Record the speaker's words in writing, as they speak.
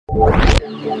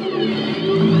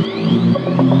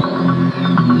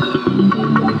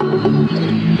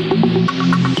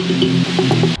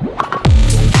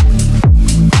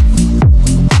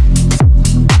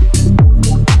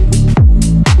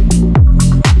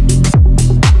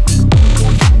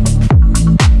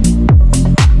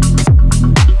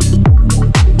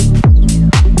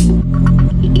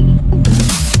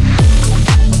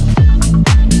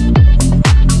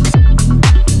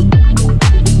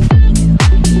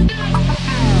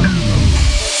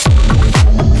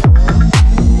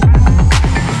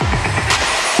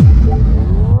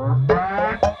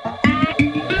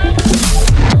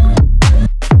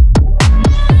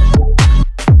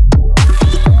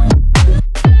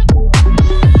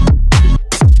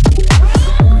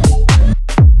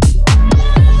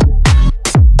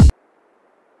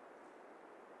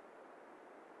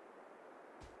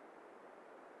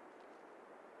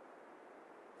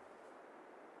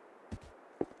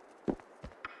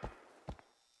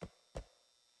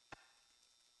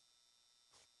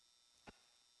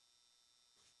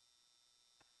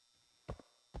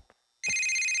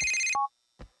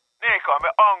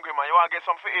want to get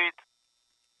something to eat?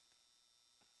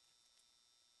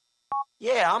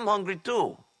 Yeah, I'm hungry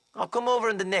too. I'll come over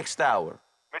in the next hour.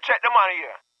 Me check the money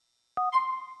here.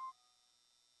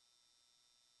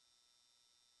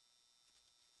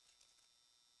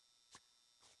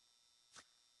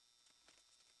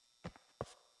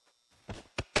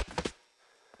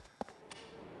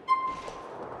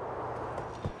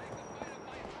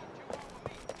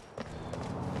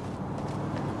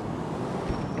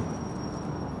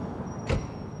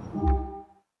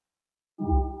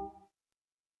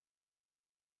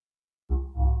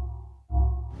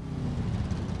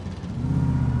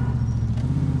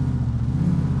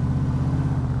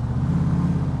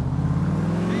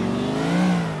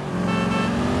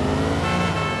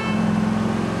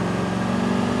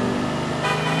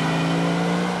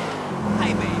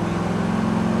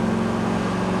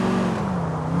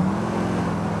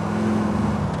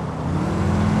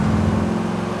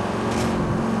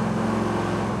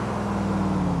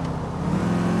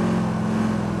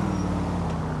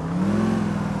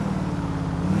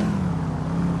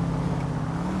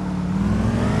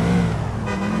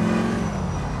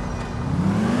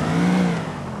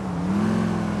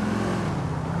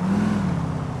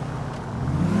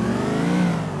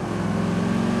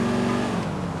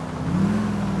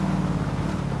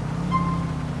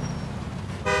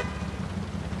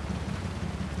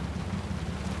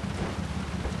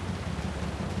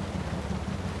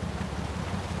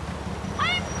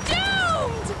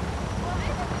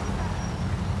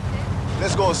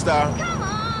 Let's go, Star. Come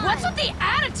on! What's with the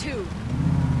attitude?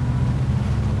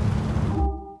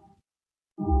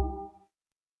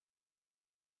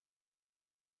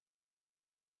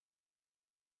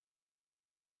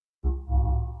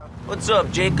 What's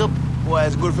up, Jacob? Boy,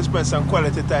 it's good for spend some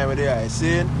quality time with the eyes,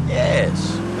 see?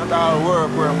 Yes. Not all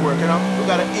work, you know? We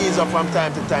gotta ease up from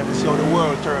time to time to see how the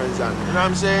world turns on. You know what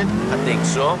I'm saying? I think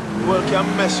so. The world can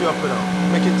mess you up, you know?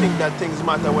 Make you think that things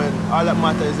matter when all that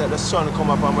matters is that the sun come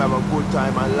up and we have a good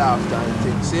time and laughter and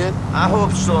things, see? I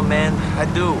hope so, man. I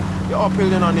do. You're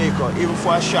uphill on Nico, even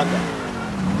for a shot.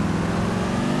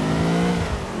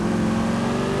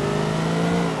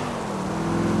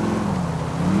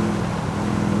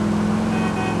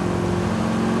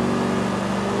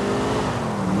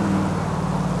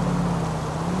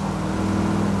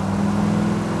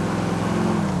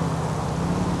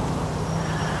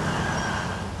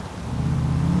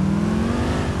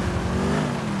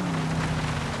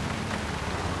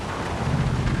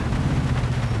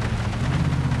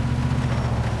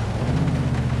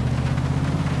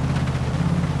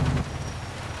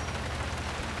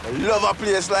 Love a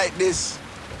place like this.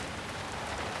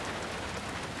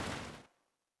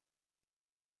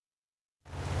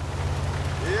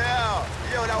 Yeah,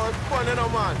 that was fun, you know,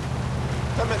 man.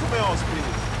 Tell me to my house,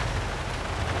 please.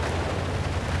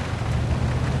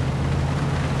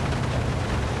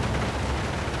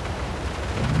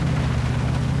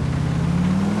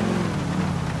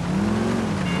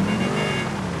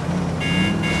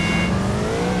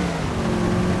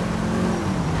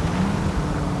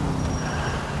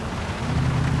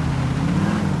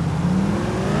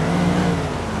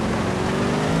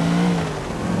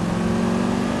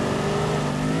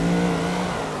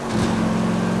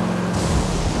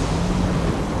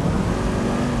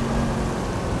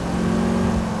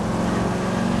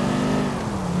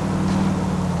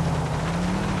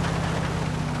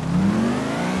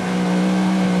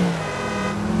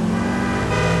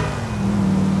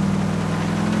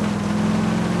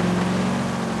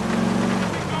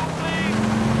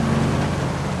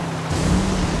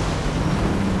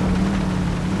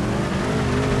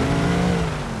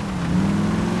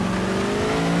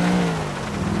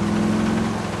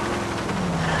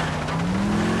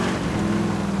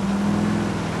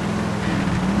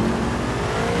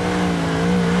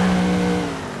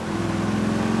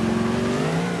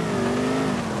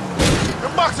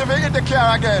 If you hit the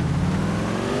car again.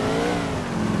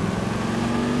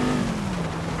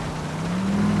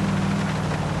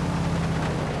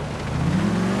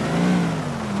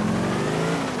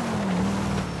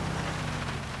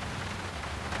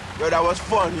 Yo, that was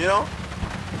fun, you know?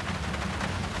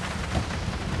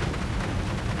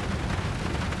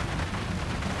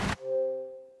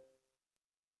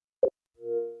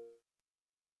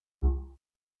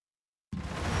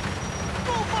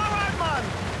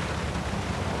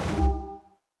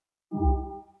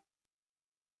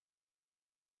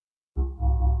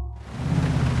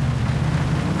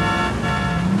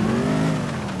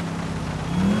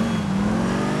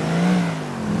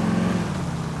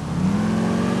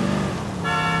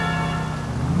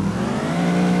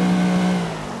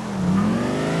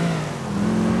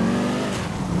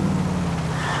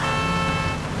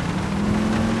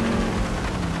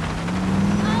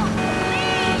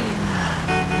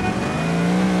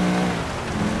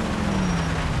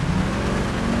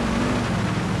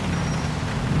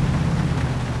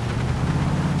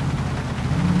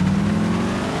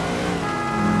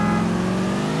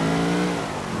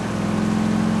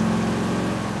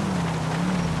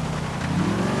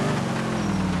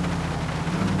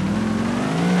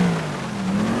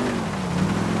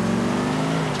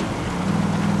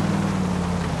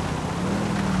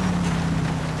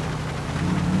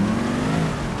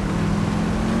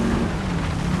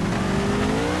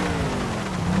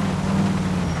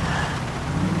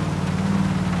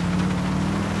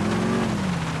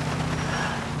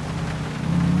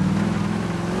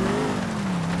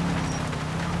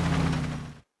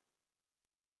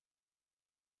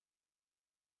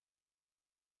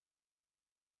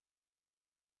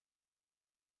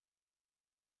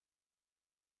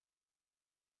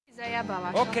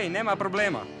 Okay, nema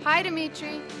problema. Hi,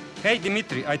 Dimitri. Hey,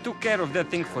 Dimitri, I took care of that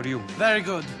thing for you. Very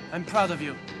good. I'm proud of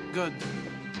you. Good.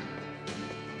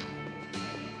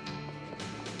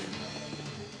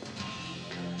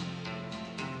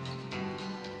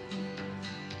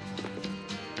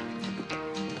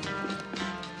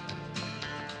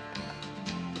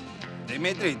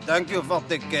 Dimitri, thank you for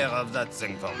taking care of that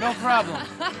thing for me. No problem.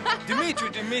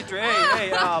 Dimitri,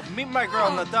 hey, meet my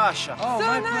girl Natasha. Oh, So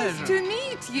my nice pleasure. to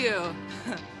meet you.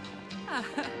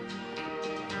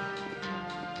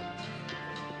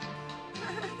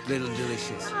 Little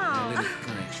delicious. A little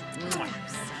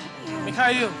connection.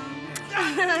 Mikhail.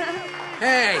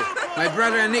 Hey, my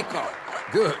brother and Nico.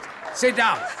 Good. Sit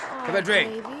down. Have a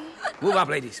drink. Move up,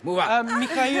 ladies. Move up.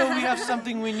 Mikhail, we have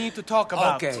something we need to talk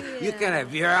about. Okay, you can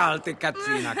have your Alte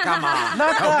Katrina. Come on.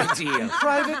 Not No that. big deal.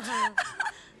 Private.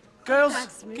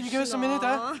 Girls, can you give us a minute,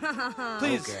 huh?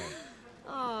 Please. Okay.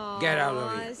 Get out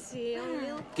of here.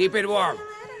 Keep it warm.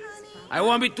 I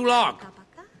won't be too long.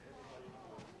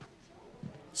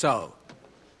 So,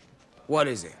 what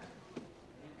is it?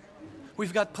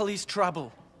 We've got police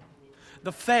trouble.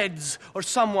 The feds or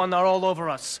someone are all over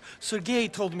us. Sergei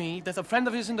told me that a friend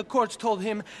of his in the courts told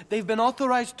him they've been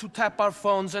authorized to tap our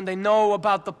phones and they know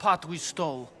about the pot we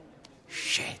stole.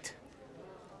 Shit.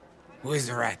 Who is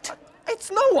the rat?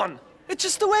 It's no one. It's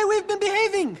just the way we've been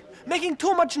behaving. Making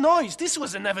too much noise. This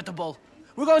was inevitable.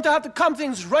 We're going to have to calm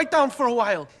things right down for a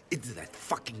while. It's that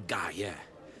fucking guy, yeah.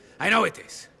 I know it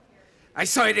is. I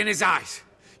saw it in his eyes.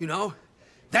 You know?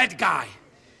 That guy.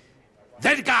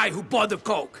 That guy who bought the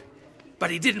coke. But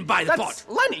he didn't buy the That's pot.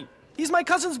 Lenny. He's my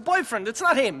cousin's boyfriend. It's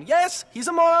not him. Yes, he's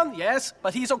a moron. Yes,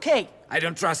 but he's okay. I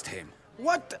don't trust him.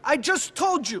 What? I just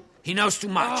told you. He knows too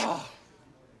much. Oh.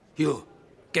 You,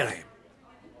 kill him.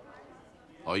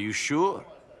 Are you sure?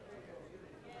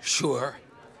 Sure?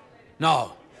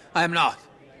 No, I'm not.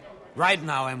 Right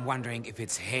now I'm wondering if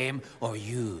it's him or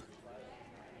you.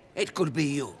 It could be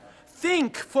you.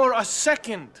 Think for a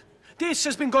second. This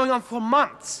has been going on for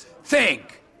months.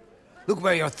 Think! Look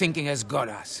where your thinking has got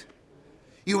us.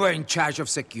 You were in charge of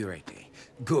security.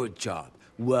 Good job.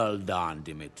 Well done,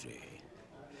 Dimitri.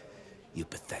 You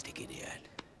pathetic idiot.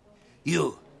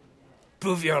 You,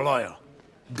 prove you're loyal.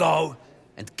 Go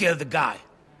and kill the guy.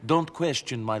 Don't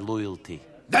question my loyalty.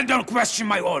 Then don't question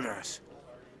my orders.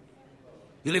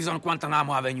 He lives on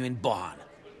Guantanamo Avenue in Bohan.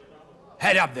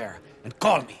 Head up there and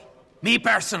call me. Me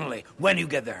personally, when you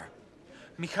get there.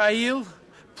 Mikhail,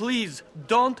 please,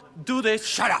 don't do this.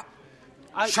 Shut up.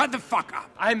 Shut the fuck up.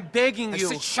 I'm begging you.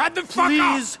 I said shut the fuck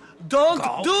up. Please, don't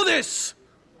Go. do this.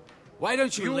 Why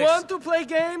don't you You listen? want to play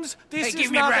games? This Hey, is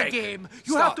give me a not a break. game.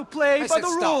 You Stop. have to play I by said the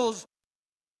stop. rules.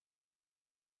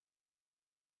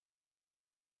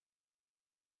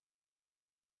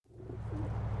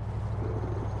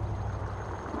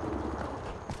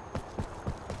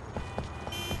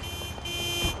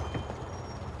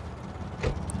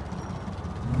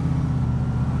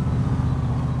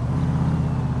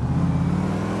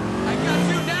 I got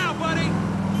you now, buddy.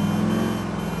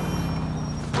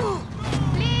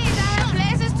 Please, I have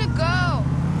places to go.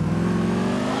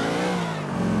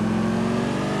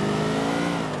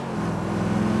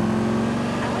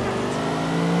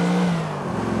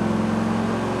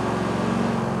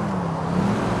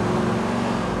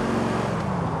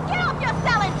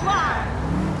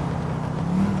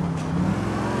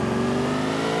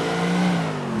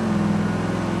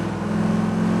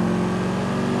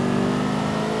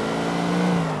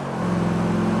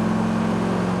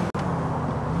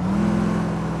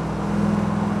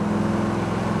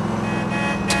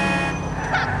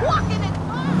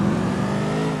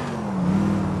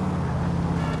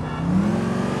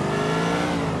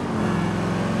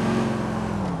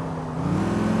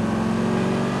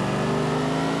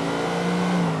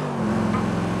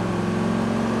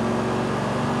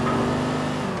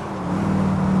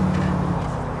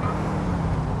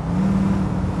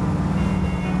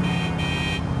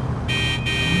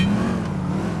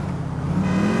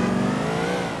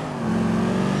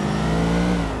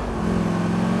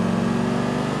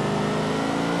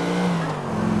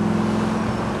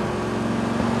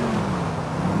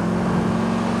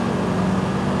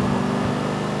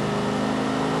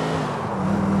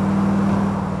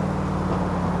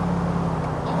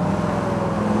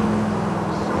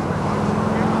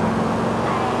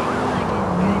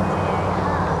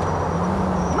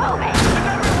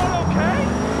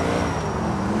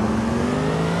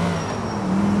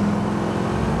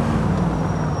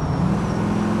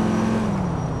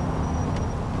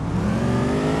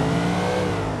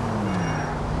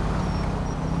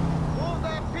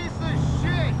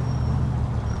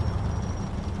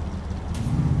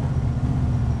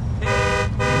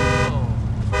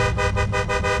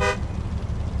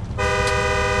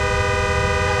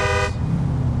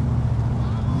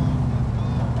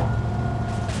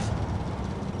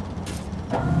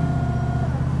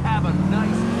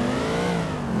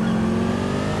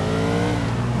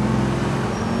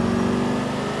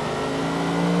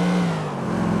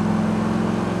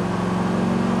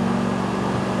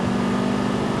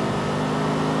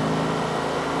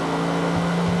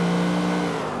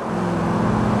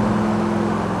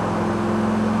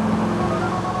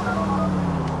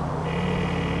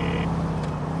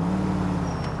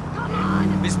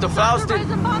 Mr.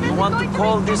 Faustin, you want to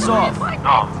call this off?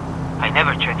 No, I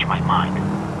never change my mind.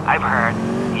 I've heard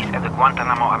he's at the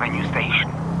Guantanamo Avenue station.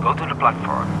 Go to the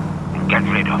platform and get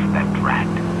rid of that rat.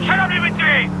 Shut up,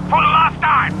 Dimitri! For the last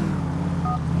time!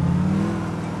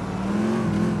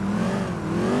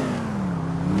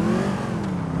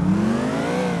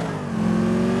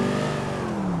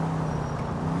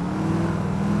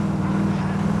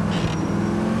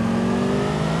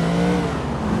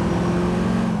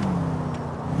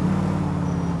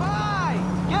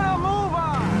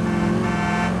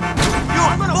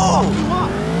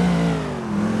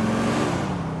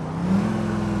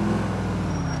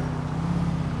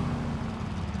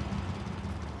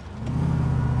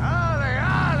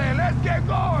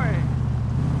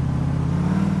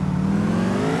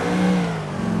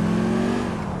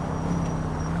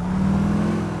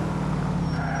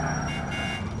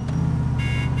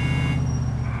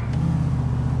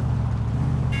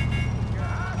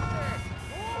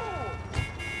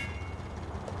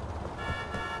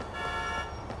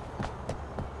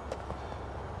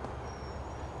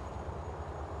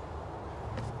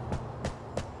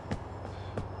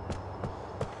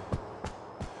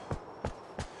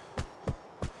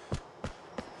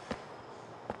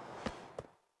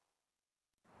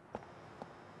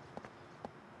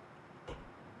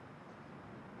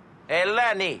 Hey,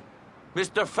 Lenny,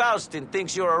 Mr. Faustin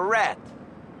thinks you're a rat.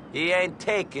 He ain't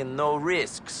taking no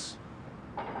risks.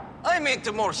 I'm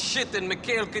into more shit than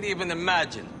Mikhail could even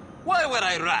imagine. Why would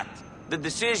I rat? The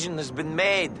decision has been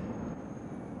made.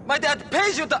 My dad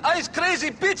pays you to ice crazy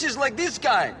bitches like this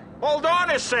guy. Hold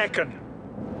on a second.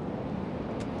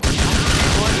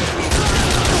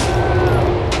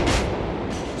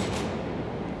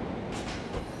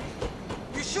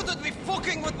 You shouldn't be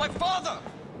fucking with my father.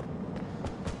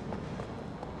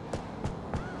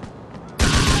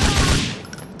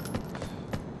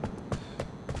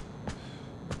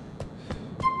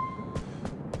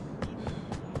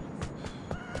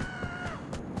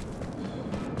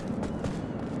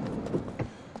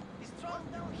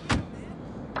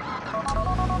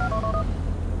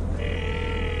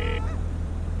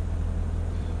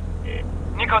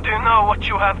 Do you know what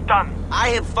you have done? I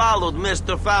have followed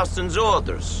Mr. Faustin's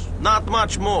orders. Not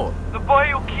much more. The boy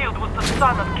you killed was the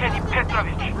son of Kenny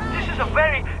Petrovich. This is a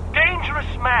very dangerous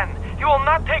man. He will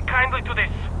not take kindly to this.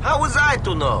 How was I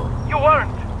to know? You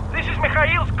weren't. This is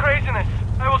Mikhail's craziness.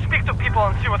 I will speak to people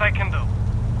and see what I can do.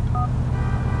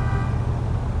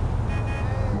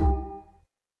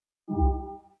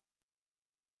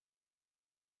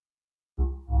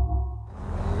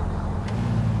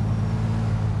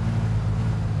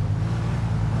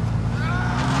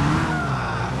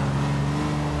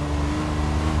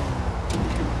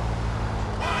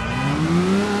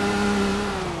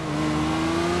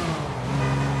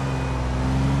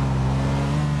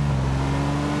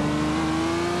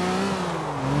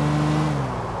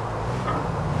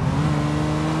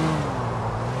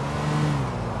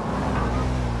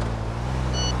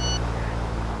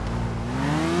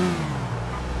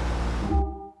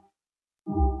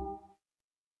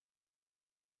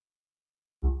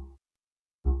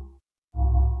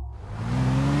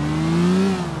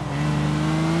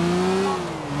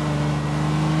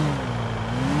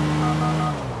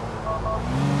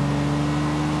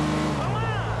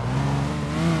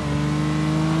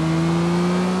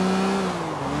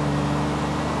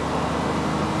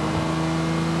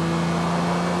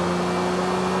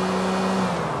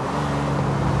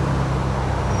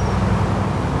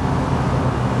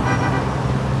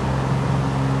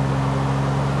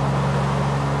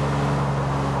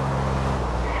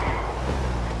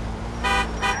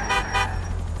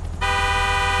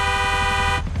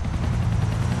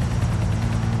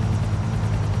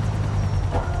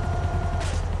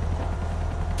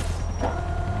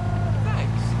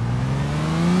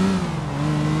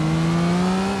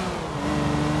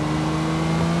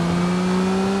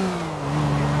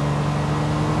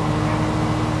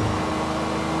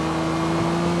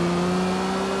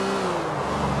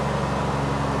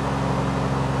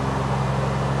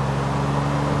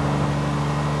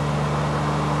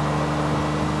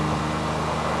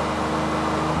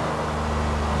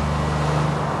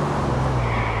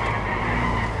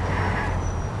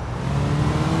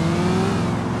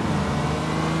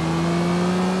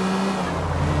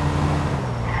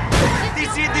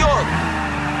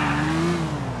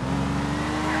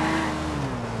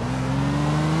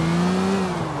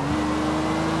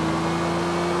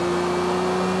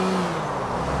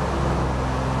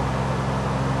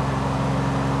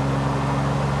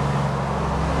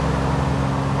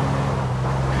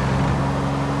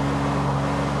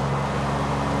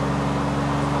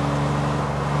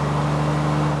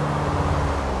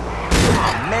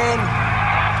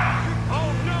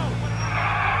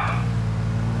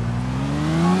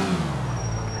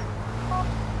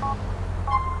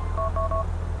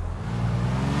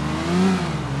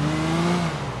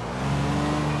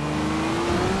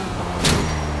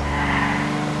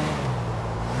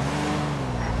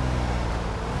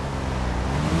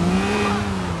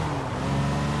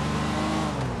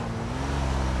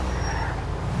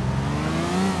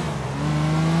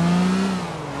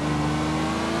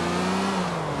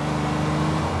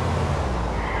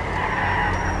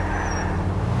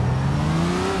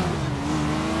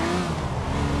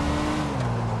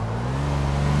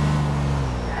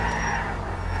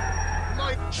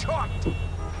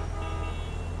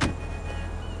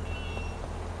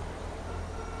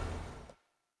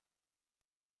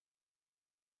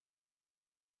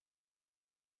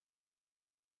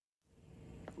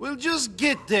 We'll just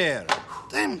get there.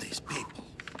 Damn these people.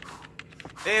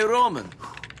 Hey, Roman.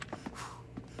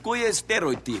 Cui è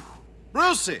steroid tip?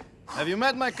 Brucey, have you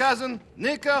met my cousin,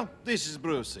 Nico? This is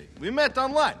Brucey. We met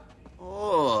online.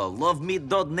 Oh,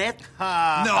 lovemeat.net?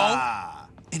 No!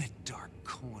 In a dark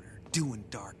corner, doing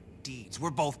dark deeds.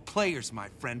 We're both players, my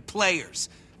friend. Players.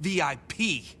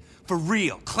 VIP. For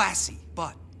real. Classy.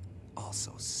 But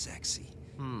also sexy.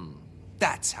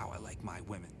 That's how I like my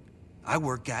women. I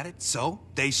work at it, so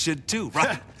they should too,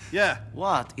 right? Yeah.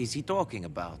 What is he talking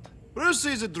about?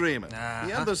 Brucey's a dreamer.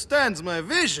 He understands my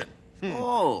vision.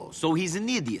 Oh, so he's an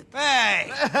idiot.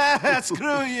 Hey!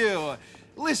 Screw you.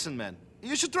 Listen, man,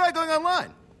 you should try going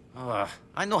online.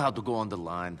 I know how to go on the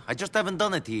line. I just haven't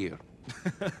done it here.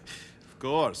 Of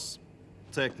course.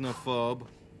 Technophobe.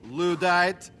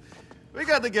 Luddite. We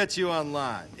gotta get you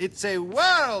online. It's a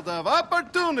world of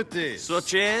opportunities.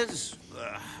 Such as?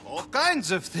 All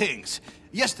kinds of things.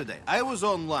 Yesterday, I was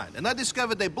online, and I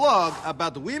discovered a blog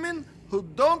about women who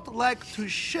don't like to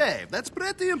shave. That's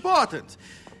pretty important.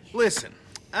 Listen,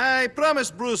 I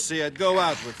promised Brucey I'd go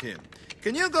out with him.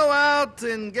 Can you go out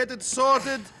and get it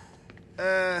sorted?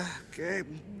 Okay.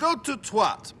 Go to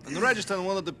Twat and register on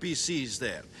one of the PCs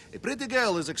there. A pretty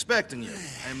girl is expecting you.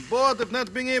 I'm bored of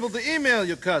not being able to email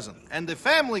your cousin, and the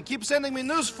family keeps sending me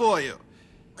news for you.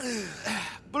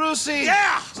 Brucey,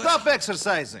 stop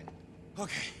exercising.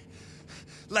 Okay.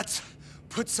 Let's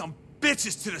put some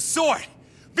bitches to the sword.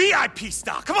 VIP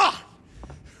style, come on!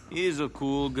 He's a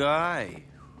cool guy.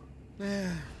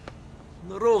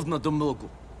 Ровно до много.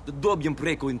 Да добьем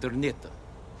преко интернета.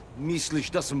 Мислиш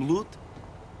да съм луд?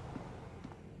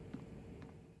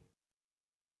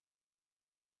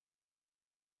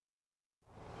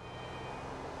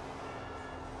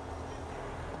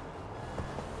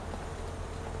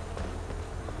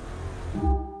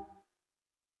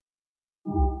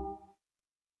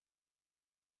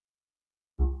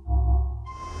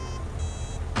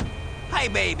 Hi,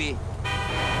 baby.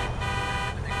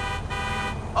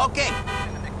 Okay.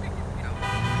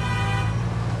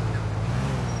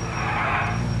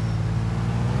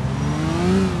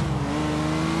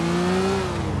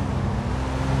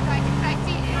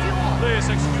 Please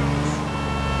excuse.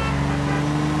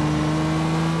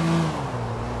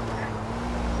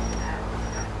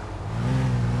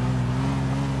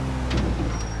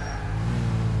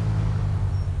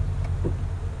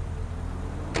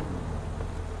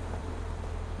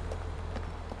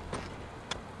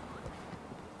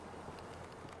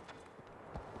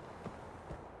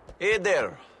 Hey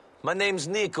there. My name's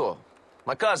Nico.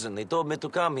 My cousin, he told me to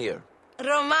come here.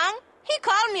 Roman, he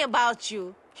called me about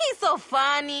you. He's so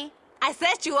funny. I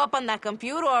set you up on that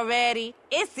computer already.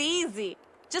 It's easy.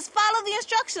 Just follow the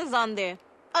instructions on there,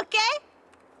 okay?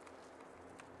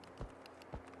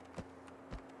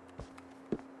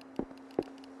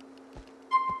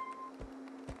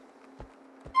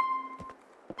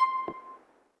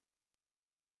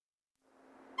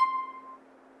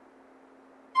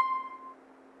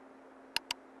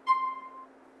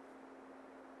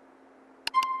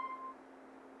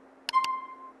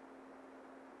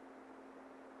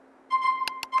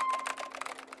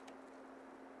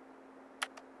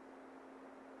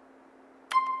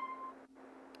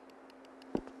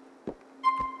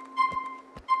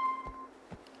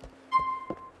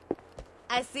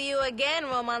 I see you again,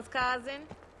 Roman's cousin.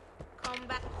 Come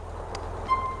back.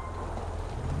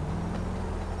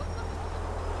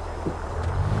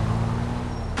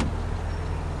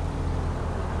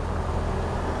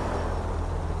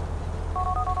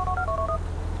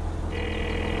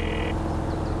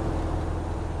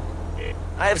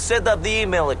 I have set up the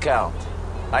email account.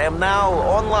 I am now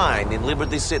online in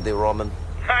Liberty City, Roman.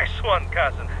 Nice one,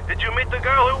 cousin. Did you meet the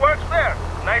girl who works there?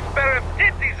 Nice pair of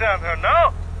titties on her,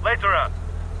 no? Later on.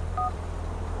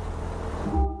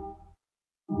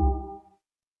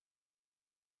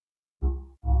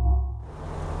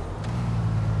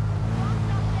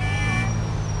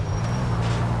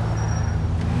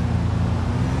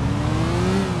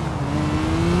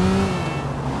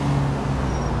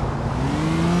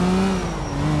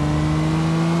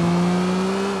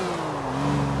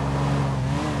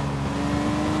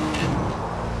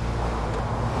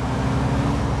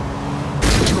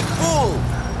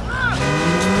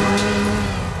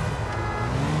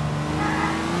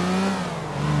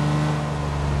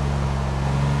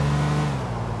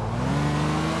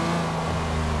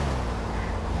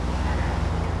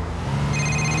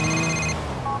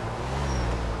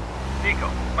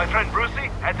 My friend Brucey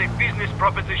has a business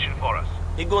proposition for us.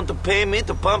 He going to pay me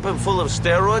to pump him full of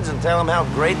steroids and tell him how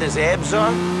great his abs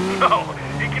are? No,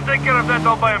 he can take care of that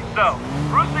all by himself.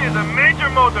 Brucey is a major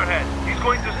motorhead. He's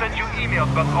going to send you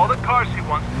emails about all the cars he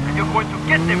wants, and you're going to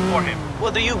get them for him.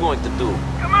 What are you going to do?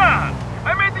 Come on!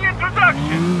 I made the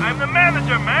introduction! I'm the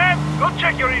manager, man! Go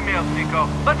check your emails, Nico.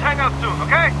 Let's hang out soon,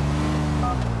 okay?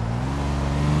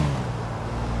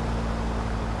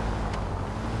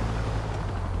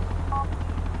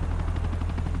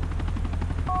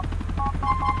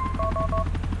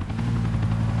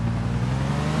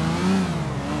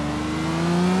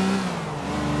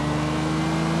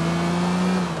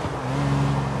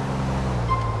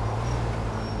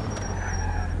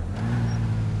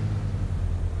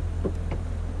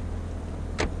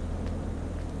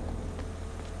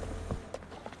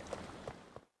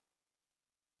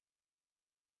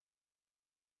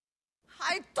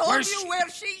 I told you where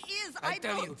she is. I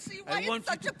don't see why it's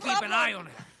such a problem. Keep an eye on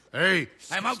her. Hey,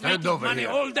 I'm out stand making over money here.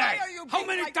 all day. Why are you How being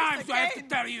many like times this do I have to again?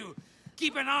 tell you?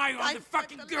 Keep an eye on the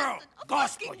fucking girl.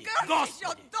 Господи, girl is your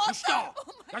Господи. daughter. Ну что,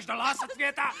 Oh my дождалась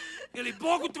ответа? Или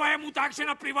Богу твоему так же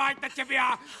наплевать на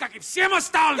тебя, как и всем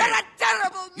остальным? You're a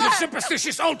terrible You man.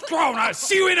 superstitious old crone. I'll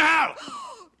see you in hell.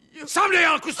 Someday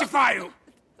I'll crucify you.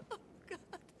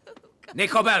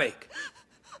 Nico Bellic.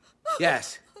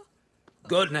 Yes.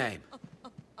 Good name.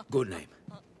 Good name.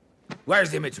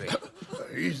 Where's Dimitri?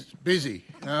 He's busy.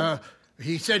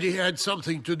 He said he had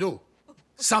something to do.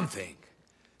 Something.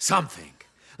 Something.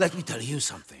 Let me tell you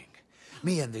something.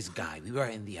 Me and this guy, we were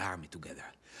in the army together.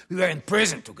 We were in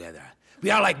prison together. We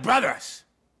are like brothers.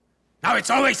 Now it's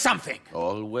always something.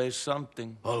 Always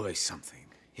something. Always something,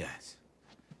 yes.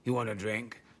 You want a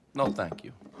drink? No, thank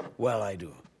you. Well, I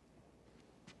do.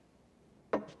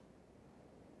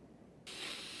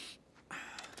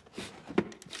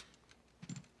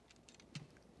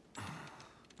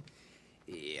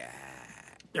 Yeah.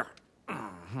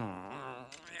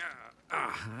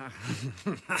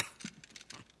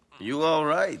 You all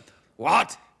right?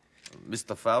 What?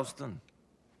 Mr. Faustin?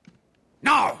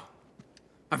 No!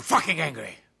 I'm fucking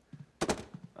angry.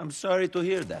 I'm sorry to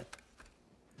hear that.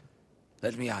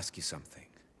 Let me ask you something.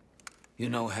 You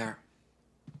know her?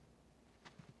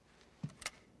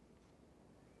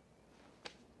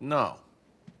 No.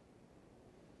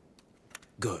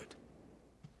 Good.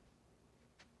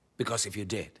 Because if you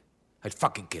did, I'd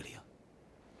fucking kill you.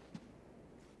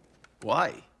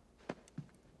 Why?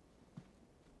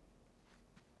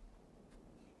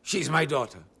 She's my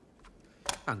daughter.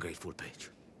 Ungrateful bitch.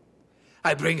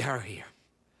 I bring her here.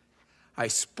 I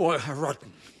spoil her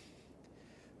rotten.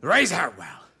 Raise her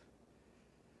well.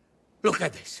 Look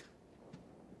at this.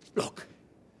 Look.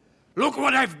 Look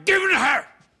what I've given her!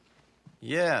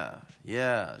 Yeah.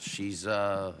 She's,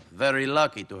 very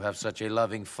lucky to have such a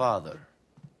loving father.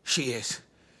 She is.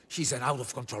 She's an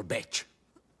out-of-control bitch.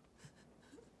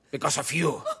 Because of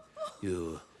you.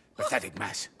 You pathetic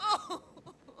mess.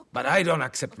 But I don't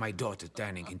accept my daughter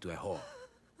turning into a whore.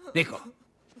 Nico,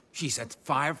 she's at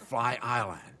Firefly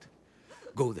Island.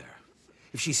 Go there.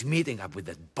 If she's meeting up with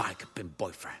that bike pimp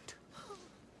boyfriend,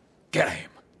 get him.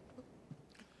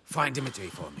 Find Dimitri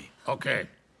for me. Okay.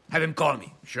 Have him call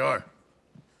me. Sure.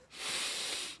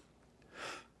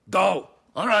 Go!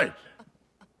 All right.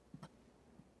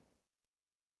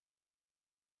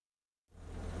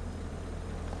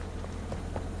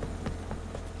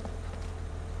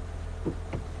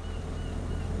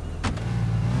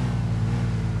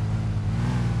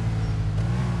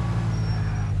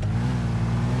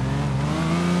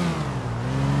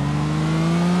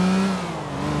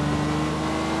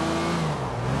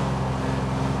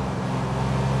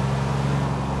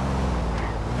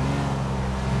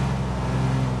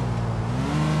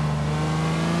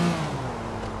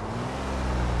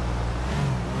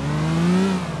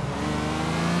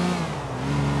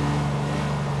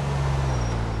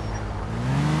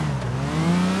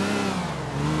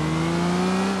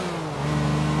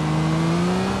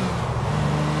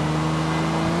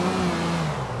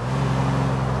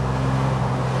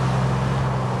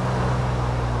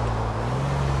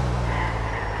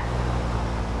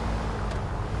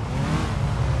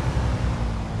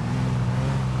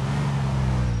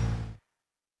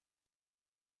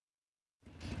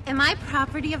 Am I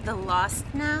property of the lost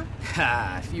now?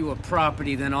 Ha! If you were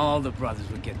property, then all the brothers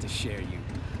would get to share you.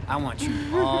 I want you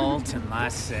all to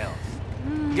myself.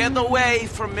 Get away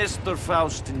from Mr.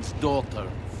 Faustin's daughter.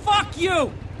 Fuck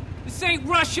you! This ain't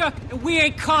Russia, and we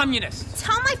ain't communists.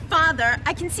 Tell my father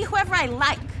I can see whoever I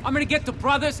like. I'm gonna get the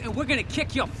brothers, and we're gonna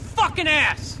kick your fucking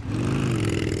ass!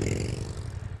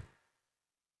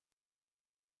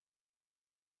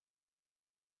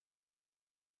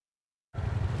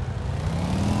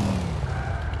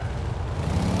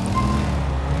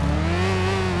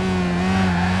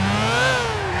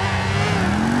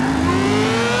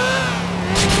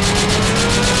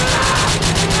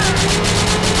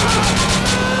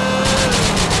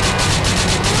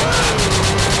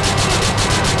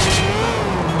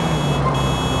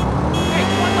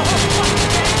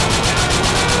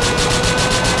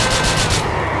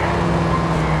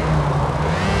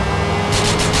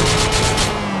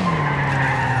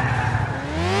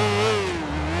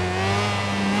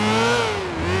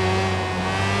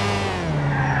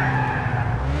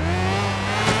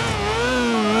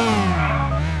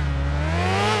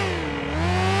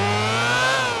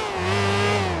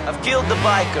 killed the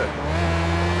biker.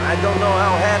 I don't know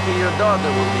how happy your daughter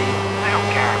will be. I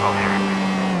don't care about her.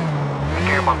 I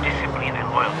care about discipline and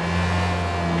loyalty.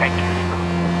 Thank you.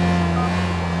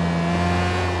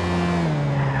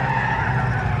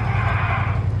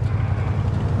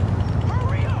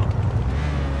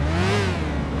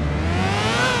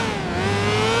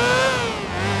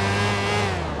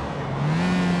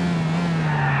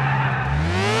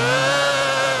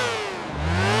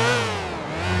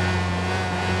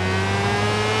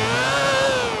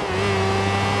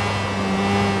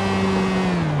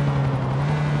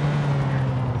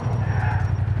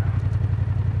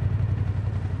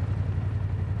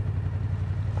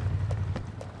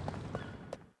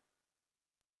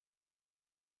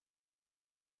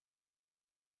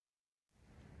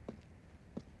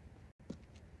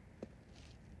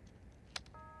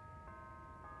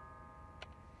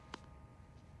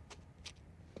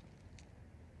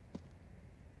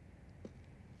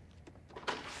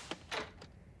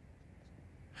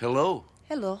 Hello?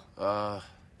 Hello.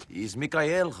 Is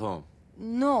Mikhail home?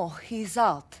 No, he's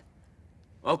out.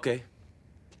 Okay.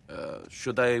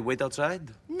 Should I wait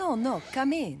outside? No,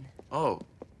 come in. Oh,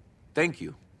 thank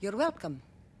you. You're welcome.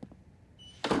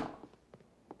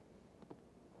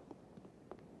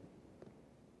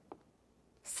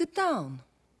 Sit down.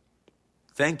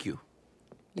 Thank you.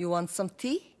 You want some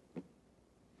tea?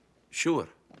 Sure.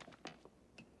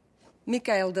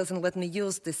 Mikhail doesn't let me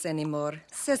use this anymore.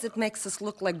 Says it makes us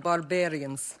look like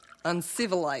barbarians.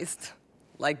 Uncivilized.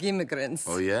 Like immigrants.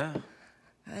 Oh, yeah?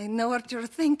 I know what you're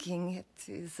thinking. It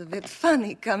is a bit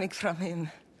funny coming from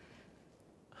him.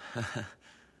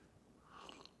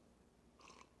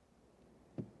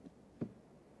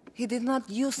 He did not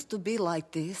used to be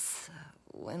like this.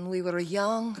 When we were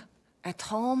young, at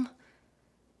home,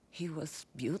 he was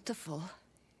beautiful.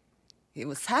 He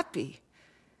was happy.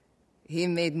 He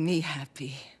made me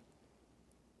happy.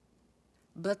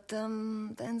 But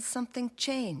then something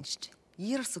changed,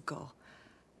 years ago.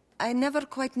 I never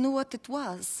quite knew what it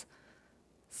was.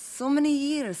 So many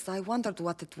years I wondered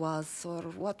what it was, or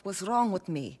what was wrong with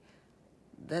me,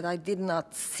 that I did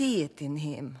not see it in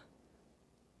him.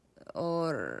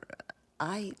 Or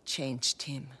I changed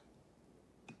him.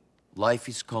 Life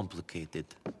is complicated.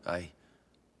 I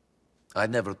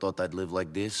never thought I'd live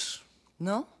like this.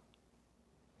 No?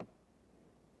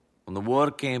 When the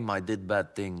war came, I did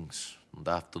bad things. And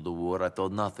after the war, I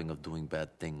thought nothing of doing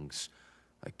bad things.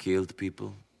 I killed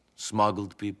people,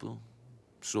 smuggled people,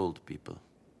 sold people.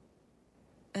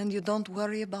 And you don't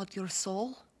worry about your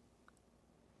soul?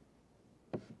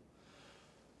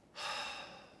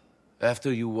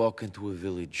 After you walk into a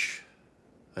village,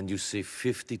 and you see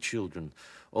 50 children,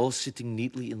 all sitting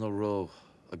neatly in a row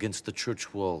against the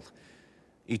church wall,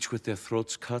 each with their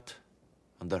throats cut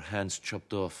and their hands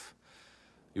chopped off,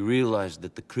 you realize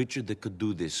that the creature that could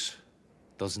do this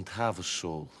doesn't have a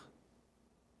soul.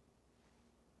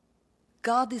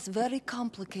 God is very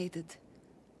complicated.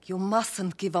 You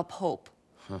mustn't give up hope.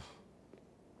 Huh.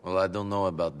 Well, I don't know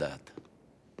about that.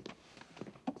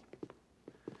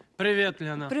 Привет,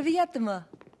 Лена. Привет, Emma.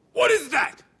 What is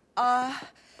that?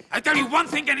 I tell you one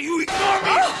thing and you ignore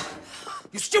me!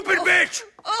 You stupid bitch!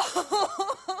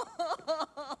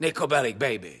 Nico Bellic,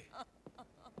 baby.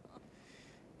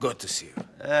 Good to see you.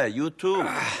 Hey, you too.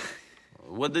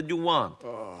 What did you want?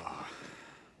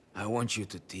 I want you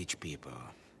to teach people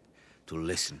to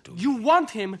listen to me. You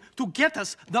want him to get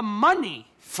us the money.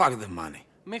 Fuck the money.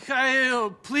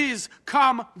 Mikhail, please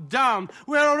calm down.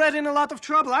 We're already in a lot of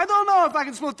trouble. I don't know if I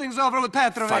can smooth things over with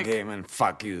Petrovic. Fuck him and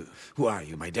fuck you. Who are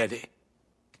you, my daddy?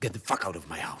 Get the fuck out of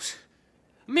my house.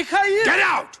 Mikhail! Get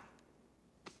out!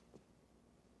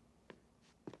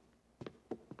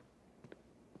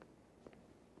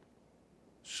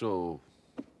 So,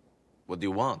 what do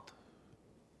you want?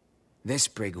 This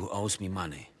prig who owes me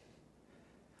money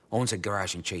owns a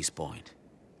garage in Chase Point.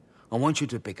 I want you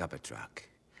to pick up a truck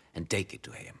and take it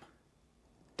to him.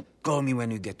 Call me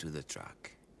when you get to the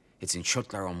truck. It's in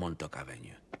Shotlar on Montauk Avenue.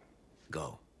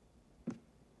 Go.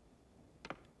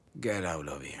 Get out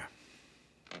of here.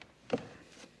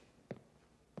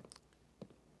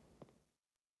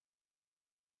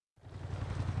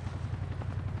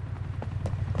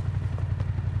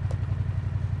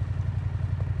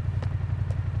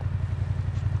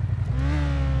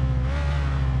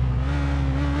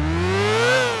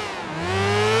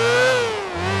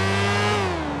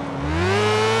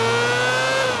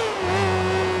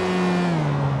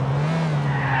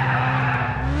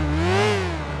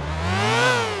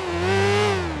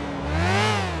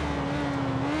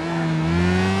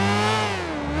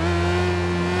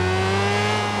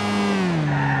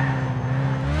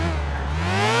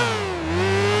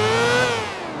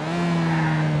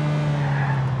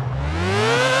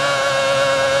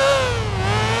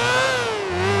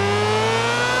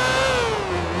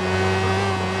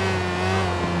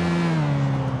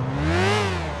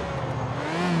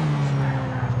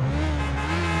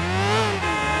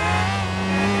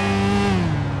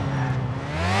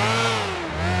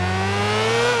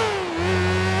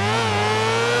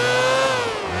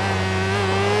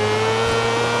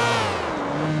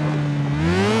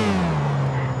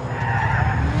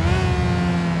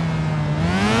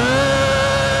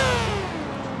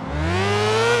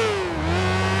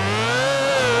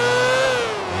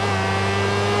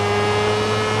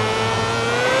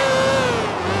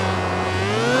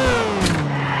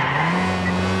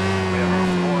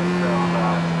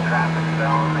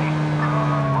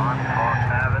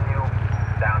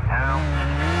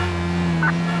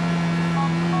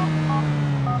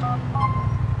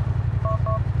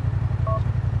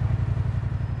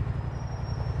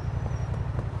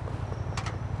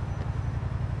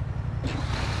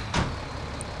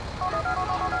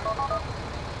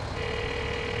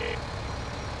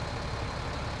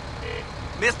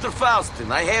 Mr.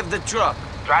 Faustin, I have the truck.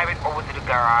 Drive it over to the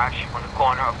garage on the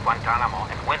corner of Guantanamo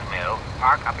and Windmill.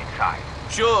 Park up inside.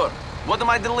 Sure. What am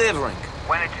I delivering?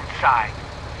 When it's inside,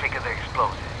 figure the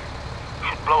explosives.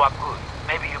 Should blow up good.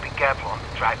 Maybe you be careful on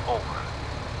the drive over.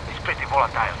 It's pretty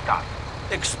volatile stuff.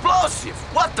 Explosive?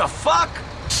 What the fuck?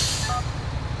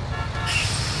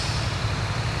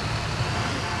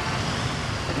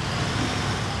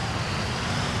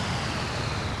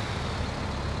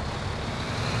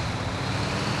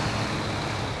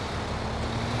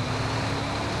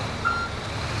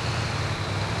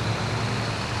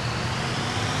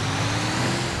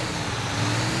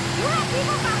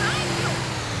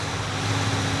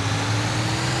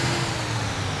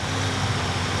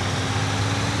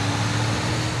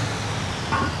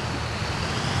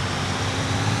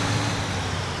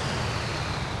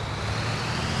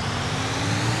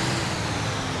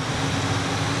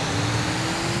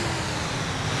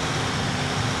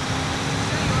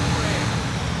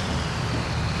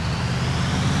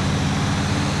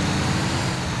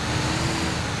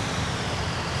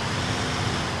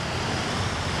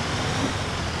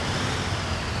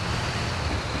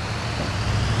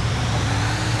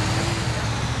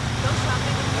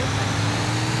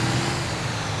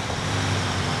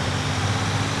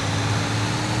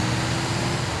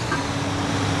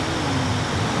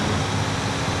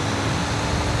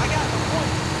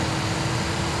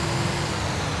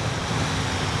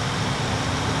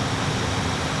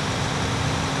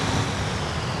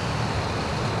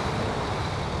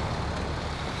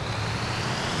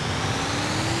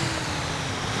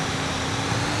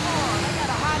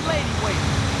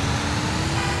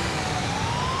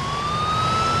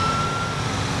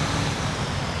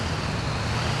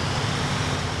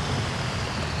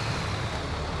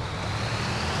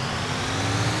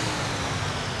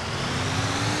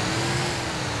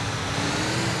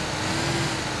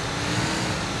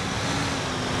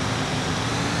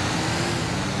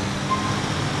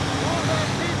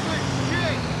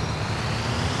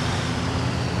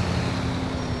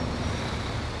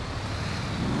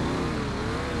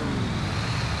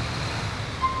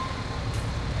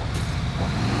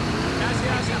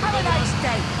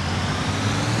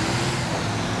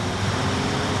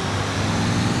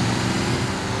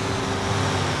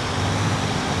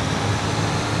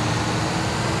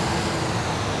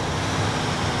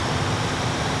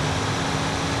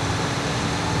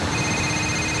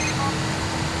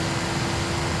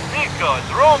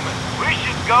 It's Roman. We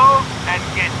should go and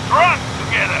get drunk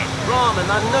together. Roman,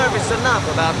 I'm nervous enough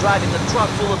about driving a truck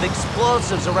full of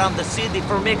explosives around the city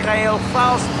for Mikhail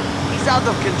Faust. He's out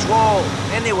of control.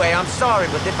 Anyway, I'm sorry,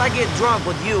 but if I get drunk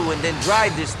with you and then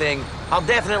drive this thing, I'll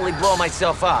definitely blow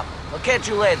myself up. I'll catch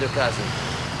you later, cousin.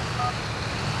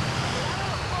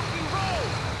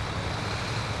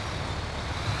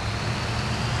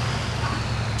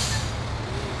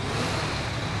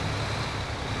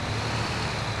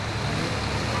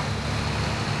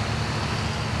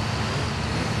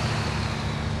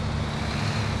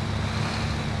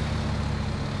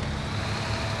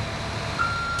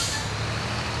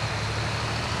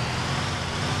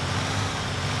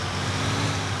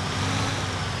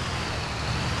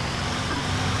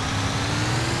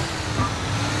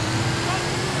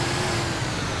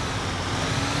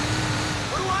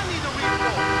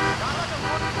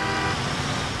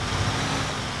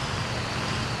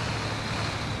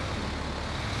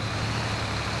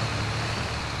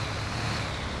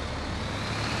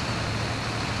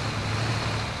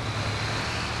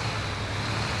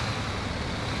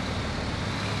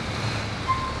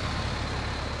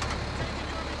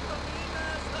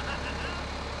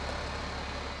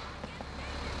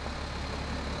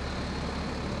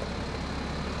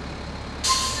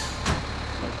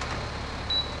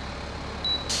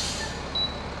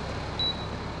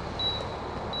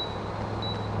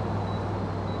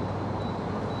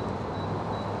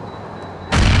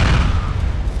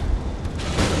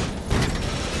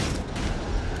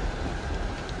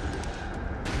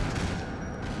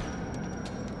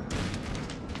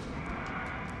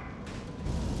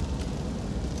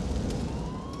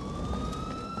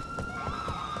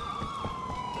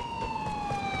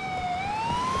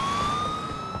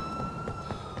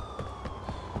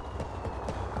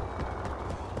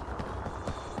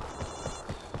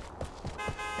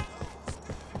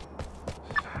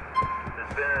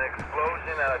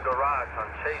 At a garage on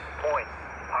Chase Point.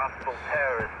 Possible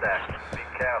terrorist action. Be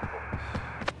careful.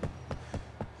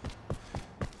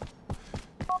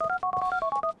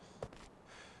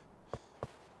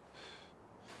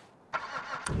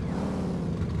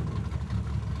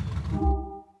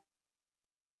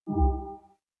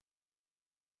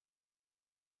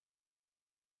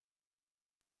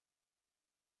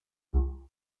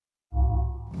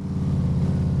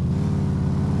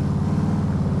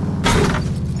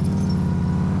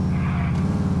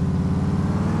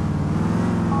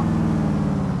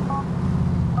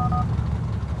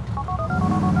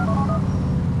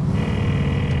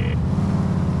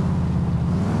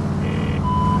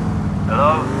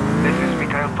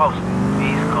 Faustin.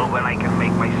 Please call when I can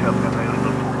make myself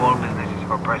available for all businesses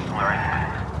or personal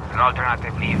arrangements. An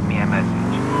alternative, leave me a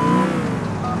message.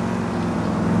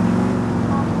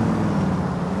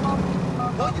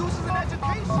 What use is an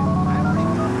education?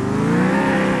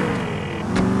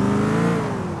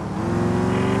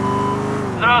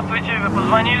 Здравствуйте, вы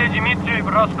позвонили Дмитрию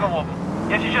Бросколову.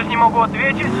 Я сейчас не могу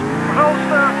ответить.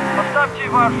 Пожалуйста, оставьте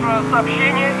ваше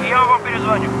сообщение, и я вам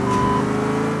перезвоню.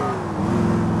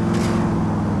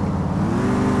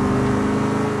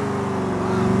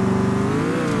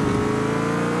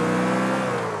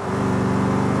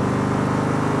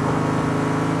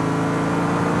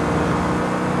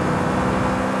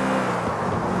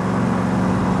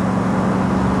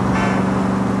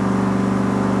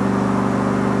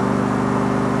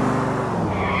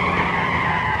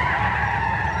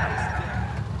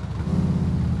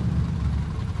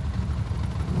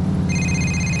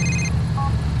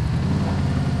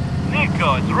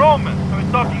 It's Roman. I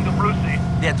was talking to Brucey.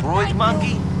 That Roy's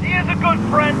monkey? He is a good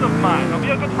friend of mine. He'll be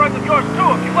a good friend of yours too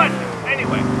if you let him.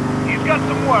 Anyway, he's got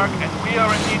some work and we are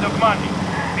in need of money.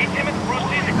 Meet him at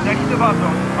Brucey's executive office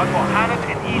on Mohannet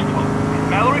and Eastwood. If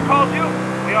Mallory calls you,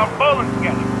 we are bowling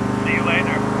together. See you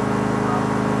later.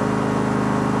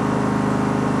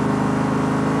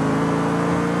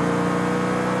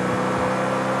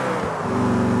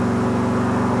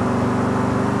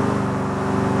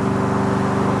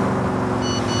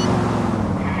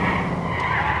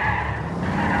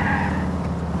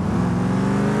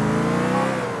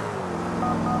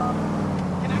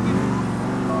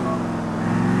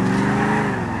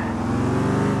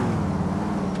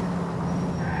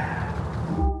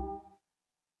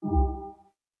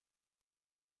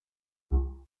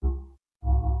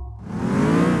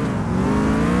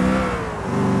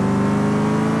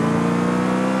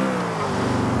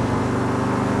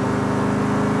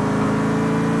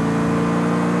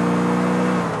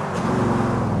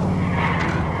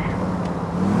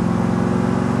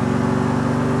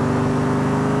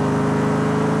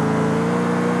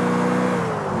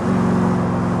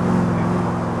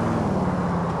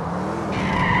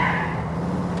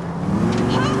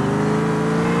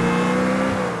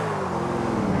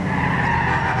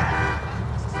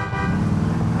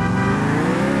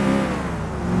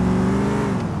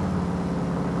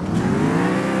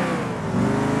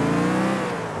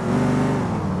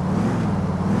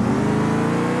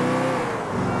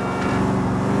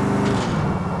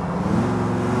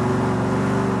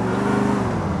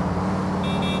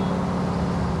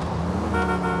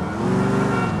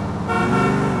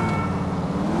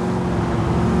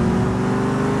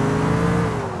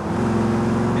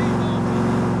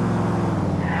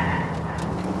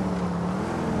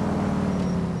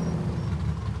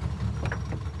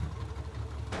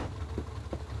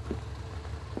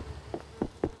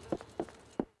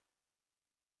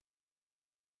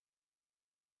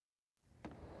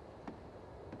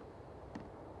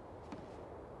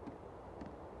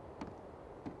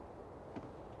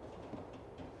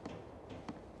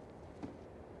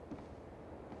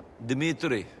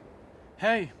 Dmitri.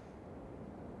 Hey.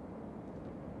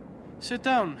 Sit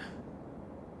down.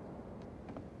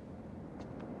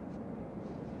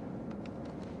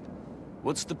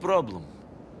 What's the problem?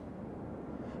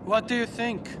 What do you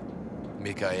think?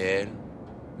 Mikhail,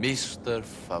 Mr.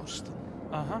 Faustin.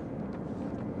 Uh-huh.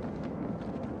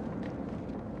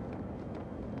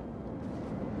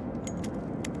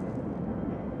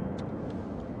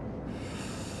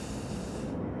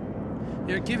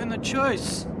 You're given a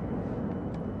choice.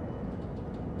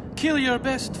 Kill your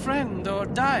best friend or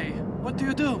die. What do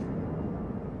you do?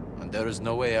 And there is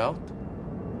no way out?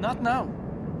 Not now.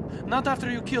 Not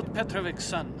after you killed Petrovic's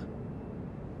son.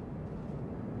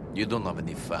 You don't have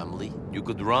any family. You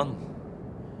could run.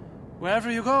 Wherever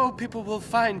you go, people will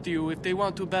find you if they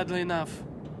want to badly enough.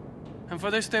 And for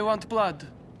this they want blood.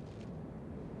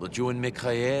 But you and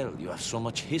Mikhail, you have so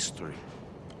much history.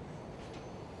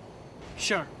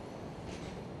 Sure.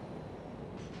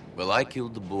 Well, I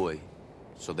killed the boy,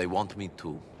 so they want me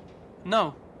too.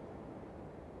 No.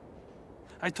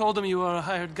 I told them you were a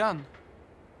hired gun.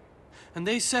 And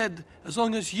they said, as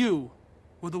long as you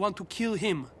were the one to kill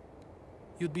him,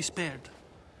 you'd be spared.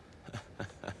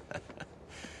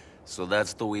 So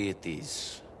that's the way it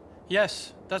is.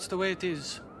 Yes, that's the way it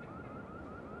is.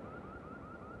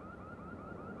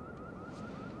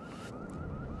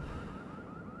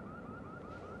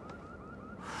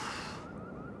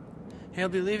 He'll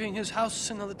be leaving his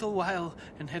house in a little while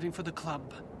and heading for the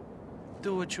club.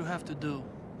 Do what you have to do.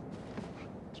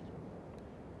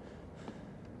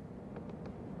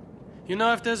 You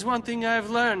know, if there's one thing I've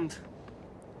learned,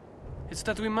 it's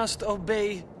that we must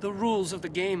obey the rules of the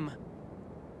game.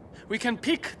 We can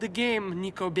pick the game,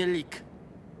 Niko Bellic.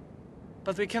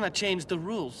 But we cannot change the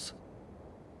rules.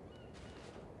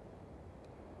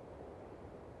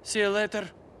 See you later.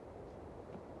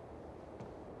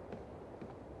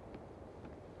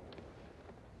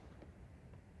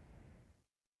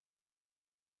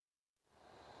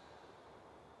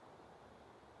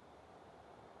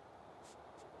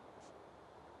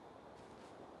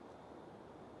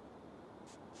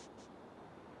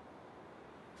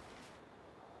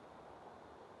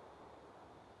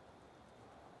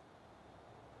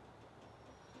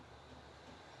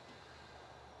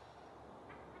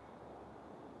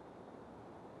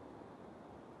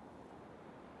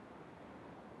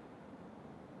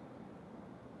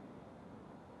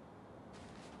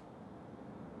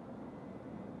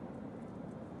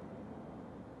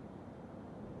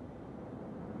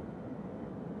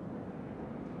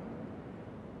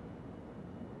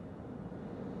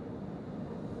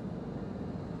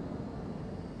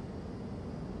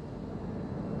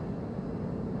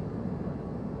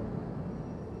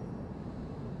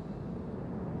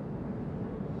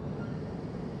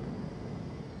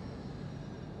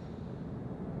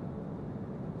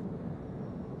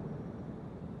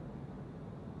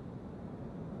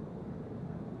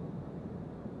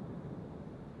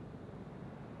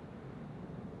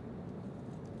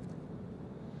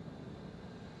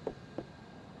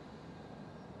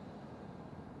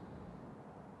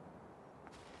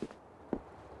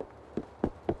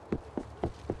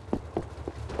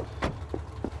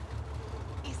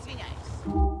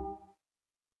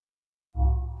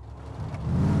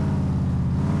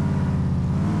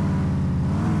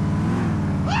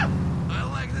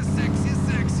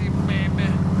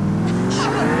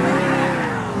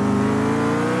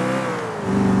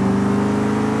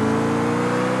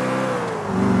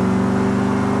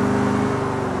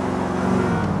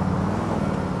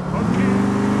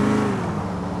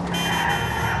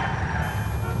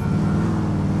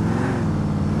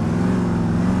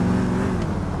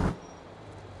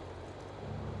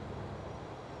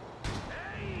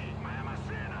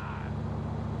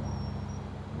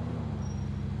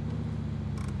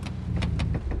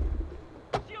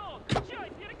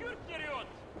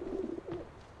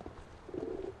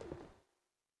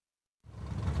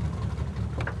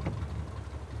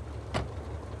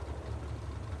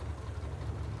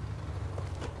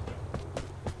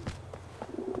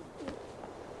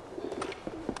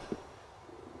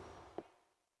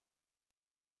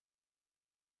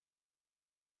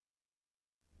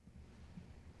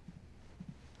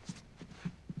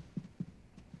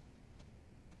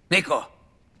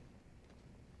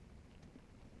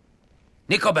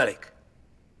 Niko Bellic.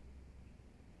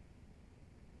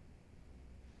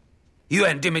 You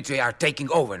and Dimitri are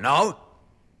taking over, no?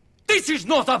 This is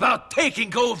not about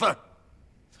taking over!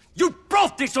 You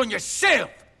brought this on yourself!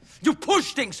 You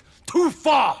pushed things too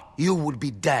far! You would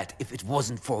be dead if it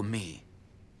wasn't for me.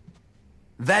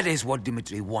 That is what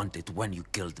Dimitri wanted when you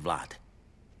killed Vlad.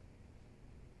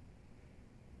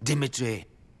 Dimitri,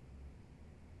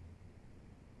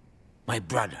 my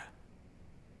brother.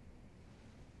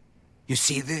 You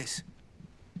see this?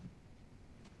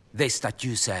 This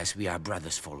statue says we are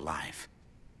brothers for life.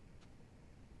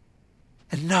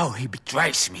 And now he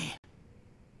betrays me.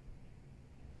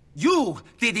 You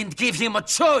didn't give him a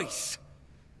choice!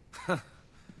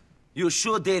 You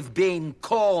should have been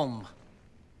calm.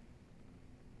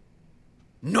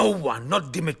 No one,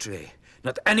 not Dimitri,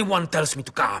 not anyone tells me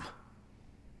to calm.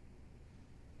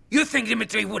 You think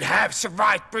Dimitri would have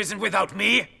survived prison without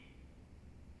me?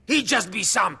 He'd just be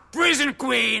some prison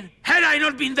queen had I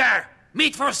not been there.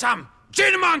 Meat for some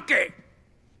gin monkey!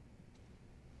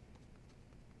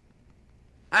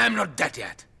 I am not dead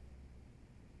yet.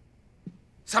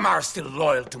 Some are still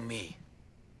loyal to me.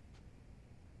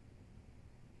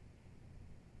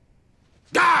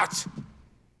 Guards!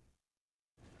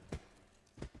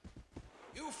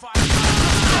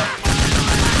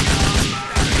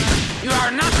 You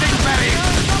are nothing, Barry!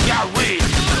 You are weak!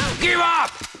 Give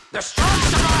up! The strong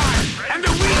survive, and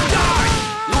the weak die!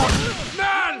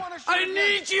 Man! I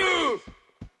need you!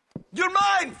 You're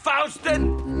mine,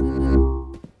 Faustin!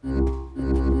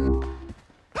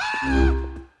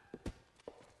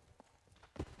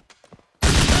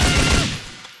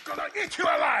 Gonna eat you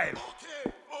alive!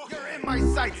 Okay. You're in my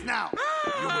sights now!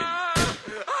 You win.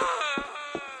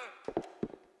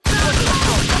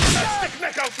 Stick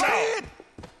neck out now!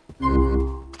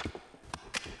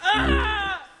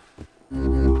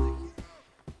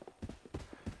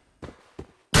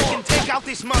 I can take out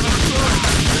this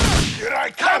motherfucker! Here I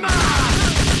come!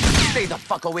 Stay the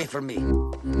fuck away from me.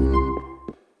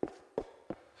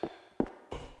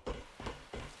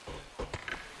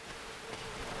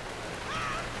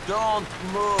 Don't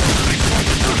move.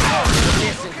 You're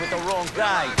messing with the wrong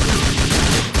guy.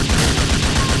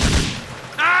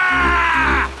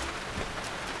 Ah!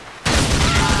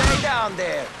 Stay down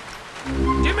there.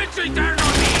 Dimitri, turn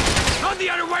on me! Not the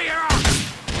other way around!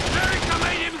 America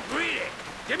made him greedy!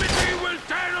 Dimitri will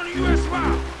turn on you as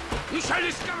well! You shall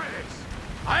discover this!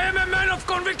 I am a man of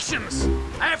convictions!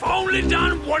 I have only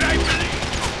done what I believe!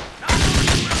 None of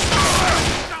you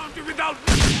will down to without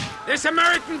me! This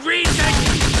American greed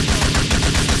takes...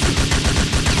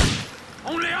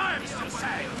 Only I am still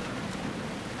safe!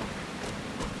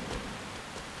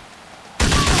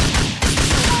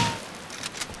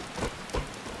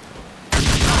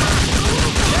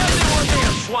 Everyone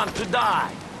else want to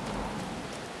die!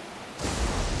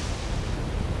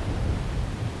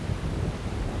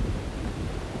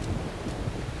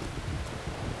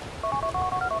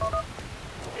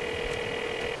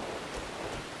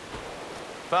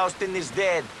 Faustin is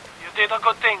dead. You did a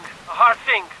good thing, a hard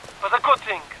thing, but a good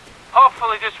thing.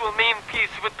 Hopefully this will mean peace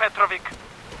with Petrovic.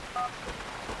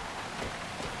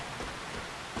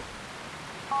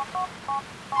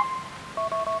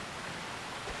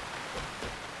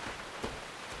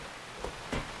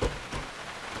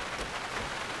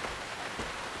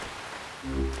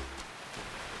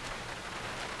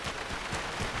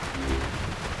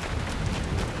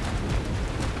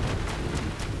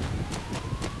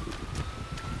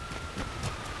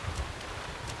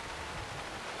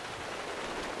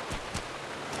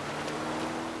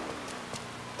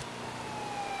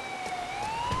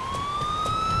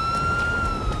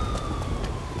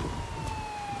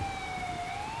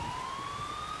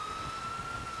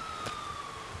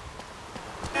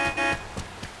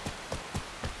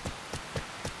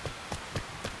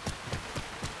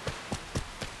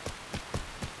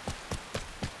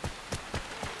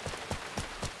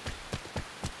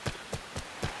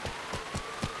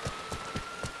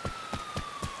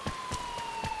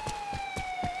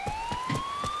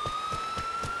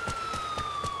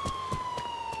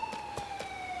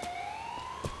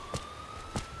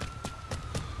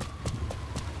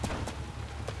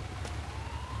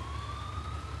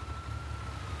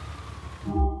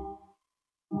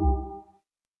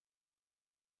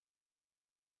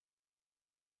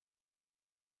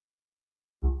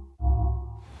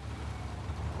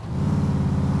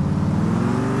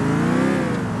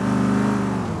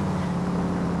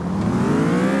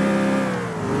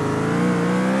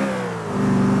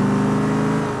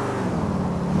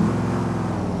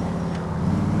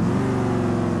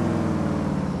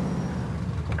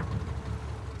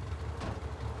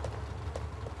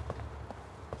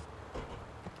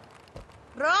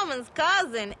 Roman's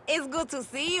cousin, it's good to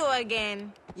see you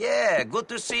again. Yeah, good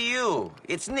to see you.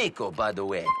 It's Nico, by the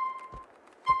way.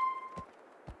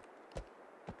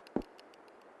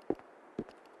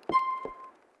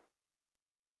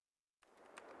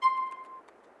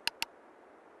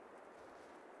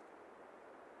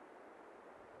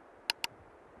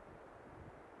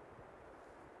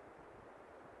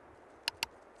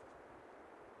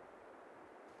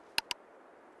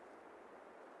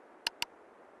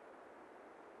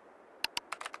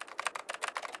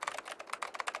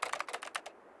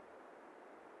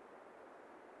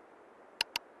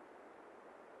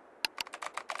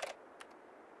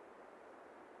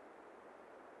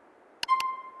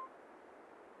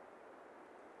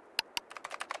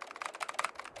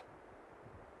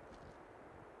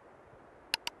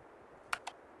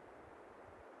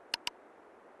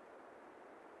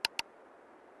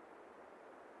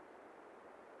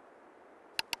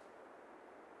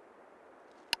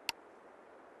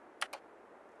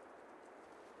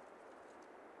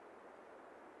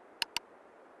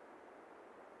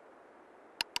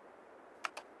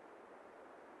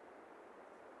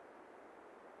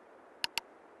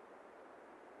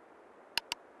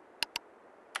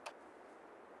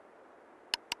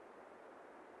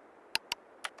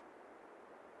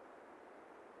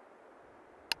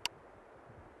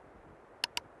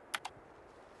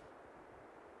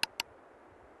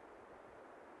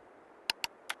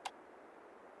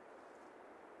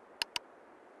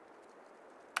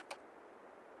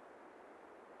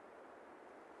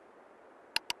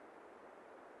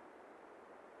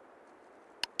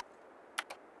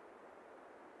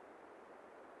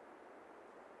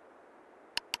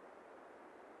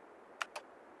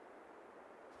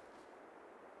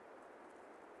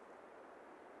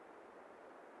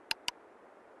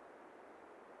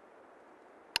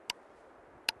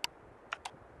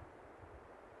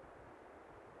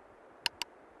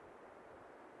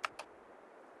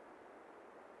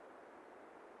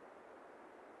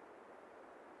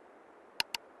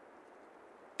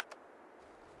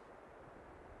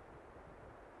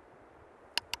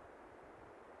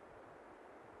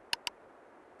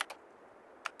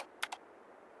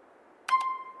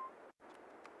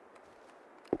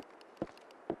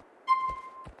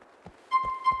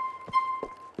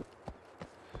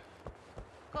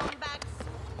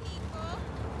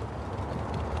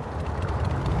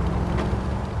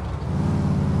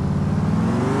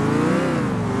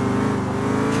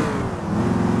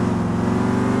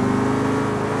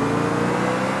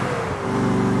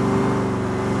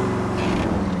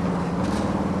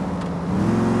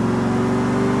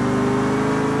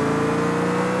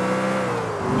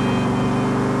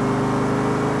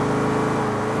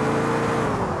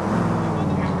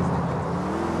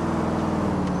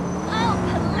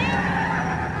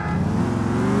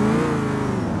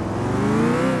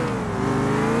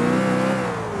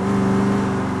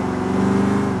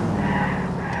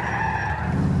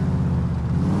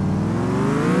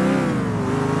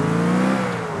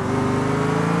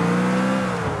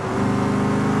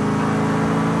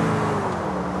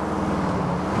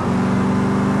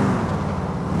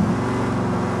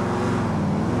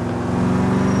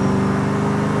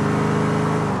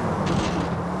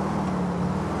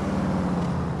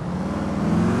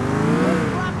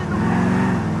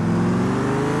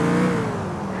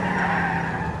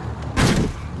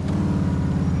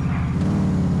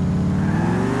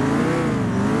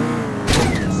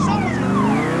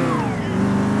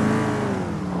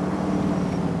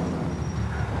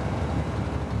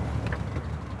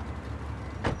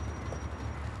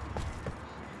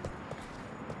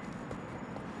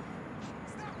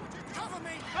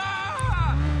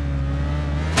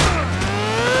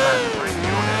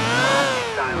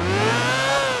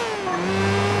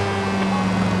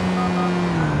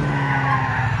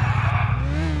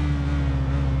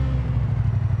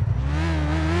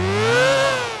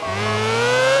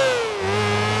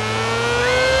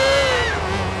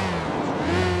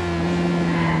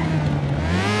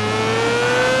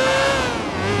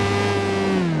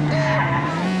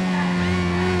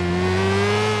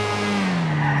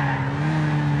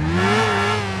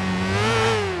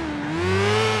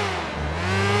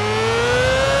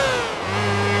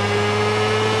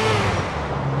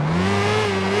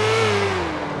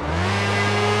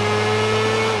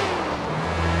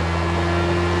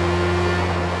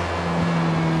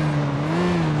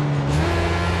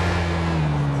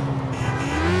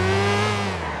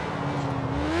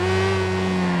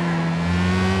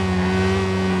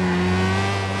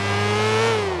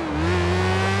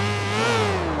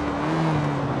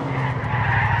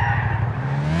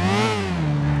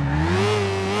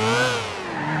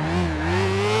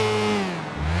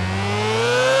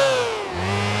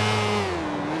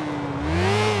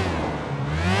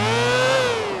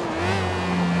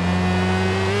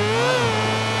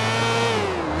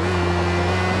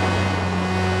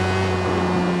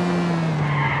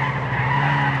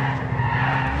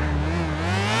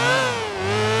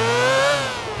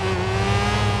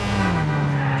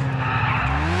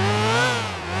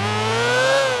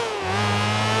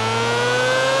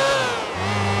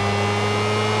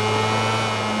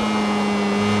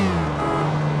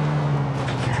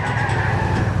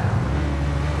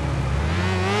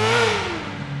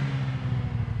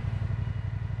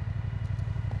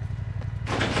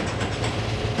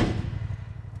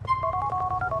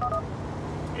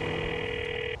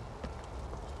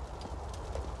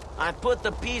 I put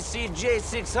the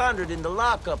PCJ600 in the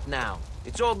lockup now.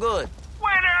 It's all good.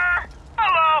 Winner!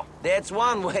 Hello! That's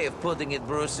one way of putting it,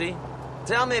 Brucey.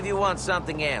 Tell me if you want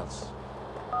something else.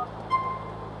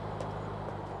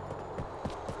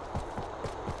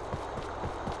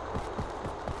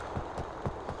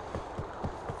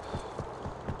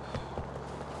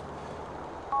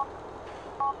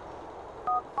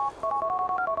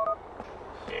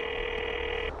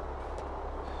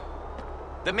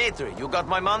 Dimitri, you got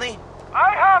my money?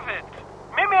 I have it.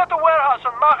 Meet me at the warehouse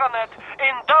on Maganet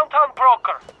in downtown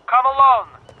Broker. Come alone.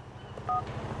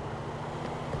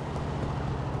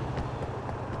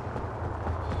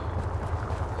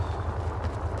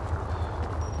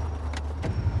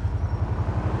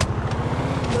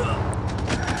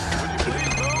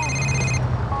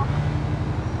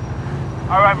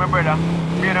 Alright, my brother.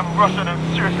 Me and them Russian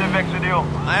and seriously vexed with you.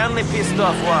 I only pissed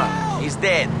off one. He's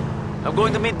dead. I'm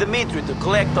going to meet Dimitri to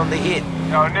collect on the hit.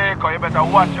 Yo, Nico, you better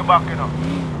watch your back, you know.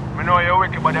 Me know you're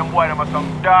wicked, but them boy, them are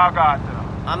some dog heart, you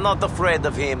know. I'm not afraid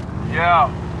of him. Yeah,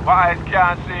 my eyes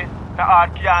can't see, the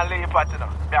heart can't leave at, you know.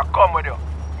 Me I come with you.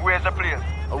 Where's the place?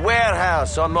 A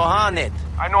warehouse on Mohanet.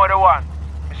 I know the one.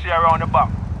 Me see around the back.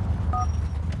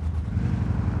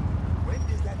 When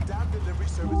is that damn delivery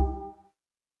service?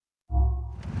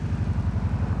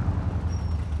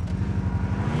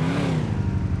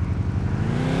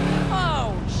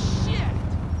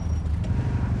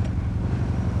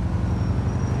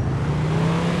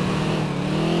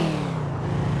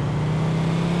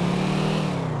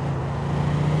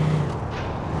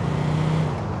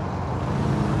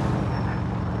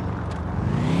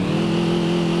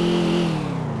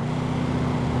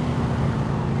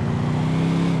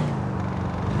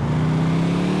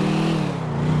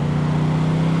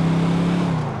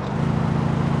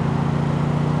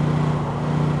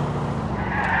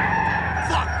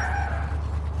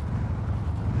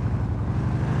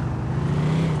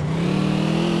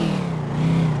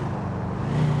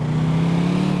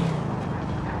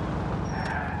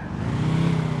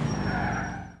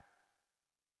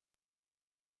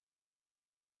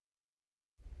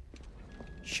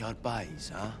 Sharp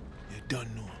eyes, huh? You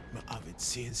don't know. Me have it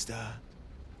seen, star.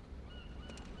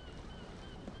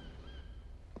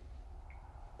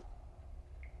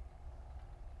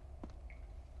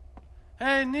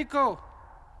 Hey, Nico.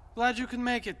 Glad you could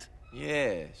make it.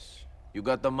 Yes. You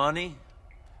got the money?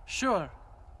 Sure.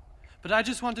 But I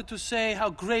just wanted to say how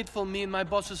grateful me and my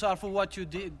bosses are for what you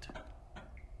did.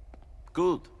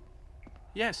 Good.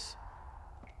 Yes.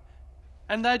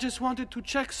 And I just wanted to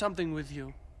check something with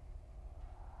you.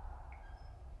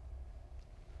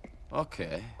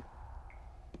 Okay.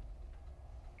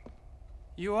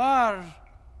 You are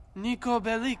Nico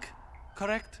Bellic,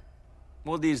 correct?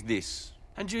 What is this?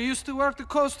 And you used to work the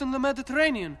coast in the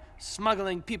Mediterranean,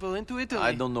 smuggling people into Italy.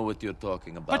 I don't know what you're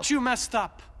talking about. But you messed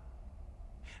up.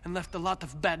 And left a lot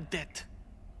of bad debt.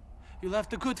 You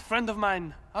left a good friend of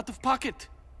mine out of pocket.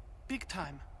 Big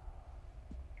time.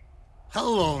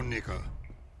 Hello, Nico.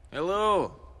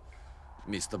 Hello,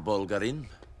 Mr. Bulgarin.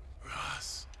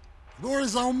 Where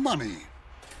is our money?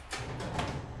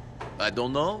 I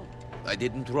don't know. I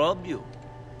didn't rob you.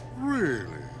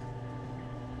 Really?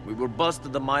 We were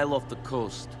busted a mile off the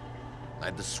coast. I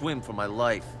had to swim for my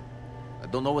life. I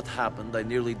don't know what happened. I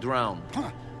nearly drowned.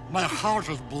 My heart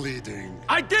is bleeding.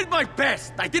 I did my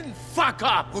best! I didn't fuck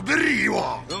up!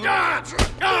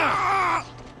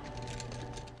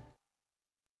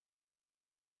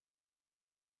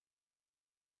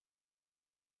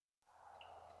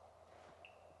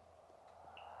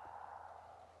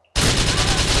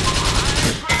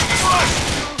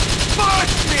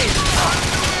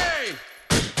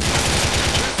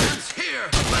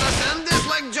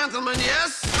 Gentlemen,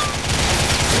 yes?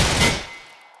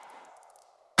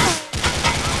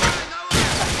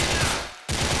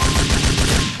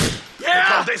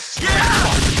 Yeah! This. Yeah!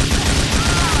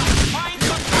 Find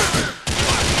some cover!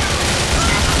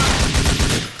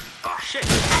 Oh, shit.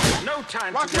 No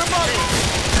time Watch to your get body!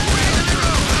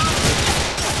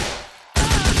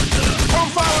 Come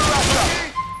forward, Rasta!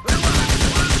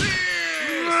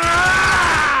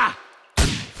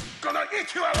 Gonna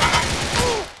eat you alive!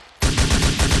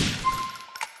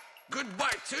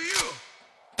 Goodbye to you!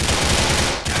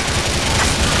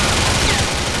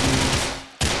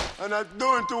 And I'm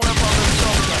doing to him on the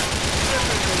shoulder.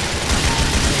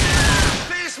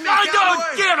 Face me, I don't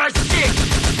give a shit!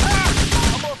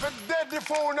 I'm off a dead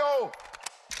before now.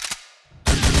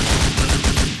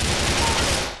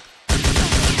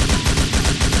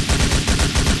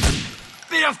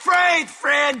 Be afraid,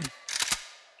 friend!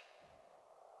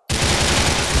 You're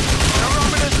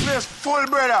running this place full,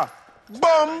 brother.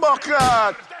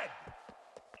 Bumbleclot!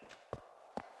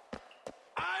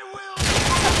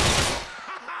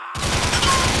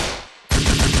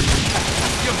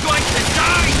 You're going to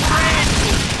die, friend!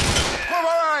 Come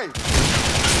on!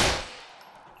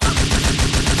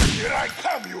 Here I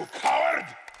come, you coward!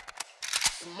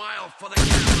 Smile for the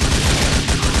camera.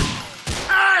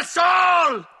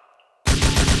 Asshole!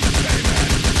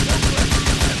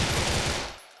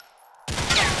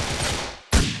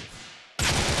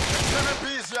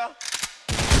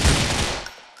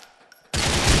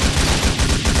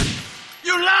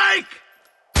 You like?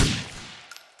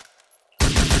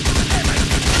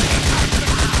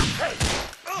 Hey,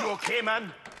 you okay,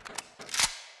 man?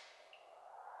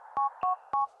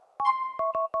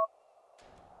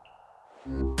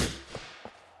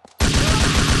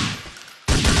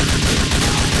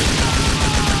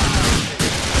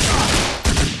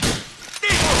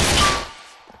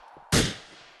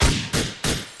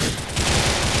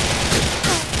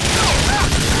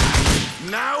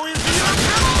 Now is your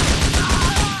turn!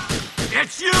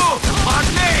 It's you, on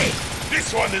me!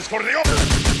 This one is for the other!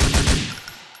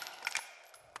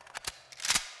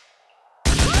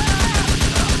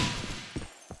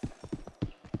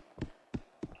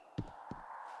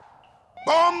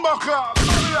 Bumbleclot!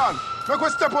 Babylon! Make we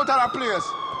step out of that place.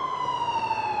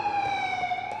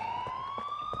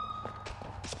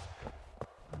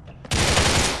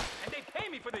 And they pay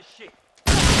me for this shit!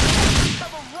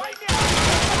 Right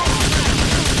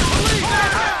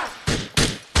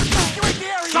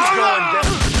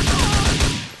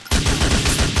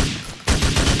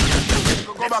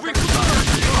Go back.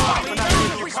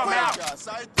 Come out!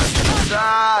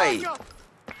 Die!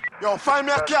 Yo, find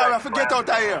me a car if we get out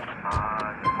of here.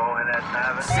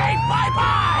 Say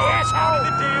bye-bye, asshole!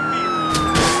 The damn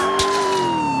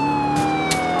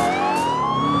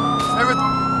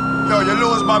Yo, you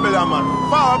lose Babylon, man.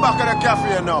 Forward back at the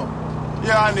cafe now.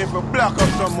 Yeah, I need to block up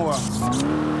some more.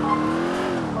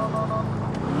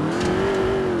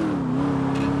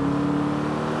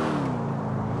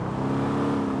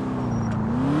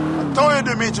 I told you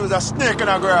Dimitri was a snake in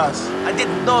the grass. I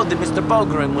didn't know that Mr.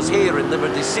 Bulgarin was here in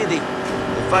Liberty City.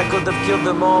 If I could have killed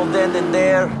them all then and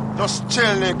there... Just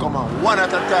chill, Nico, man. One at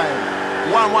a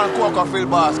time. One Coca-Cola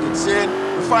basket. See?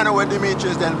 We find out where Dimitri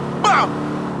is, then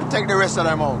BAM! We take the rest of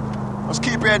them out. Just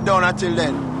keep your head down until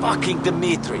then. Fucking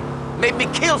Dimitri. Made me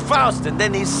kill Faust and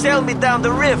then he sailed me down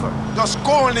the river. Just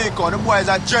go, Nico. The boy is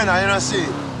a general, you know, see?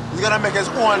 He's gonna make his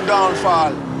own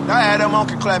downfall. The higher the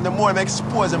monkey climb, the more he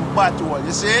expose him battle.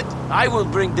 You see it? I will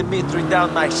bring Dimitri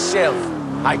down myself.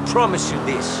 I promise you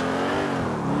this.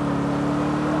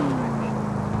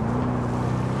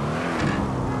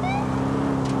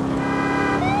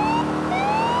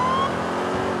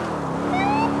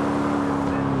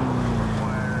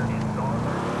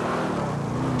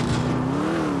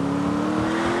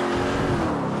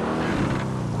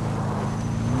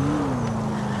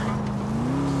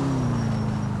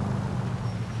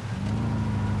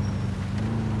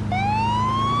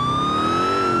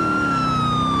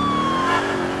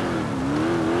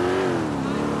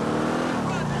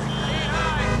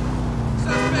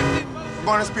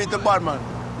 want to speak to Badman.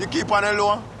 You keep on the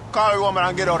low, call Roman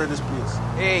and get out of this place.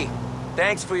 Hey,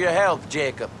 thanks for your help,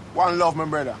 Jacob. One love, my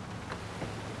brother.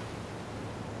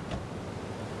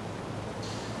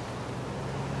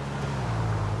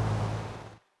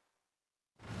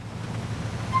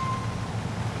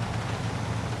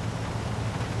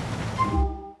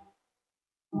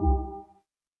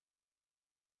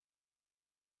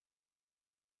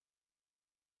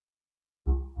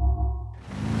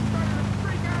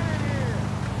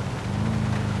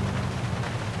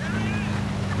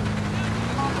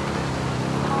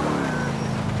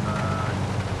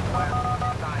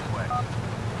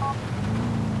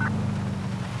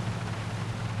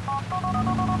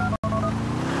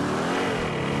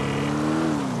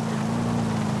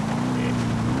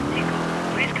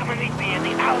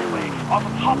 Off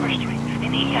of Hopper Street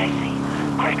in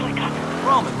EIC. Quickly, come.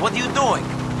 Roman, what are you doing?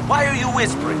 Why are you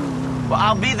whispering? Well,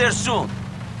 I'll be there soon.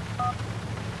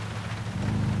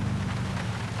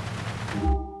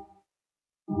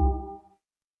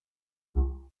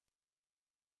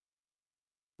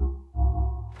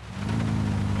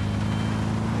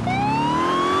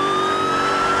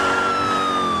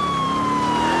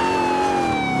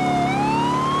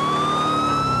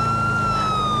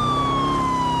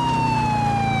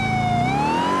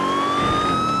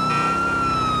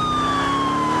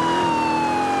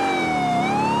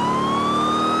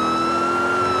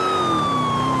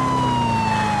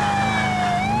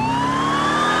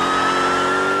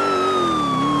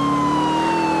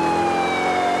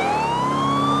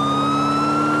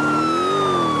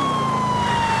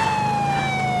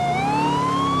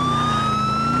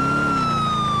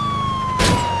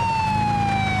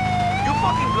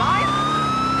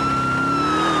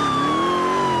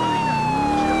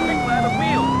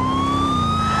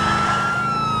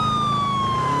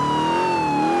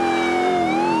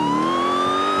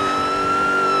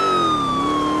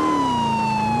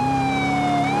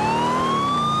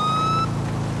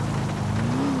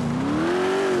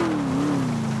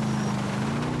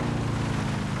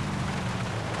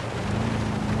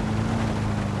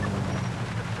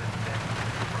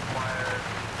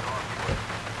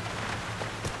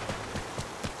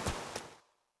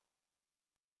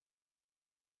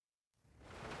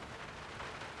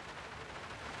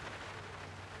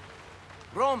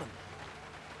 Roman!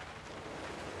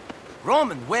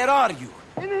 Roman, where are you?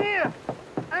 In here!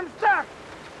 I'm stuck!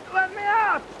 Let me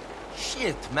out!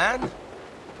 Shit, man.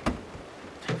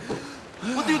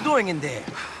 What are you doing in there?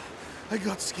 I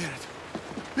got scared.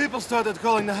 People started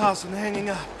calling the house and hanging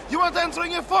up. You weren't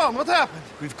answering your phone. What happened?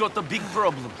 We've got a big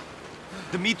problem.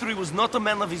 Dmitri was not a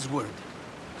man of his word.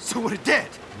 So we're dead?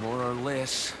 More or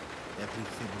less.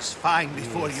 Everything was fine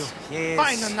before you. Yes.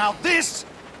 Fine, and now this?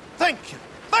 Thank you.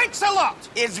 Thanks a lot!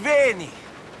 It's Veni.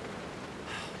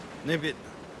 Nibit.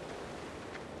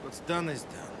 What's done is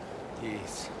done.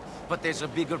 Yes. But there's a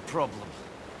bigger problem.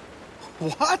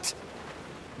 What?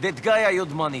 That guy I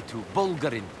owed money to,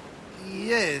 Bulgarin.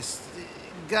 Yes, the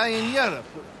guy in Europe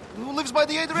who lives by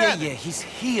the EDID. Yeah, he's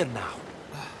here now.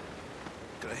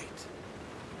 Great.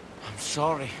 I'm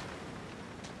sorry.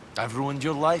 I've ruined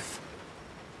your life.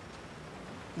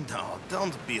 No,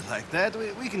 don't be like that.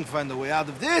 We can find a way out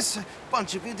of this.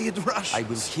 Bunch of idiot Russians. I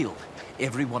will kill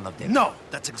every one of them. No,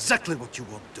 that's exactly what you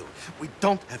won't do. We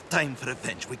don't have time for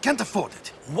revenge. We can't afford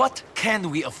it. What can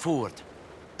we afford?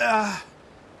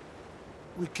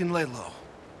 We can lay low.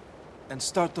 And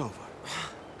start over.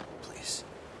 Please.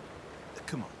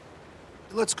 Come on.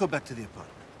 Let's go back to the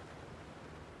apartment.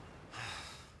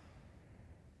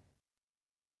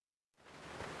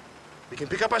 We can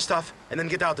pick up our stuff and then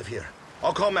get out of here.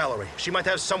 I'll call Mallory. She might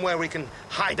have somewhere we can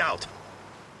hide out.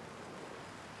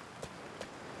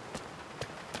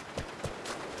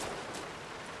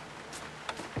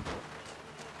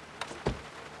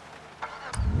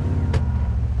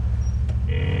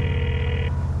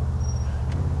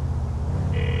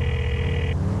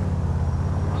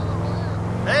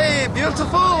 Hey,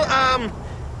 beautiful.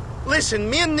 Listen,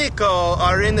 me and Nico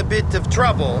are in a bit of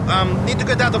trouble. Need to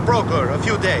get out of Broker a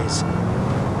few days.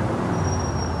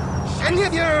 Any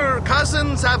of your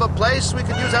cousins have a place we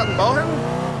could use out in Bohan?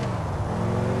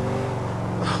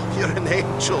 Oh, you're an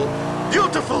angel.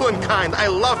 Beautiful and kind. I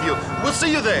love you. We'll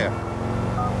see you there.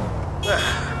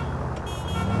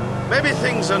 Maybe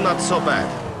things are not so bad.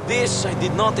 This I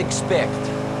did not expect.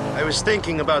 I was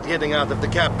thinking about getting out of the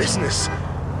cab business.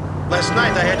 Last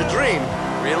night I had a dream.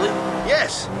 Really?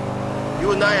 Yes.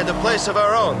 You and I had a place of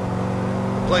our own.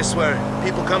 A place where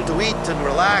people come to eat and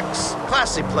relax.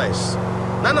 Classy place.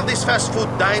 None of this fast food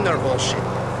diner bullshit.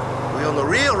 We We own a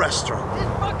real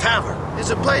restaurant. Tavern.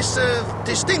 It's a place of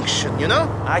distinction, you know?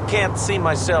 I can't see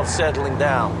myself settling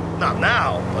down. Not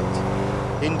now,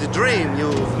 but in the dream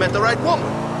you've met the right woman.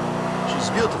 She's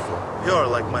beautiful, pure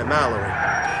like my Mallory.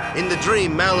 In the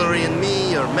dream, Mallory and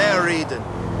me are married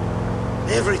and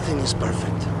everything is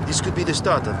perfect. This could be the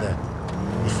start of that.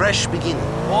 A fresh beginning.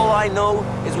 All I know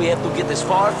is we have to get as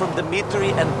far from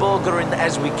Dmitri and Bulgarin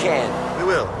as we can. We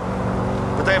will.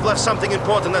 But I have left something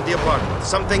important at the apartment.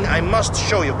 Something I must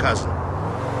show you, cousin.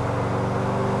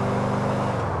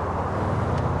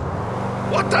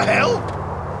 What the hell?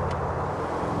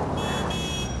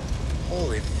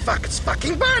 Holy fuck, it's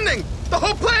fucking burning! The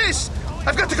whole place!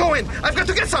 I've got to go in! I've got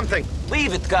to get something!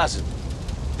 Leave it, cousin.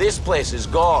 This place is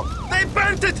gone. They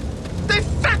burnt it! They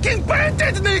fucking burnt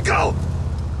it, Nico!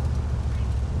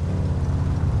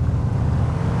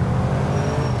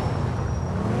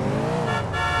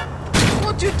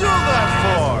 What'd you do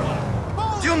that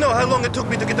for? Do you know how long it took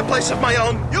me to get a place of my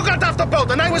own? You got off the boat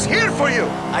and I was here for you!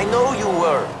 I know you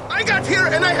were. I got here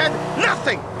and I had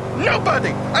nothing! Nobody!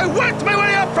 I worked my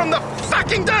way up from the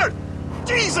fucking dirt!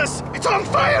 Jesus! It's on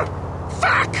fire!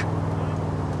 Fuck!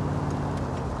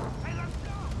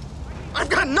 I've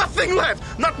got nothing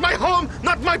left! Not my home,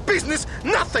 not my business,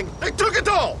 nothing! They took it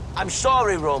all! I'm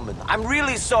sorry, Roman. I'm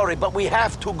really sorry, but we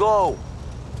have to go.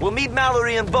 We'll meet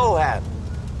Mallory and Bohan.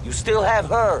 You still have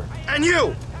her. And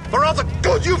you! For all the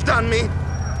good you've done me!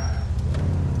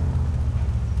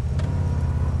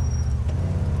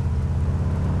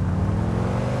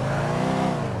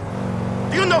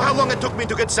 Do you know how long it took me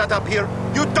to get set up here?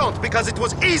 You don't, because it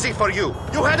was easy for you.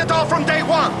 You had it all from day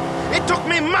one. It took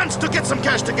me months to get some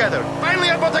cash together. Finally,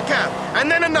 I bought a cab, and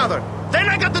then another. Then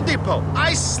I got the depot.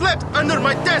 I slept under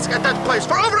my desk at that place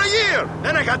for over a year.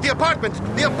 Then I got the apartment.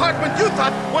 The apartment you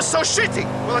thought was so shitty.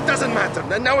 Well, it doesn't matter.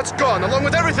 And now it's gone, along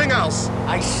with everything else.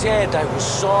 I said I was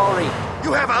sorry.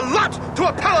 You have a lot to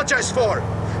apologize for.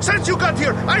 Since you got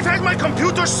here, I've had my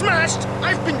computer smashed.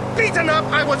 I've been beaten up.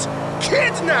 I was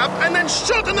kidnapped and then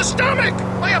shot in the stomach.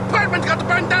 My apartment got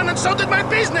burned down and so did my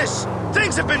business.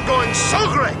 Things have been going so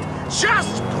great.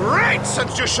 Just great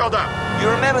since you showed up. You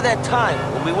remember that time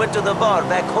when we went to the bar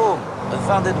back home and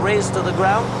found it razed to the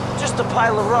ground? Just a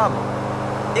pile of rubble.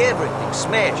 Everything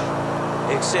smashed.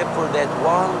 Except for that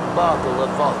one bottle of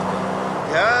vodka.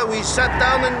 Yeah, we sat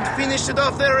down and finished it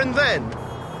off there and then.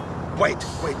 Wait.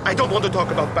 I don't want to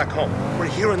talk about back home. We're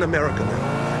here in America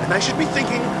now. And I should be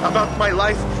thinking about my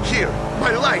life here.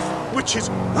 My life, which is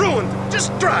ruined.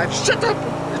 Just drive. Shut up.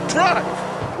 Drive.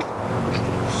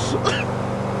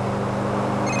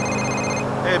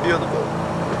 Hey, beautiful.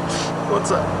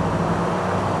 What's up?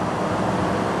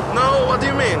 No, what do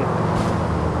you mean?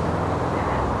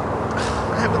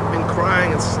 I haven't been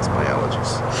crying since my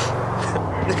allergies.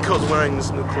 Nico's wearing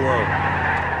this new cologne.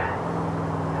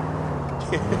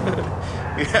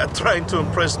 Yeah, trying to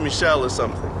impress Michelle or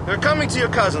something. You're coming to your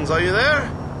cousins, are you there?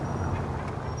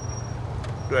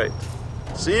 Great.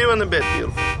 See you in a bit,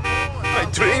 beautiful. My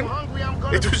dream?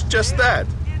 It was just that.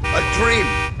 A dream.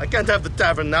 I can't have the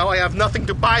tavern now. I have nothing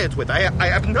to buy it with. I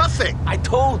have nothing. I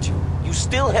told you. You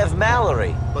still have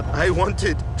Mallory. But I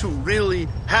wanted to really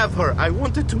have her. I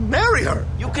wanted to marry her.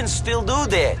 You can still do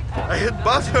that. I had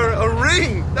bought her a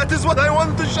ring. That is what I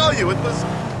wanted to show you. It was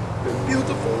a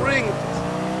beautiful ring.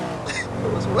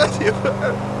 It was worthy of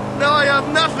her. Now I have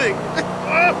nothing.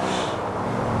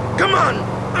 Come on.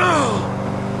 Oh.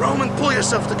 Roman, pull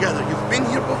yourself together. You've been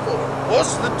here before.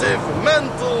 Positive,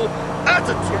 mental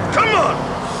attitude. Come on.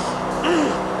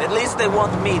 At least they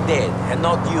want me dead, and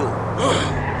not you.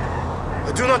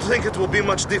 I do not think it will be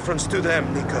much difference to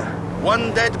them, Nico.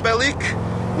 One dead Belik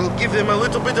will give them a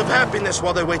little bit of happiness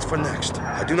while they wait for next.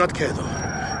 I do not care,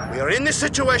 though. We are in this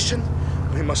situation.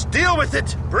 We must deal with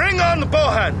it. Bring on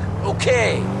Bohan.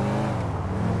 Okay.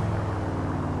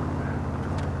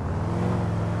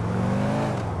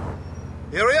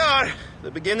 Here we are,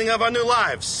 the beginning of our new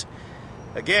lives.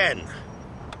 Again.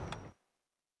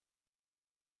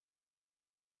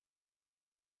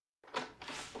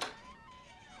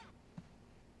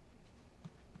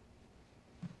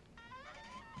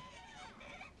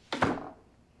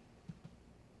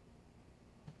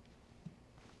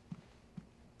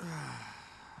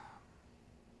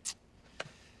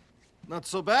 Not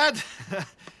so bad.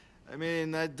 I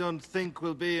mean, I don't think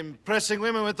we'll be impressing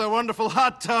women with our wonderful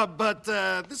hot tub, but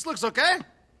this looks okay.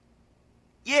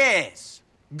 Yes.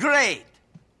 Great.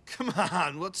 Come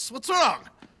on, what's wrong?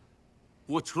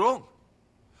 What's wrong?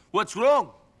 What's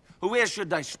wrong? Where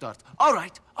should I start? All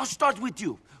right, I'll start with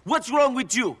you. What's wrong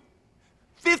with you?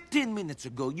 15 minutes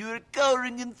ago, you were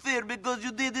cowering in fear because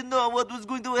you didn't know what was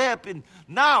going to happen.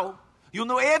 Now, You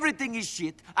know everything is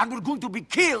shit, and we're going to be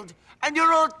killed, and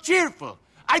you're all cheerful.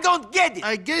 I don't get it.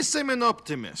 I guess I'm an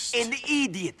optimist. An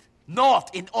idiot,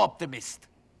 not an optimist.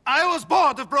 I was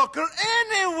bored of Broker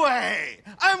anyway!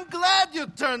 I'm glad you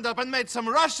turned up and made some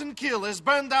Russian killers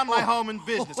burn down my home and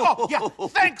business. Oh, yeah,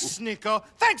 thanks, Nico.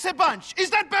 Thanks a bunch. Is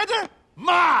that better?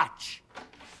 Much!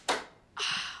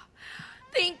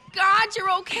 Thank God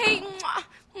you're okay. Mwah,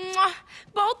 mwah.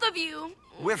 Both of you.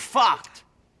 We're fucked.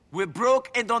 We're broke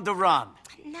and on the run.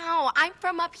 No, I'm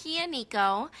from up here,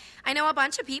 Nico. I know a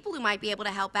bunch of people who might be able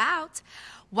to help out.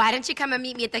 Why don't you come and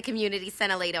meet me at the community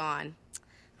center later on?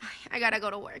 I gotta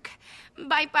go to work.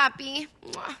 Bye, Papi.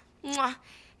 Mwah, mwah.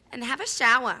 And have a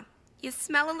shower. You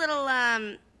smell a little,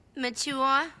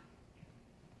 mature.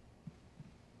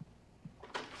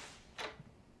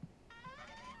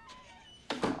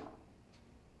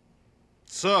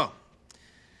 So,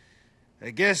 I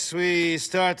guess we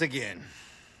start again.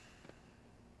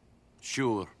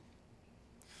 Sure.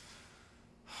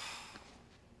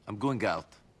 I'm going out.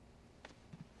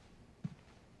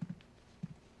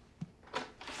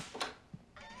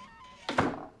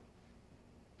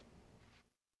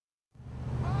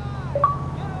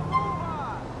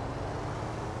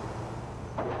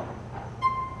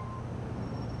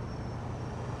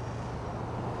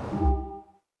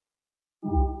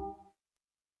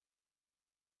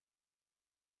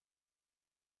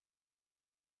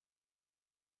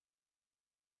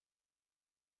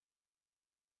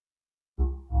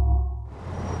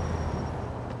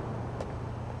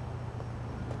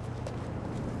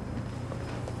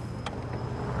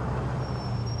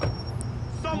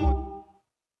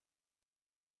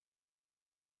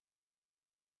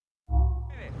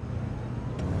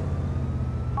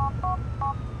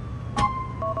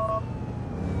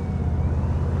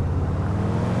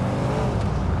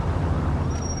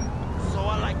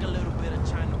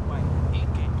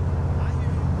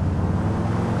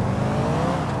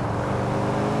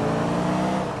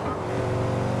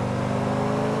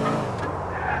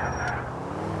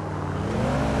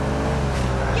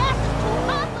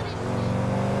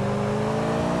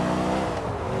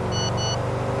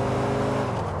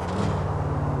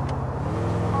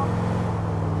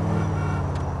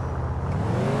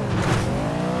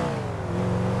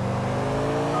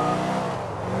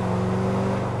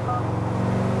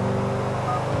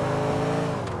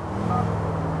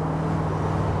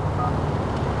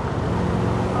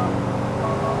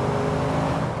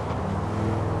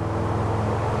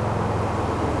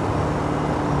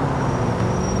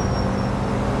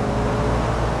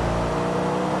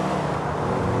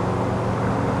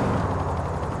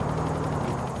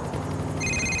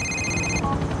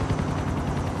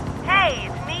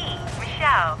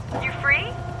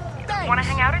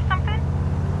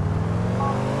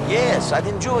 Yes, I'd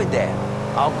enjoy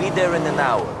that. I'll be there in an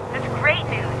hour. That's great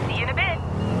news. See you in a bit.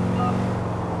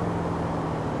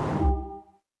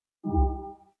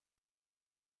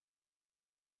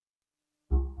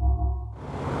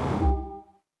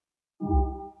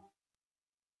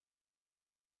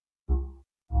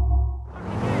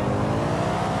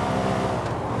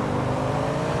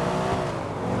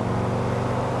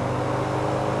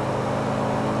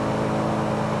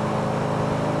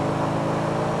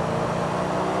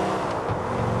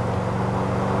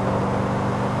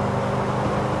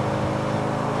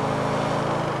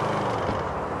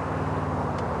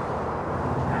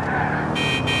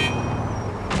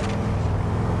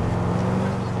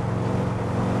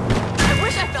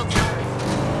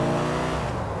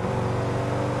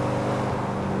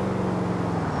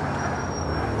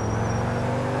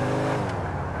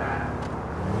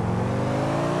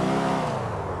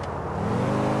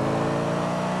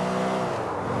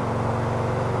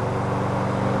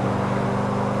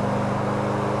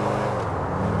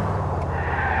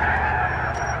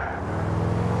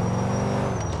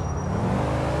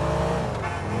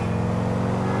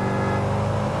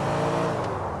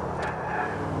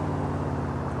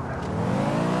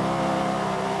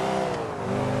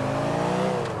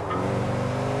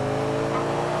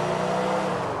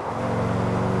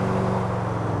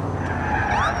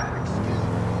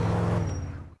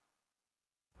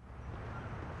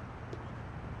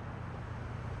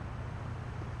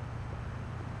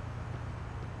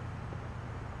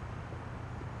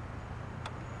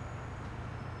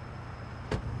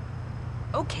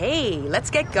 Okay, let's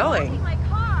get going.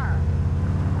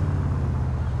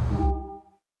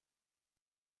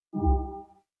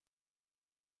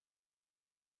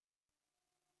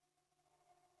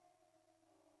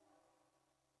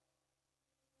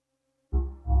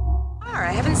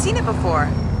 I haven't seen it before.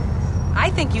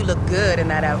 I think you look good in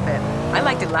that outfit. I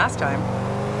liked it last time.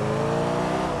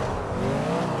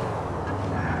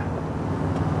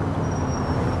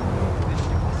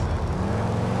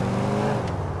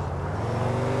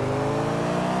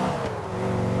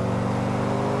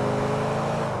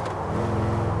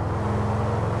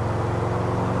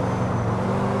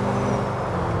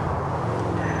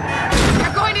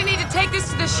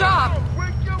 keys to the shop.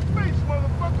 Break your face,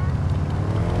 motherfucker!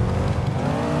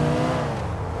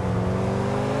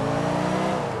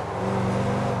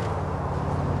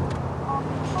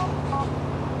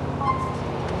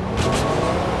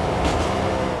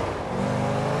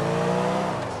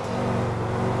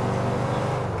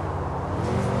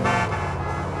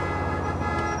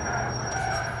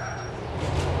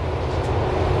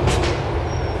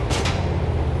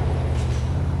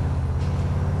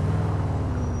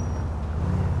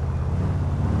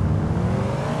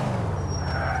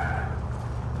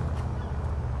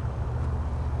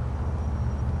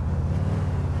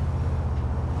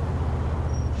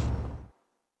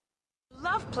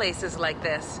 Love places like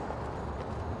this.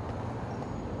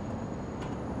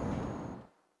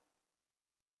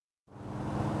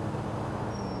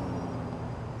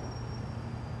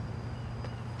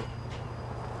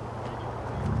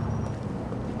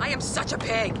 I am such a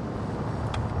pig.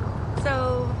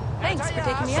 So, thanks for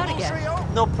taking me out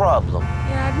again. No problem.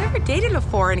 Yeah, I've never dated a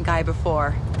foreign guy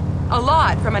before. A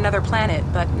lot from another planet,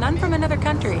 but none from another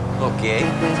country. Okay.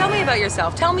 Tell me about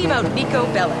yourself. Tell me about Nico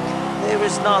Bellic. There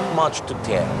is not much to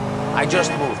tell. I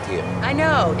just moved here. I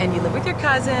know, and you live with your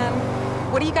cousin.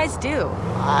 What do you guys do?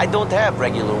 I don't have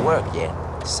regular work yet.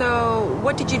 So,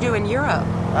 what did you do in Europe?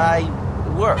 I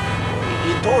work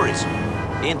in tourism,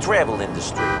 in travel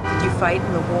industry. Did you fight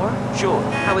in the war? Sure.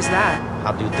 How was that?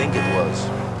 How do you think it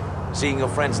was? Seeing your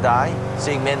friends die?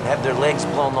 Seeing men have their legs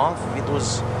blown off?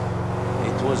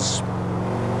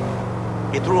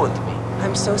 It ruined me.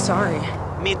 I'm so sorry.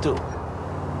 Me too.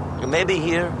 Maybe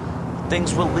here,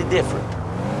 things will be different.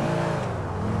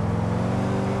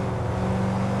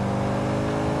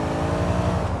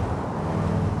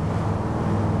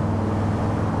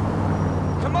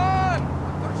 Come on!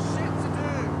 I've got shit to do!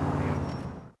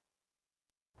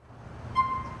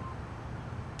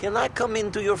 Can I come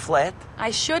into your flat?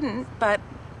 I shouldn't, but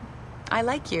I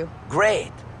like you.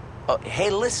 Great. Hey,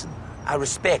 listen. I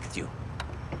respect you.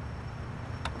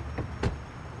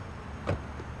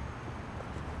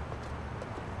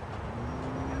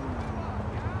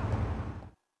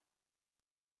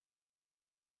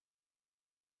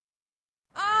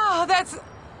 Oh, that's...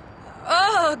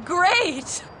 Oh,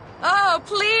 great! Oh,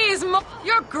 please,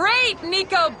 you're great,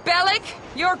 Nico Bellic!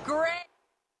 You're great!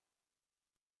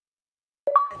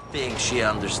 I think she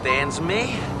understands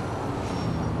me.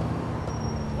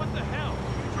 What the hell?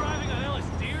 You driving on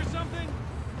LSD or something?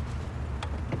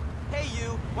 Hey,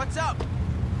 you! What's up?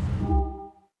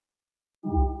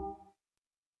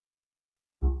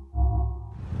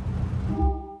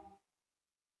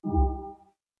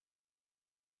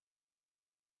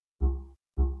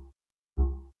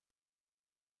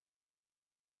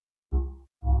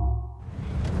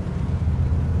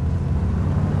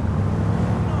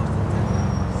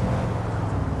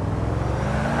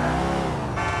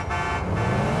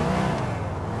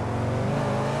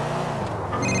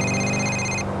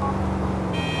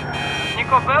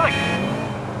 Bellic,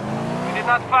 we did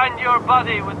not find your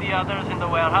body with the others in the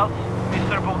warehouse.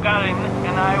 Mr. Bulgarin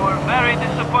and I were very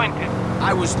disappointed.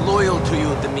 I was loyal to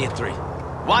you, Dmitri.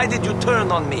 Why did you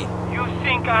turn on me? You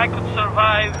think I could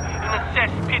survive in a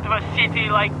cesspit of a city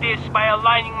like this by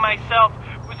aligning myself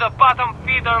with a bottom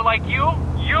feeder like you?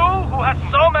 You, who has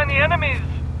so many enemies!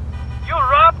 You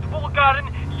robbed Bulgarin,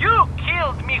 you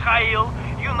killed Mikhail.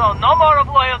 You know no more of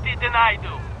loyalty than I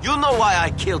do. You know why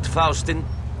I killed Faustin?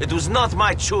 It was not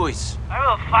my choice. I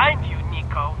will find you,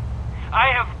 Nico. I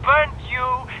have burnt you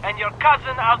and your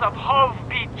cousin out of Hove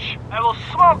Beach. I will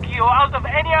smoke you out of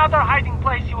any other hiding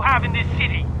place you have in this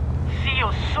city. See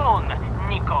you soon,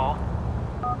 Nico.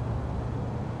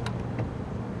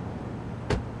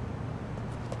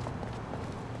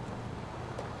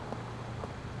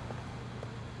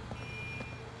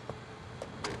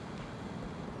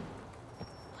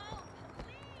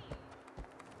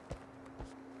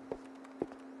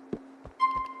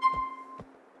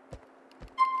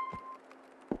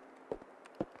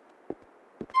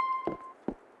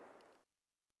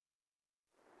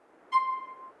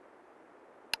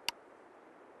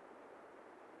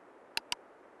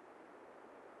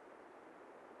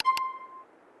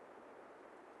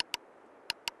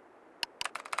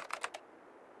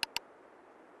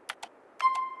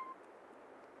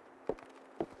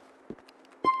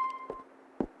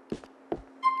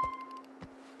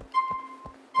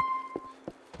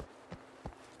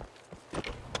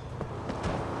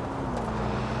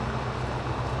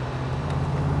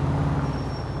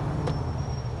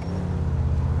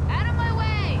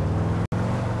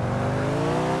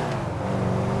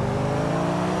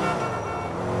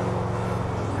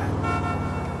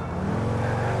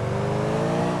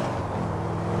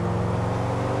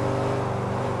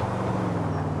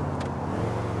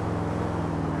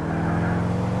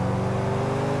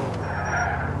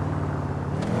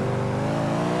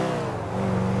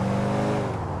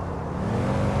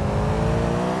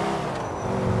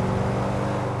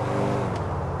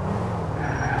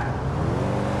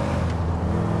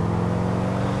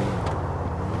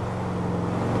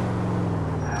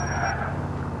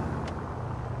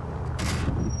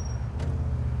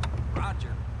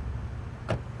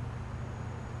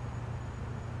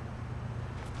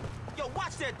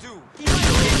 said to. He might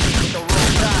have hit me with the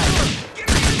wrong guy.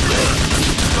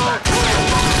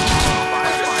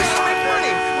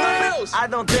 I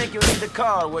don't think you need the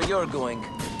car where you're going.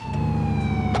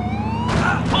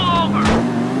 Pull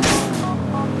over!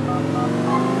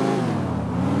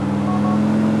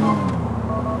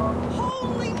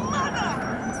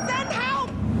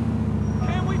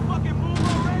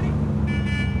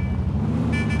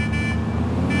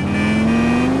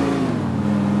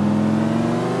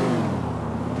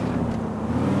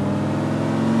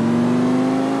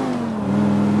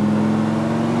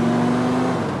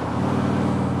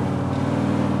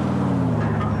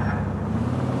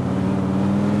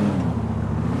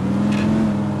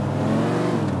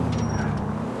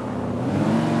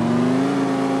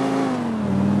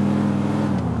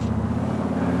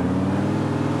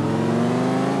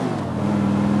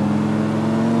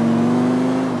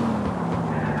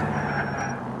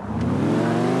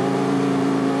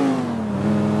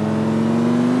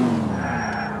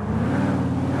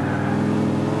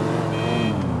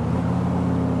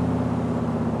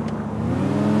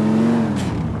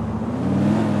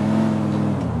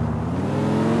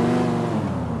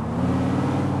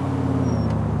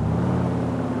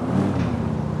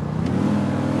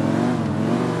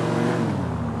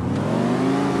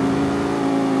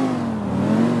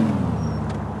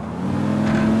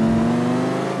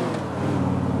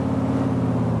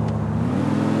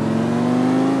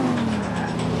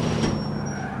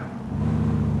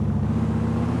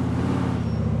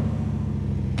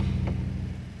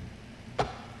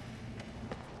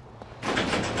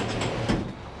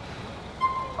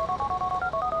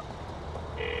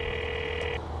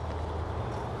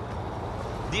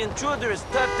 The intruder is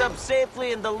tucked up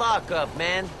safely in the lockup,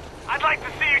 man. I'd like to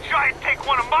see you try and take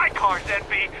one of my cars,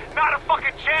 NB. Not a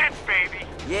fucking chance, baby.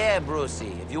 Yeah,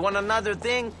 Brucey. If you want another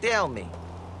thing, tell me.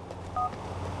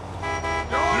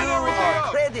 You are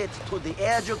credit to the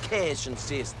education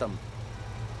system.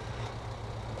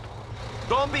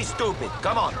 Don't be stupid.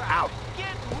 Come on, out.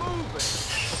 Get moving.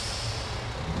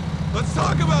 Let's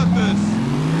talk about this.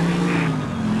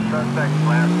 Suspect's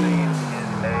last scene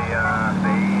is a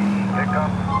phase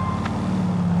pickup.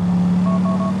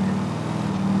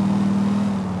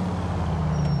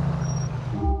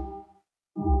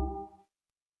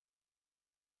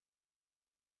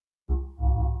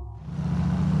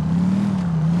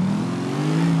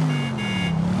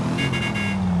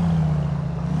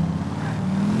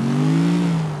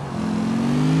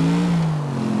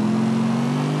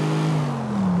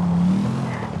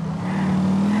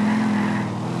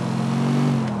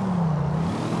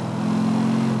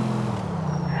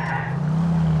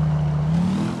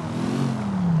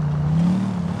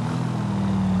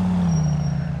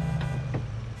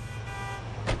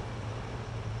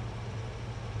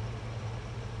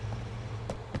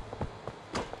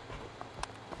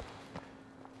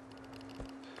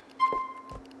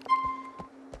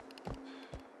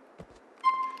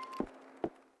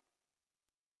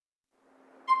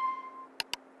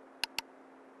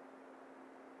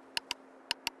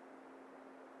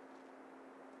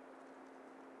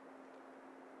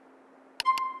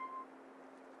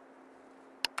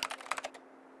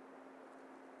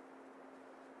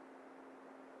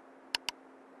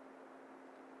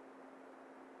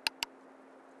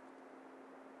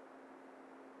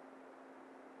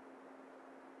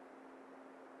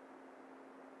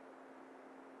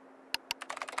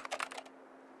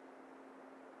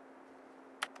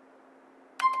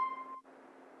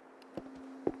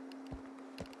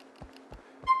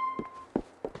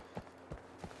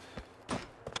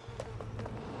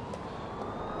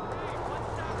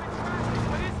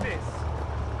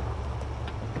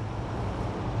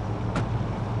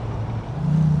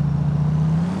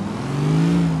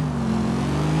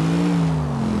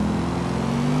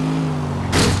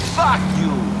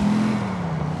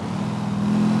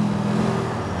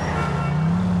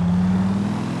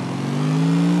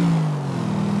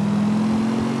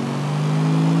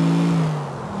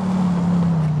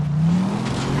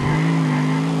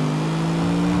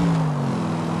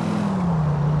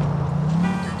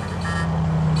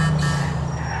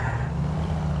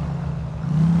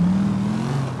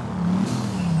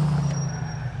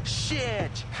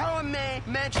 How a man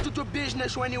managed to do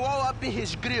business when you all up in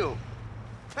his grill?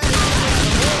 You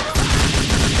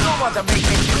don't want to make me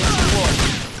finish work.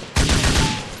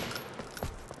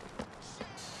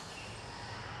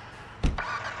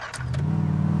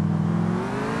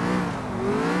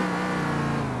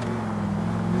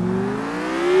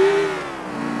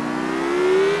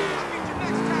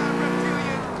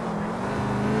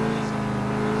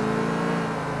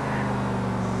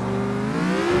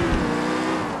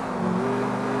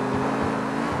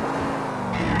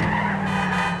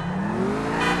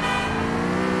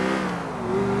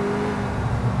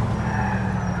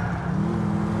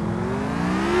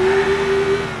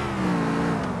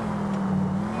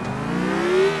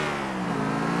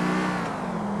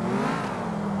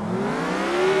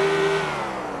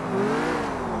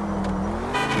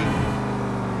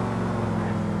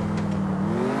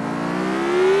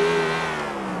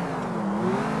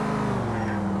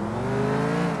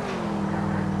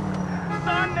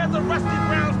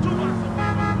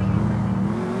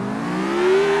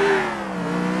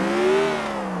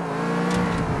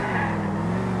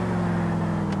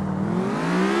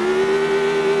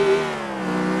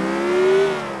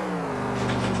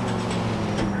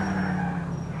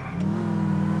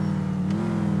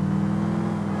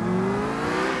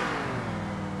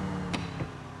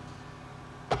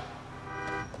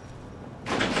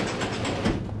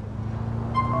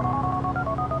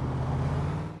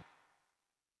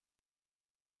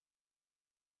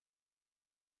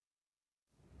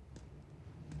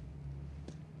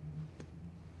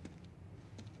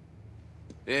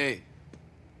 Hey.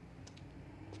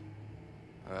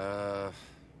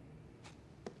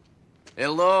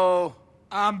 Hello?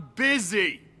 I'm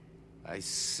busy. I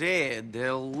said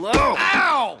hello.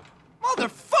 Ow!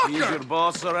 Motherfucker! Is your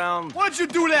boss around? What'd you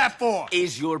do that for?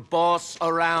 Is your boss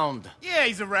around? Yeah,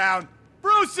 he's around.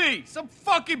 Brucey, some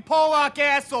fucking Polak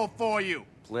asshole for you.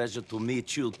 Pleasure to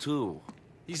meet you, too.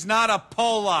 He's not a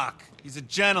Polak. He's a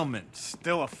gentleman.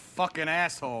 Still a fucking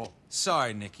asshole.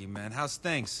 Sorry, Nicky, man. How's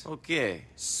things? Okay.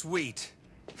 Sweet.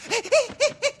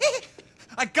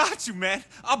 I got you, man.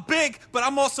 I'm big, but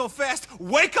I'm also fast.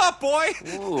 Wake up, boy!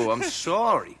 Oh, I'm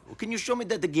sorry. Well, can you show me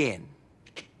that again?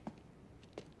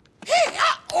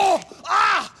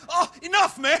 Oh,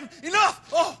 enough, man. Enough.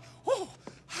 Oh.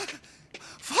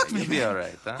 Fuck me, You'll man. be all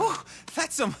right, huh? Oh,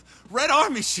 that's some Red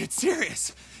Army shit,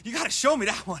 serious. You gotta show me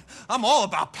that one. I'm all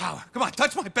about power. Come on,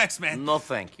 touch my pecs, man. No,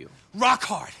 thank you. Rock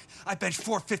hard. I bench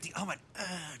 450. I'm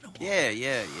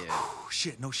Yeah.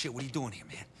 Shit, no shit. What are you doing here,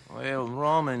 man? Well,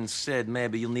 Roman said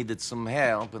maybe you needed some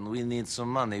help, and we need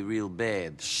some money real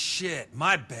bad. Shit,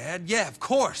 my bad. Yeah, of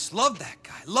course. Love that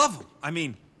guy. Love him. I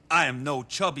mean, I am no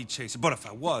chubby chaser, but if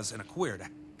I was and a queer,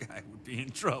 that guy would be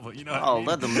in trouble, you know what I mean?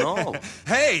 Let them know.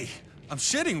 Hey, I'm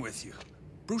shitting with you.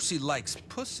 Brucey likes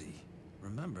pussy.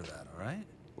 Remember that, all right?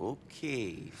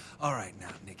 Okay. All right, now,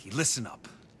 Nicky, listen up.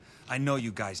 I know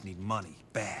you guys need money,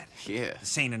 bad. Yeah.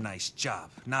 This ain't a nice job.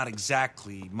 Not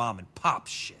exactly mom and pop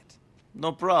shit.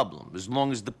 No problem, as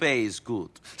long as the pay is good.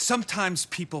 Sometimes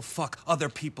people fuck other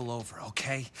people over,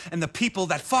 okay? And the people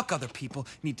that fuck other people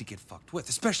need to get fucked with,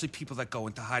 especially people that go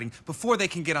into hiding before they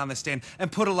can get on the stand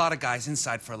and put a lot of guys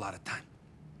inside for a lot of time.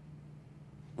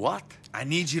 What? I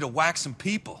need you to whack some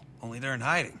people, only they're in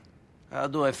hiding. How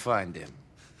do I find them?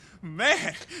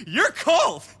 Man, you're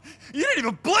cold! You didn't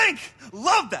even blink!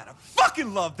 Love that! I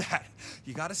fucking love that!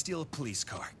 You gotta steal a police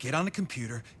car, get on the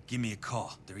computer, give me a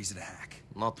call. They're easy to hack.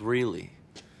 Not really.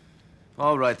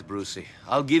 All right, Brucey.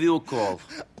 I'll give you a call.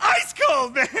 Ice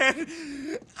cold, man!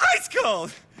 Ice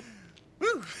cold!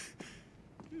 Woo.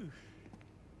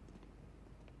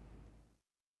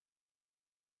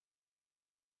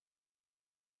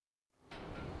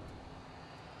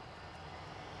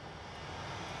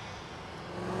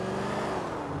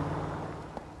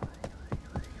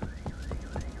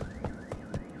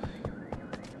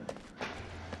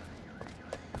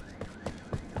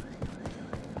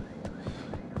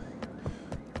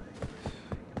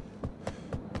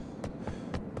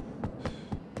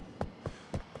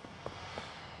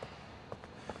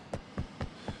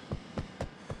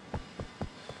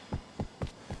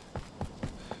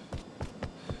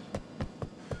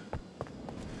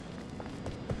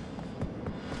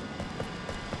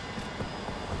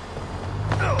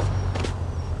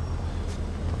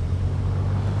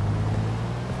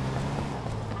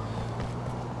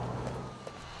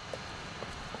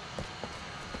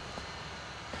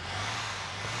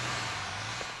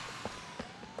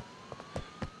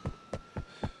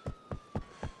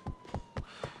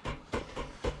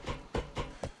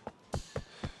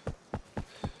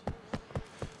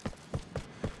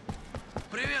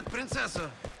 Привет, принцесса!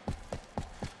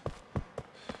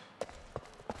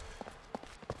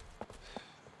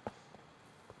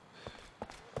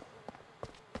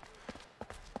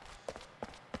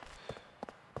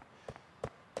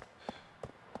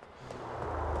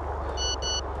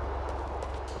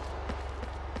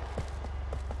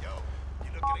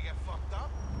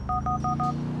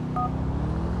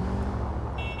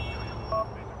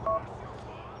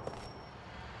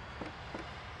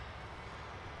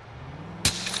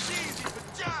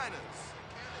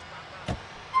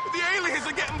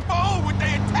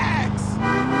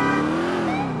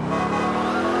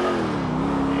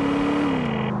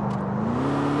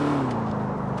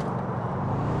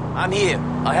 I'm here.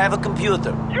 I have a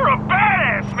computer. You're a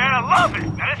badass, man. I love it.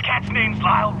 Now, this cat's name's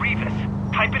Lyle Rivas.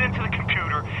 Type it into the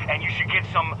computer, and you should get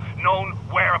some known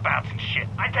whereabouts and shit.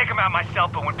 I take them out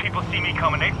myself, but when people see me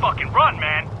coming, they fucking run,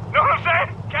 man. Know what I'm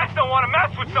saying? Cats don't want to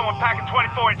mess with someone packing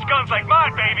 24-inch guns like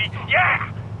mine, baby.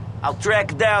 Yeah! I'll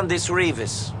track down this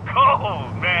Rivas. Oh,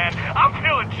 man. I'm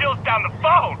feeling chills down the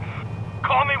phone.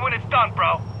 Call me when it's done,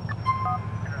 bro.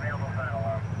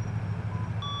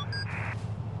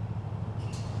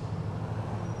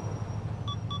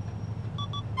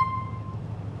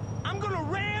 I'm gonna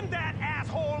ram that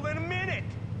asshole in a minute!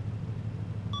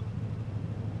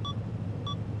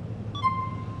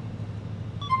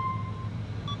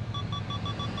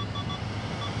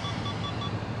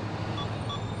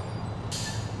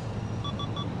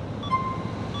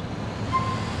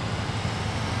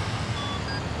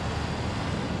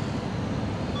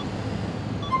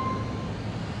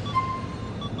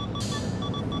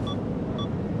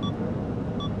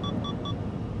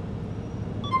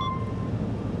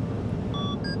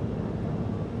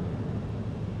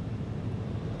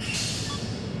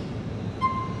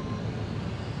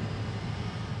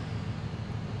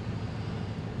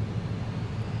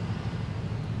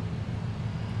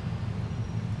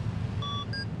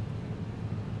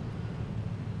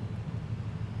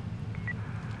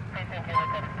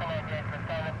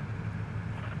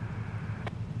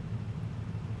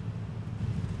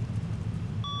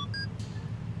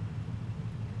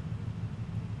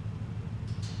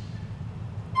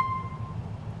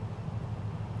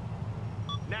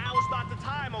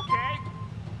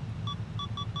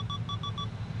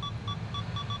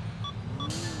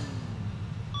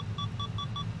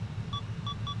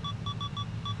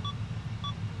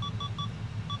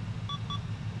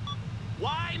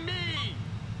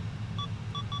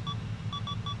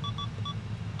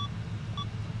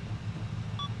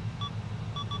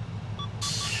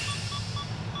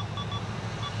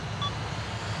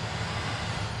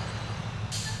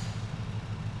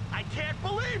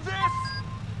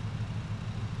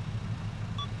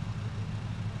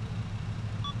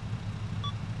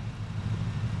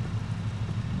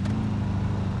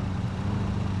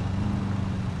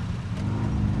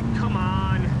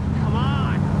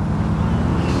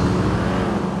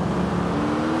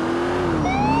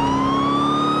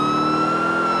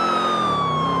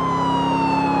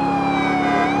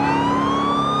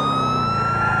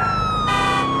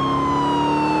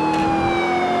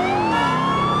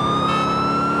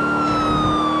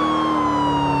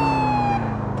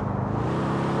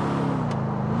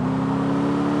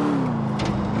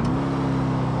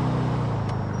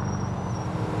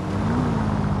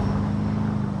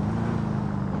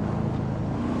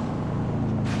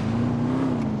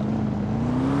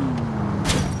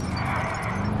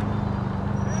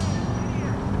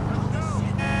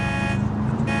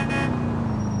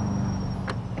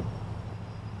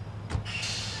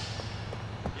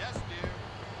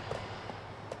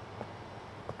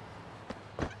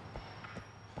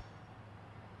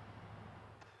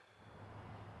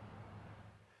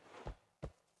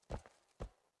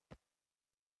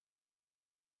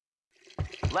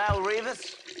 Lyle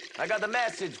Rivas, I got a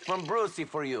message from Brucey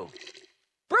for you.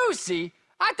 Brucey?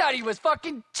 I thought he was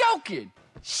fucking joking.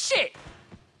 Shit!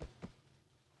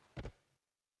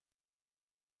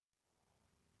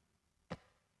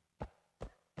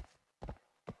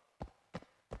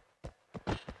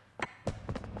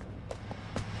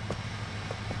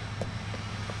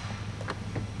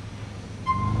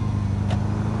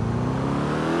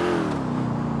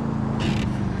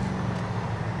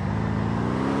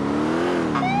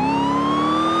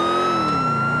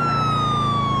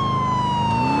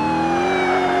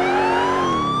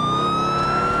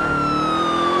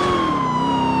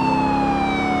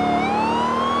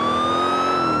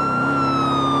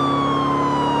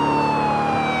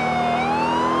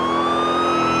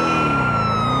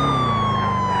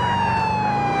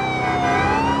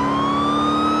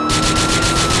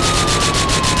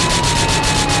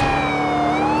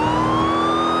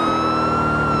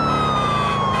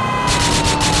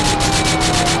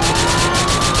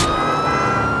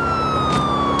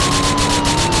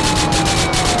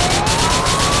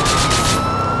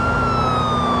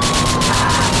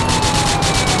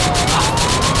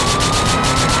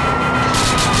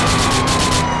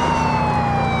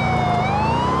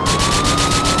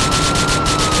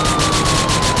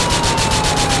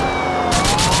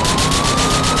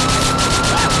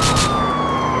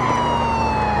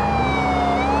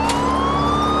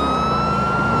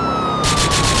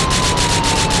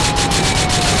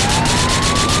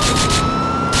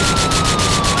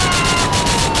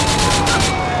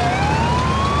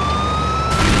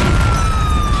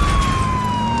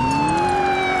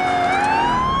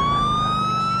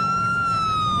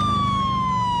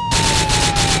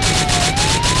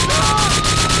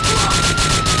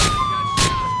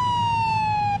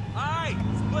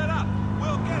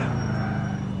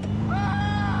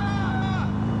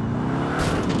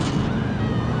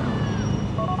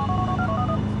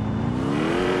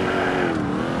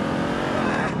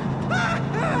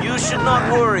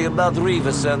 About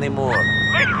Rivas anymore.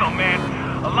 Lethal,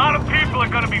 man. A lot of people are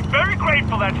gonna be very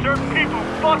grateful that certain people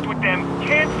who fucked with them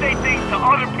can't say things to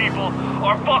other people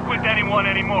or fuck with anyone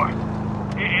anymore.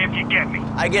 If you get me.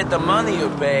 I get the money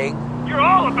you're paying. You're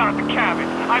all about the cabbage.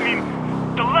 I mean,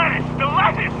 the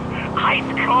lettuce.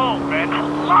 Ice cold, man. I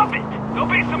love it. There'll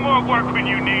be some more work when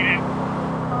you need it.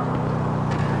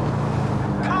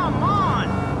 Come on!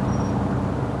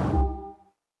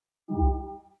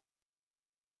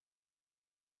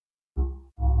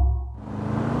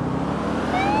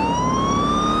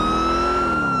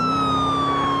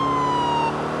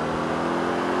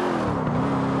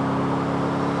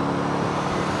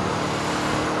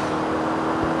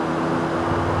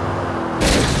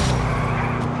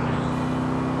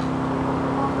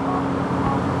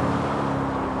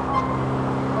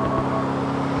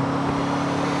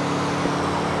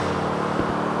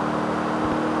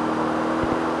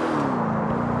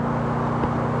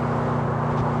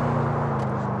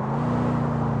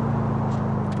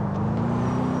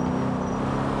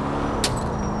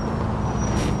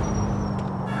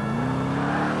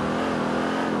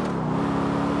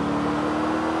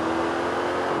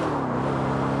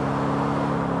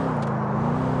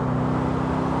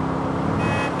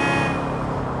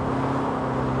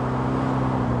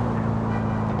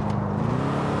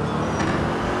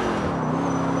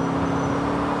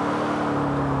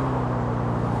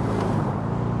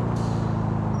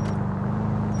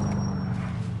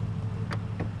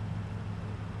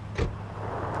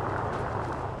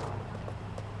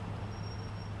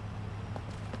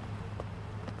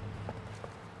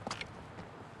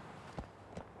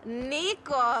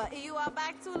 Nico, you are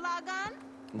back to log on?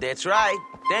 That's right.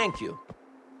 Thank you.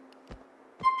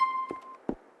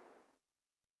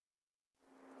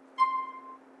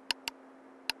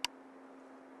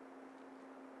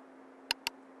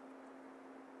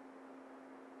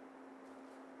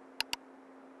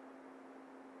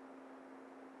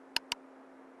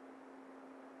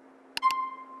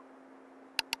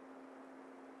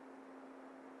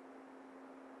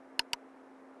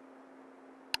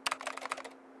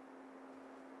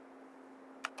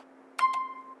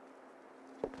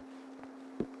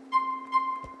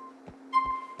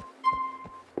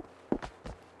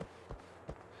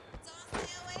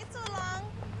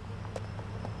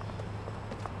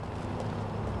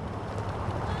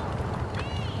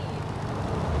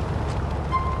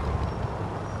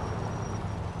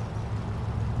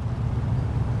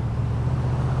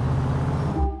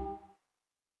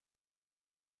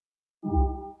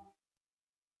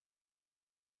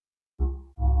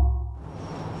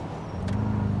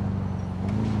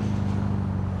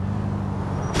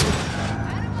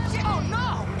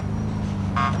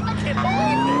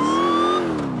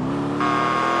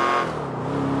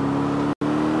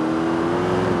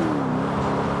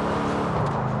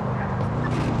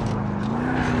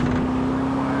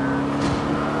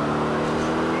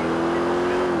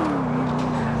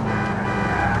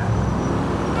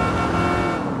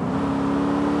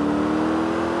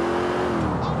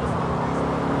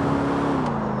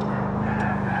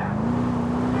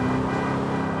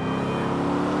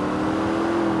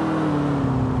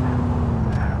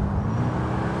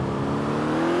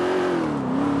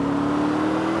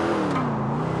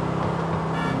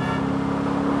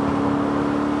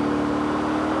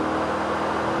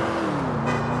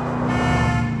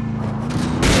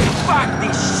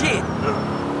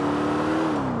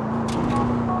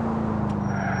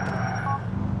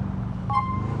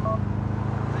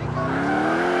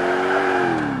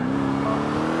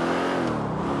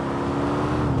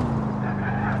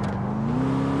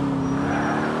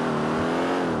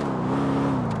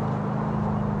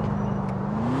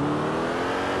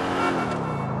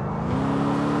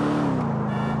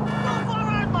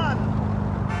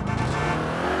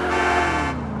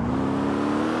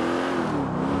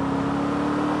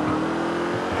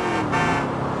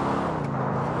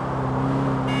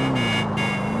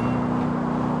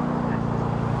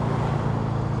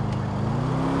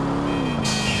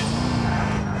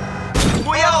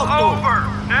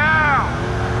 over! Now!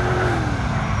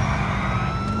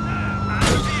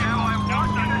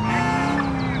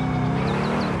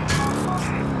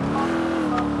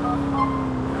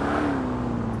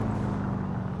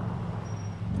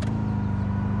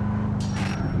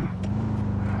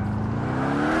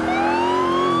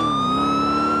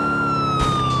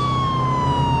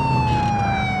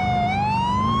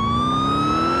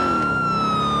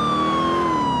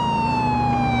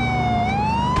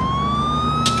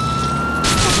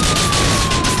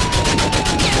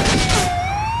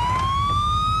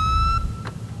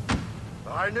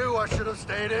 I knew I should have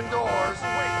stayed indoors.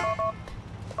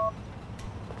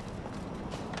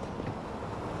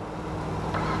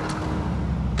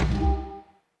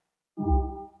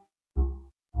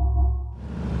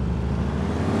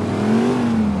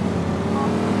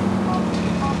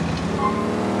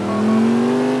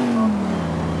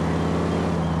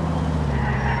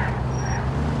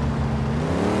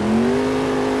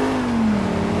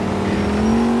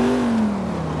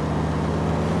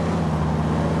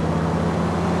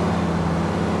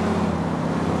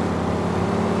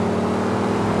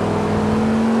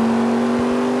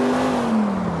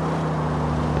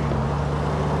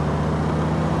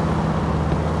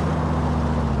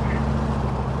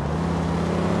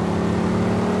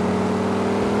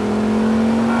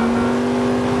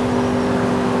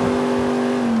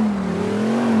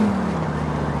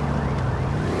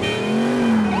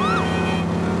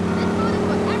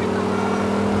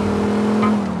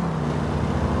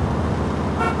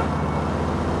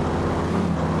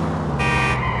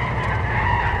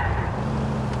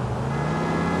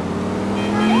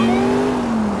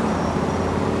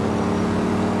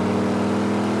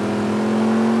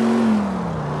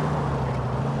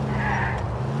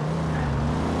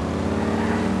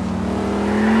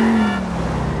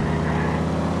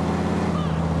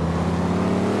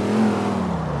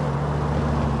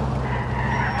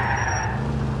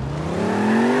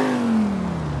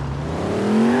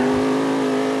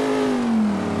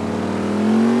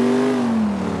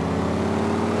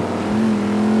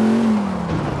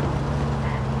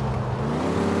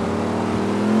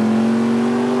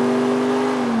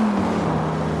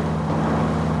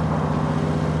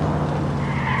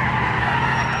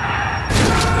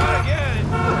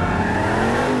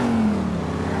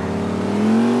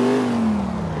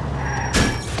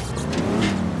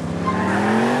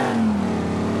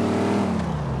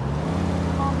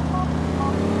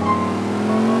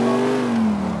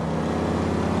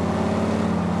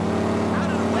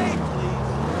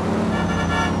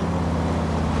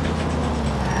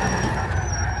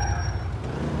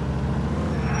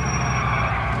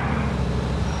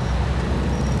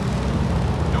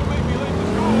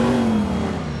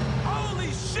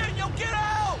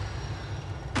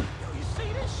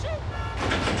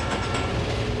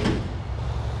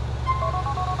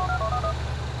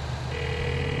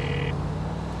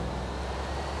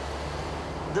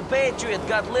 The Patriot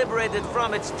got liberated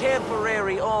from its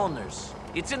temporary owners.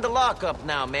 It's in the lockup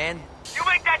now, man. You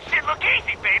make that shit look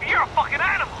easy, baby. You're a fucking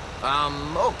animal.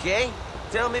 Okay.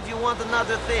 Tell me if you want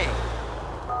another thing.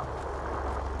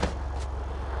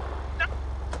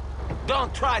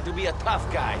 Don't try to be a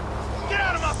tough guy. Get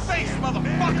out of my face,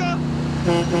 motherfucker!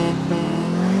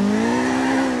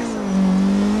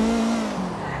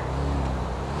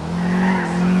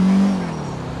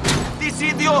 This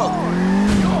idiot!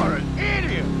 You're an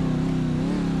idiot!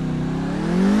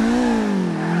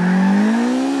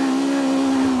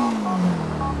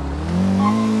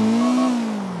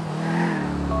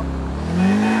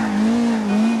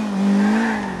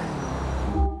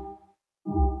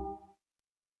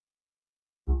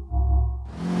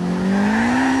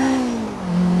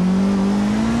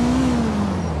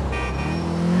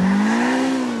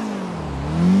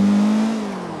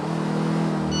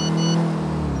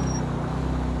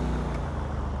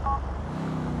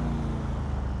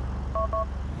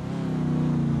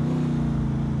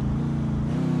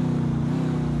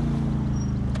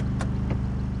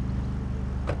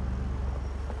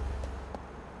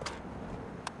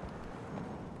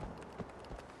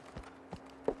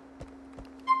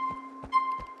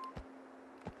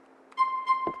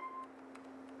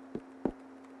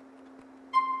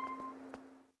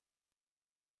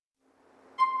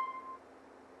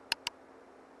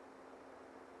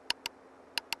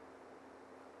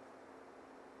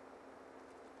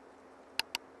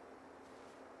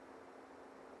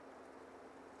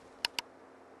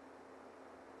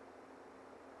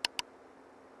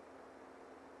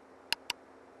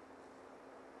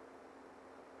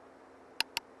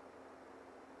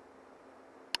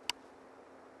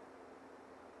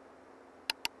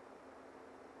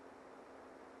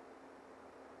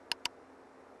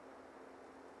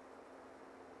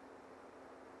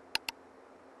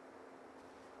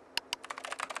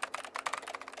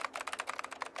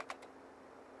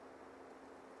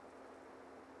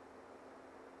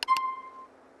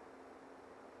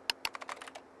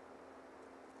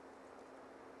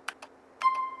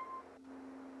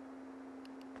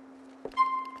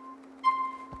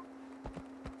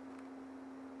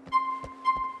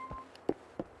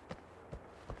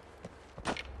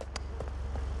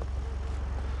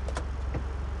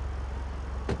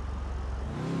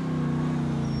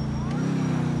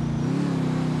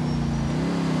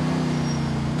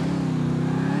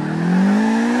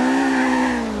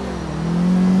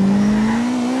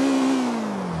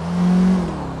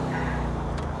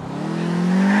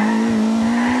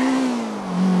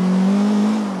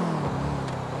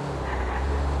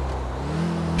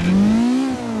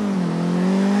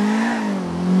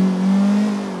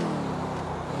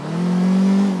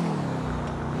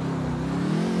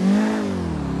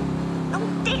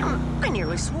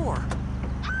 I swore.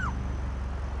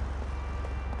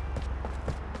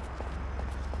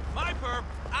 My perp,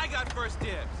 I got first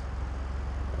dibs.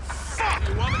 Fuck!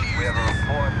 You want me to use We have a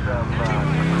report of a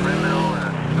criminal in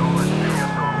a stolen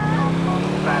vehicle.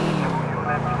 Dispatch 2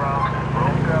 units from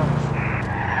Broca.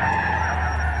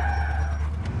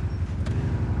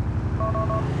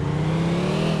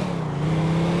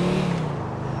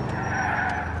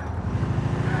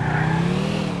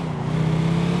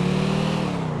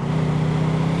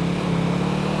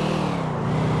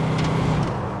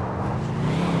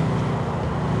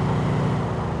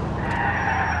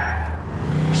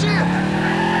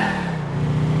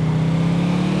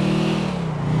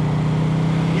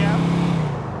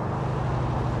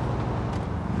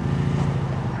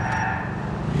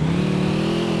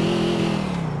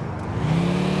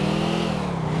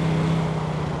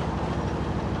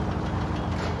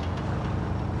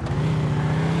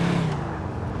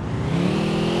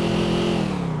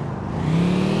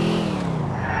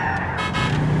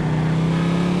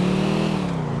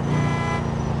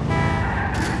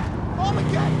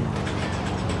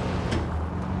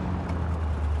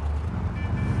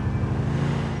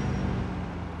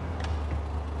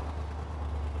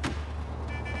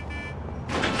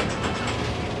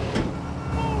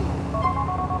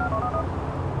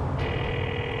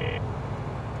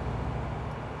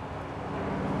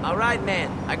 All right,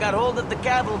 man. I got hold of the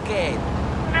cavalcade.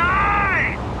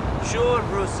 Nice! Sure,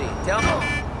 Brucey. Tell me.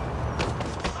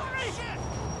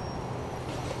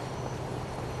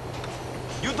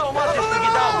 You don't want this to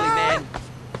get ugly, man.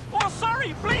 Oh,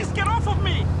 sorry! Please get off of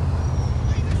me!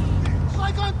 It's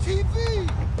like on TV!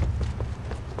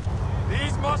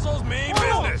 These muscles mean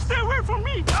Oh, business. stay away from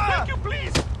me! Thank you,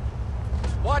 please!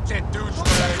 Watch it,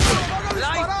 douchebag.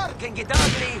 Life can get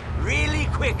ugly really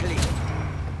quickly.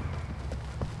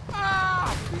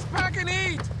 Ah! He's packing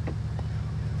heat!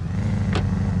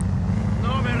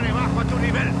 No me rebajo a tu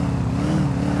nivel.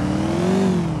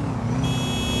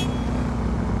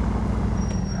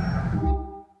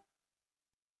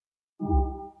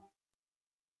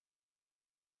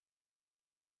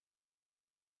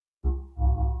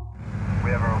 We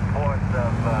have a report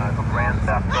of Grand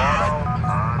Theft Auto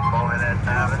on Mohead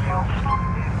Avenue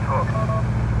in Cook.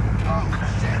 Oh,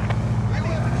 shit!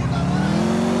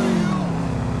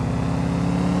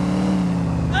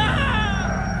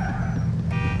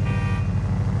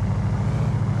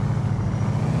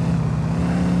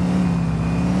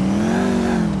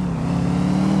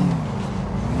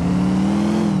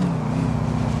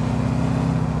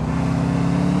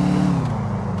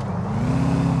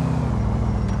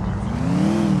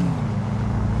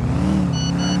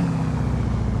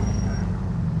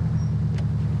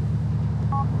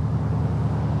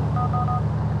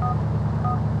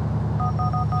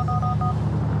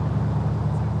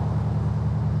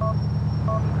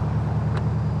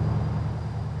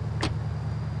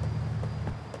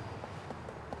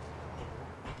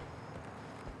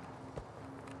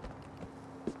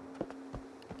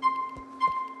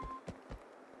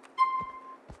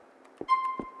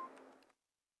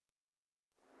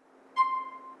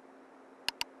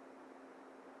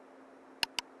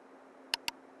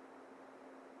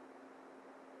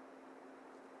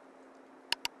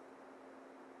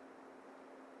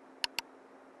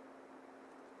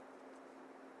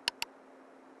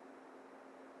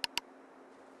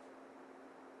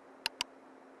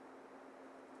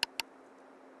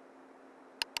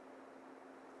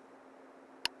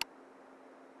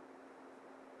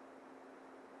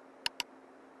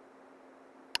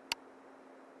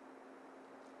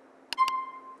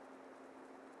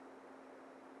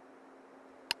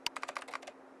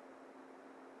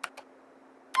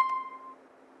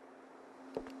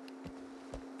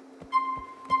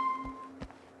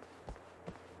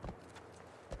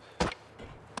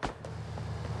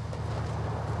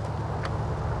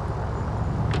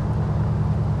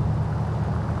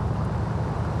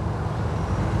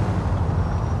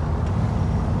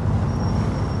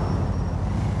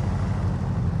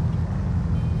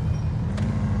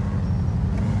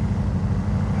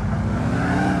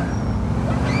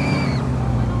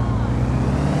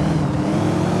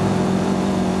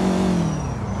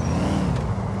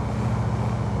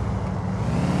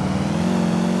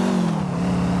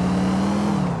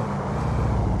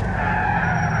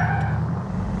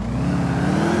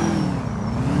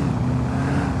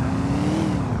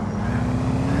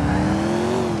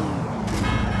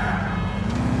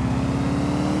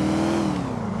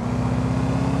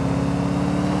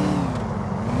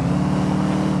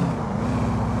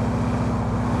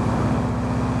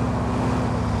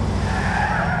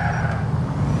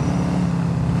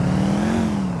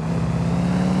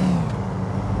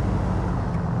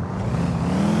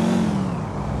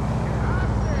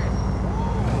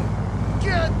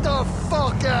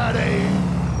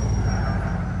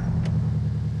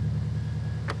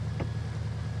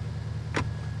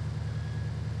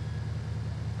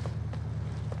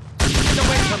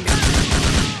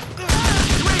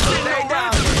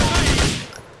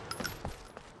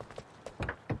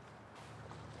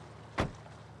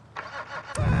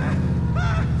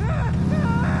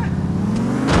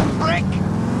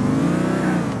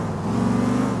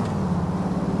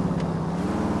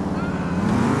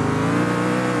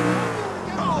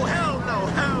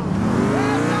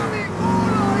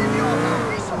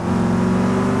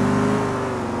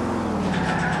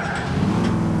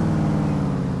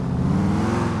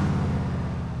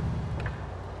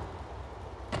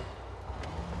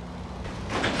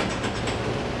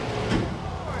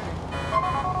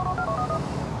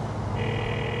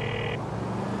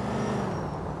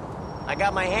 I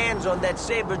got my hands on that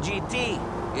Saber GT.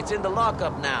 It's in the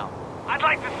lockup now. I'd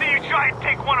like to see you try and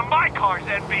take one of my cars,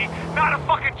 NB. Not a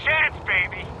fucking chance,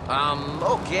 baby.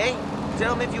 Okay.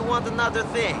 Tell me if you want another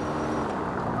thing.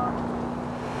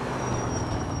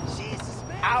 Jesus,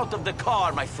 man. Out of the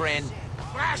car, my friend.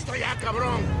 Faster, ya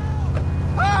cabrón.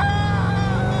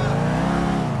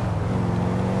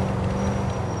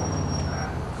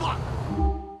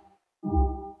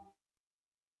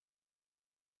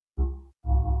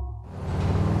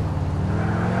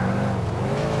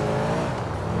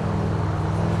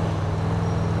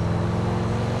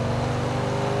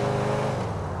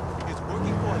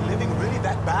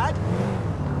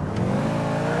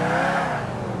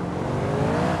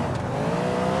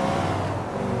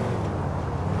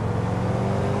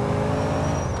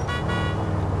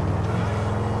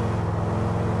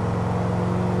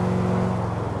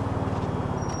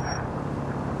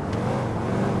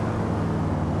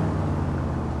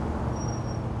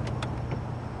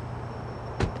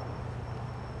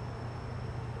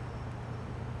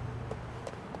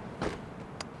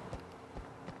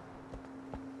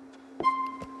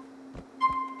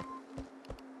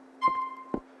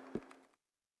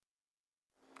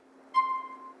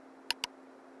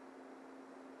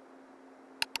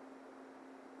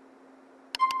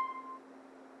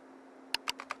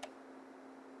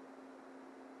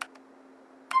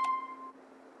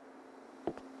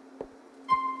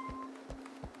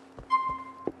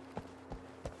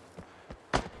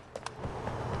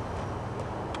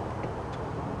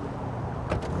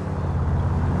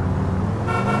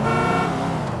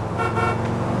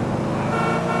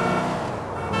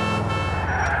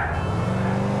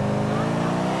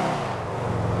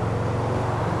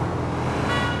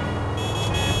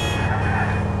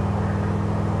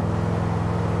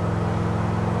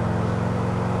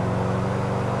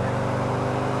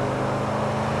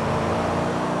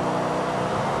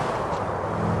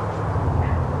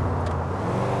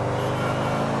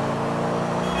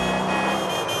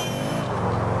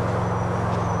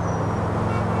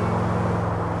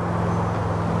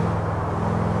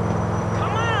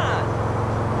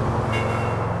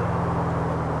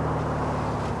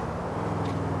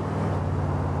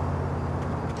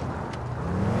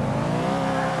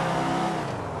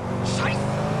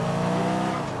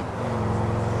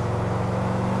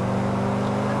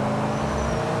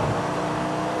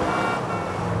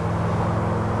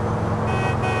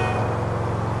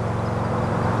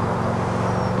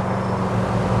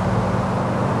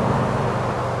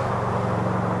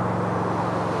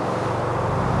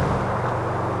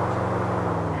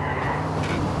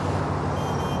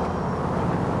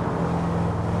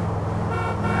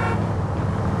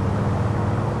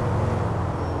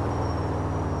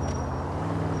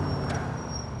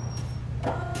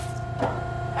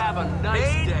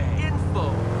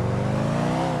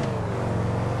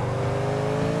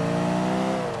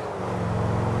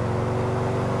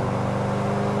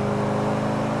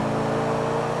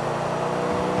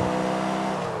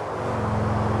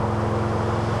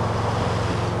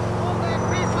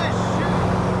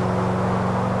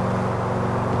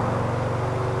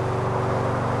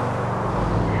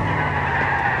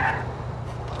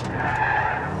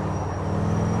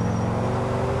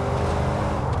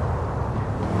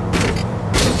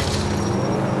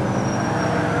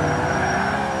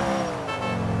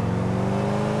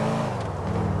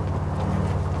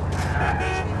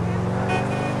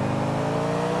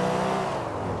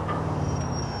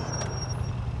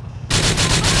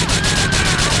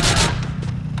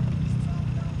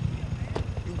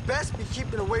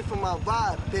 Keep it away from my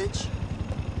vibe, bitch.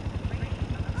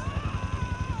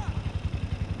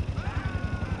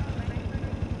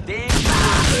 Damn.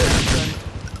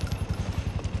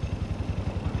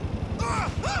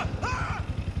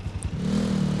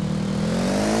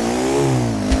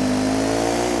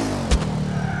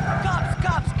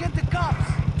 Cops, get the cops.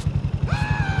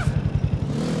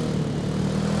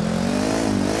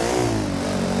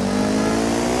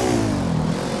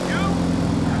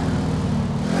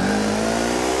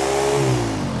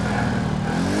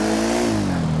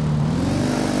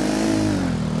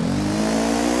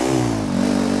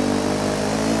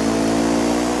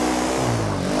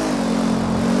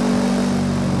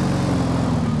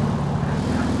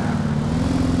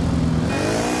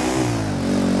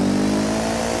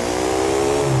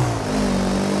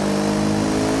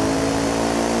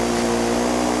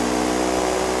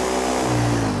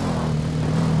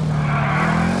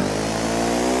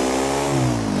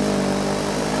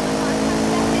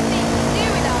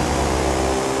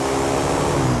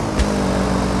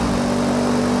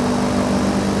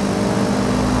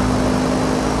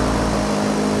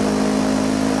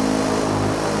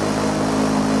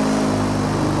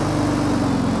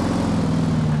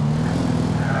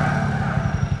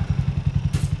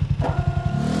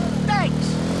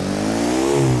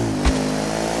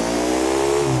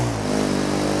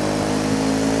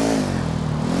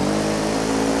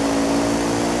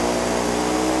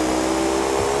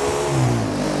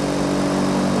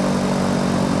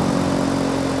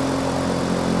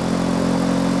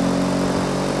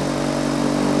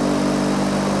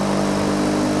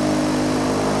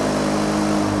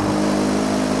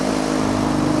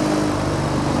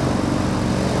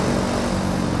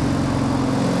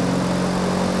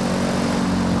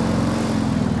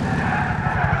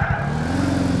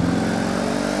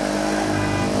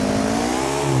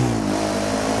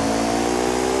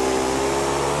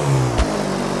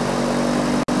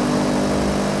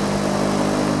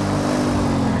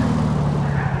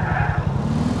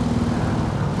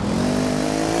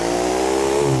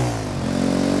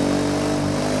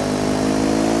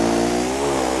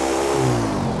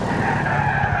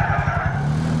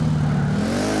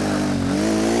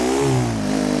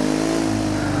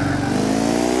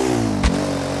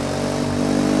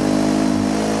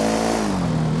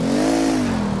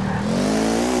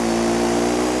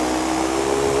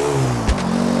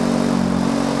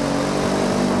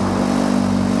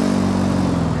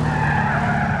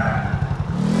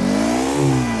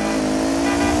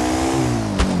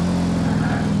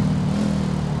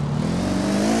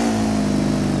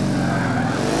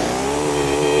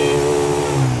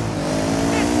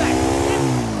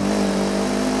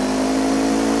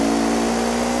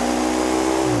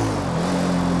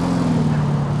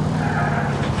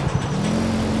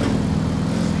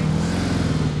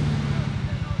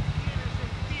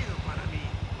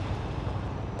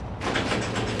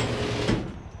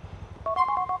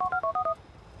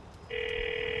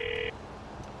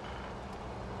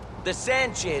 The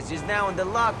Sanchez is now in the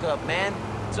lockup, man.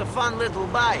 It's a fun little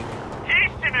bike.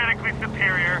 He's genetically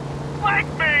superior. Like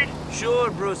me!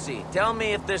 Sure, Brucey. Tell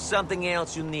me if there's something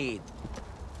else you need.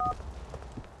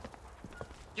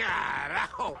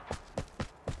 Carajo!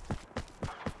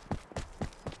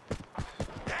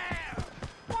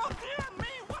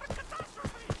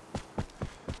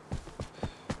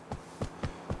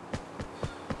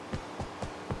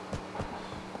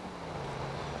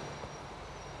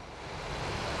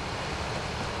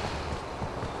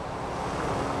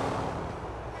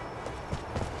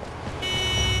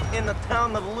 In the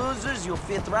town of losers, you'll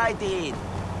fit right in.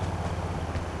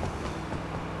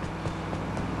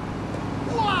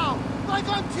 Wow! Like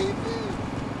on TV!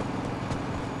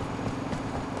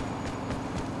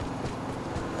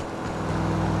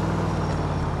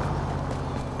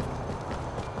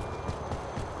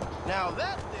 Now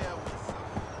that there was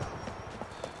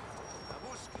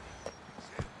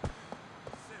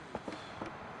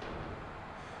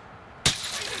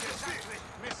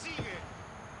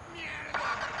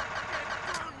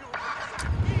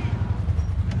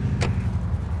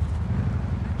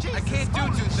I can't do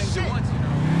two things at once, you know.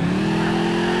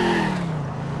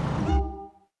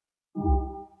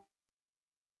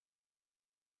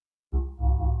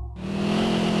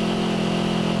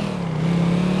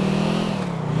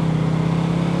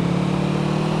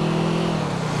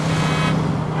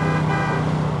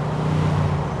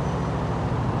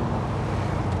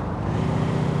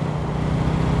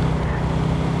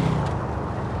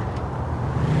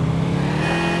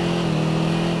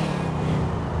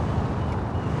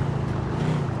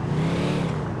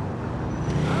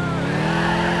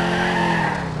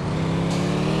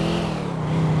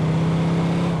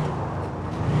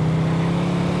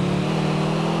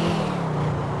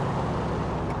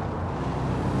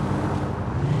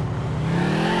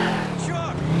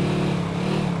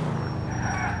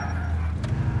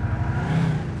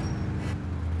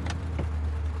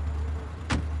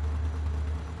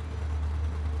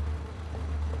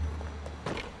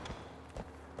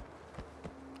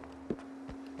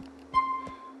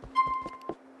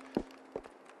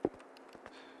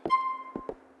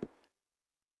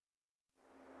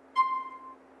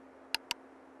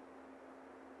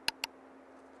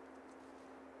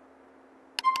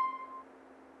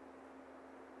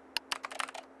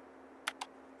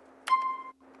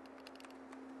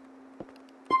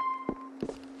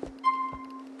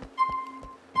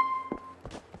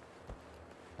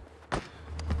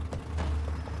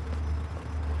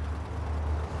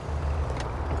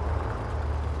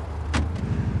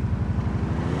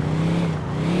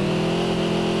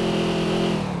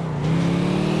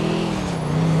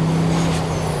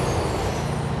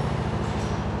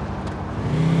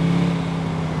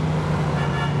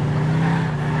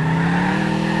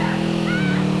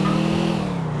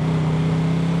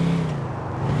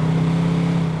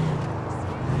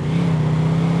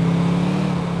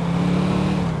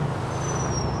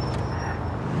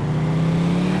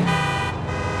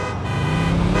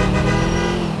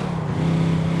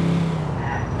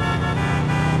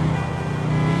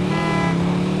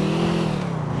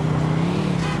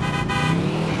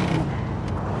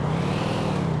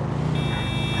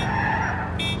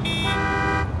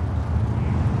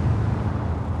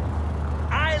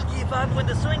 When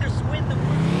the swingers win the... On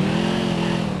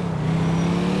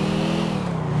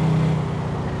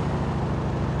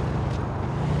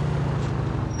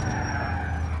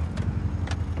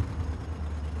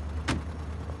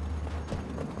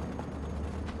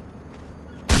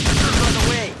the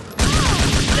way.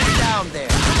 Stay down there.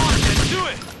 Come on, then, do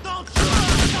it! Don't shoot!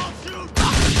 Don't shoot!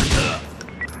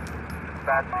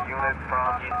 That's the unit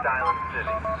from East Island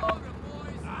City.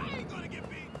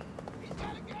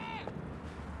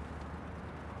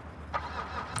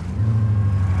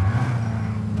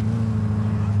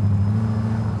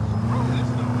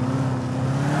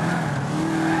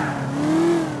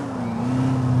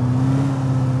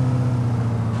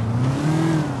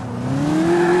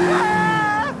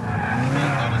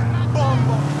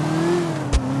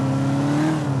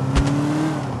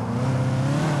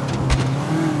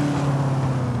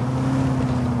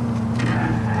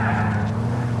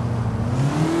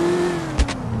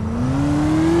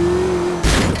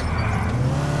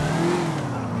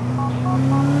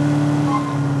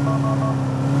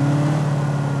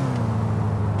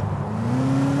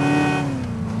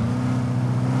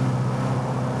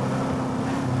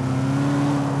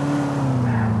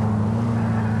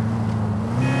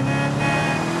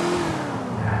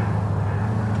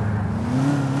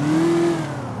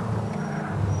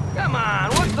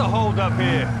 Up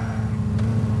here.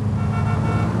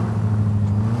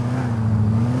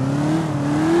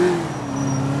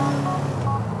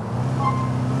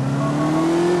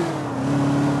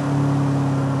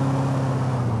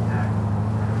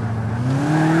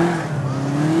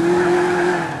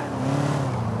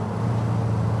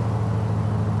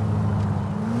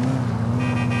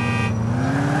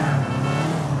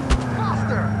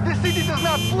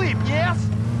 Jeep, yes?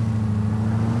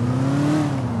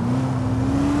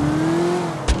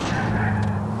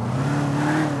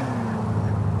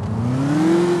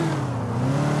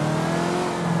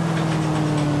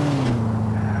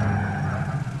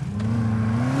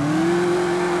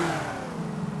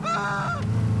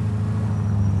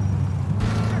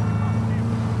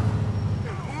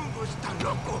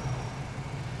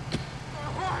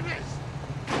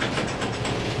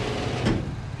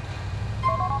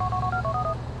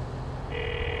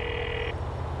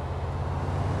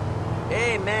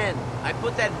 Hey, man, I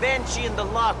put that Banshee in the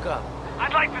lockup.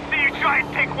 I'd like to see you try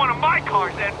and take one of my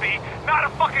cars, FB. Not a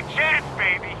fucking chance,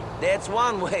 baby. That's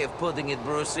one way of putting it,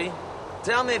 Brucey.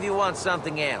 Tell me if you want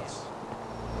something else.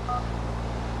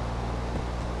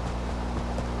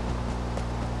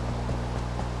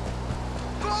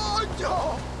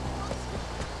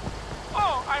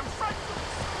 Oh, I'm frightened.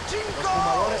 Jingo!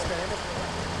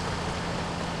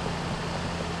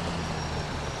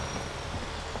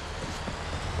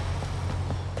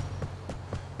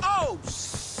 Oh,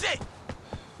 shit!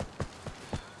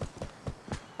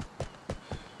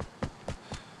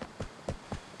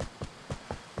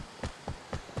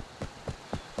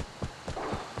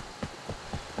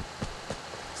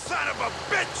 Son of a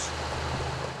bitch!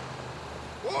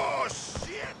 Oh,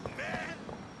 shit, man!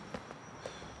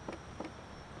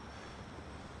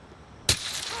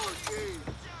 Oh, geez!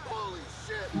 Holy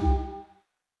shit!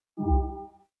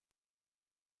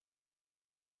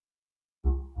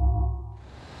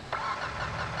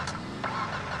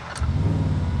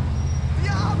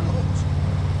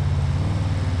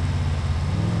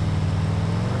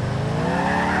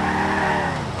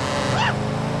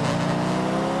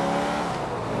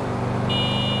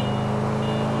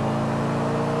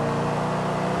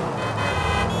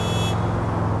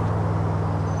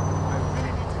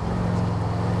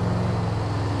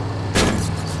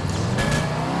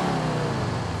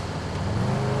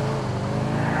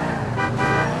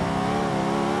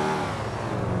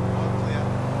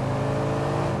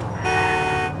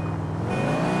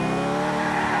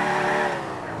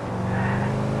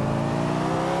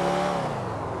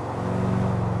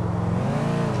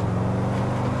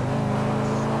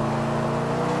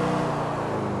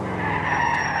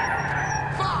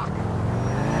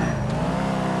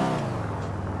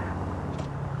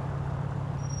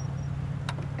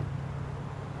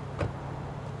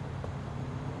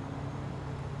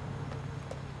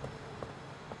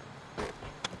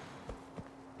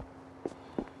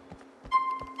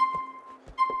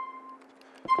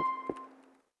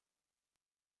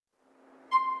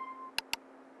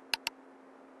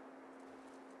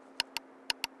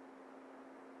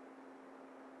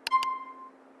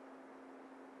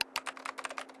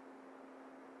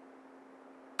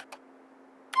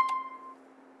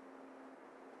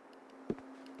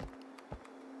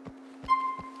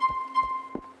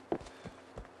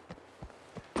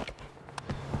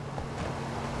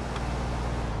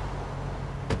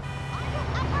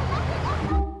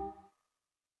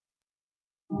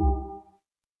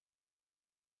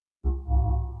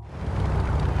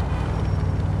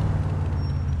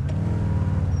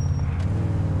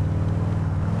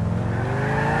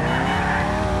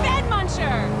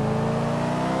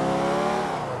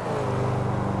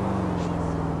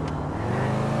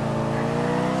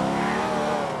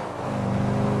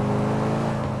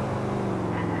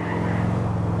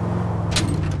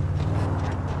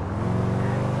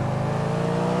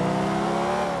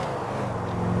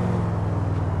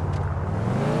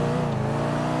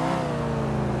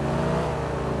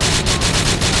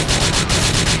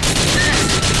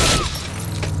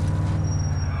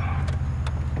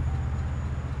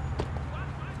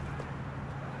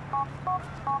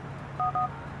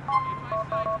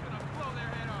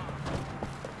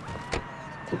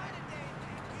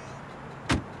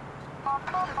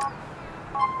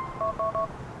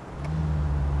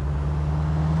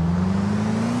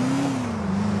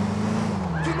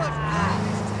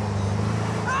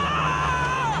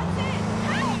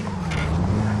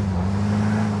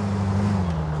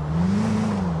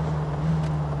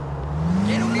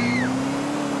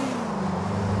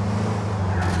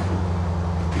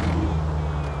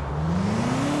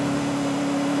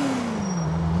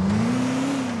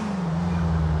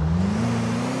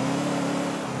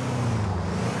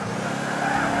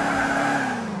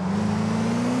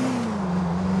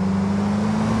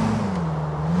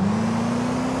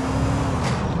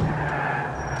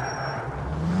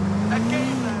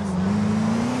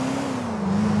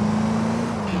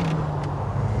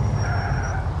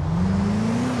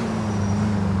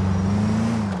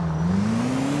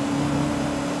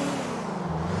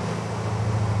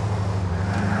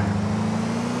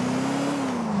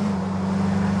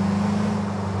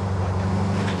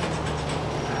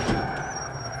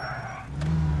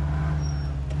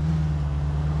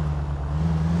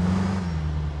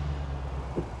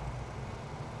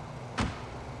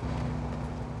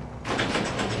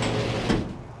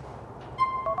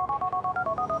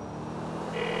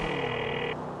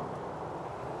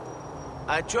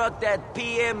 I trucked that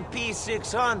PMP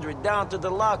 600 down to the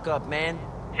lockup, man.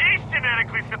 He's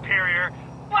genetically superior,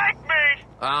 like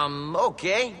me!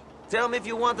 Okay. Tell me if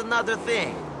you want another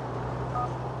thing.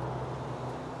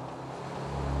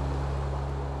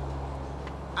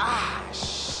 Ah,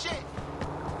 shit!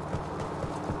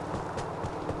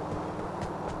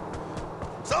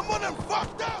 Someone done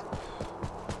fucked up!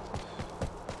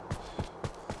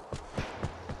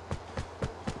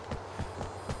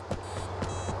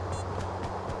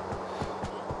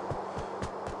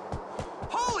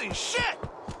 Holy shit!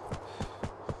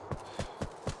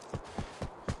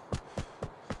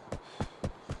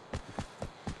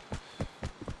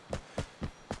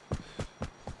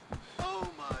 Oh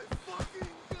my fucking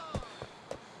god!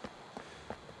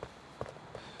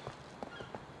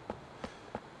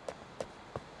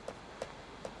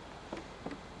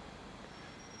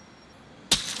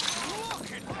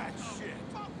 Look at that shit!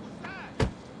 What was that?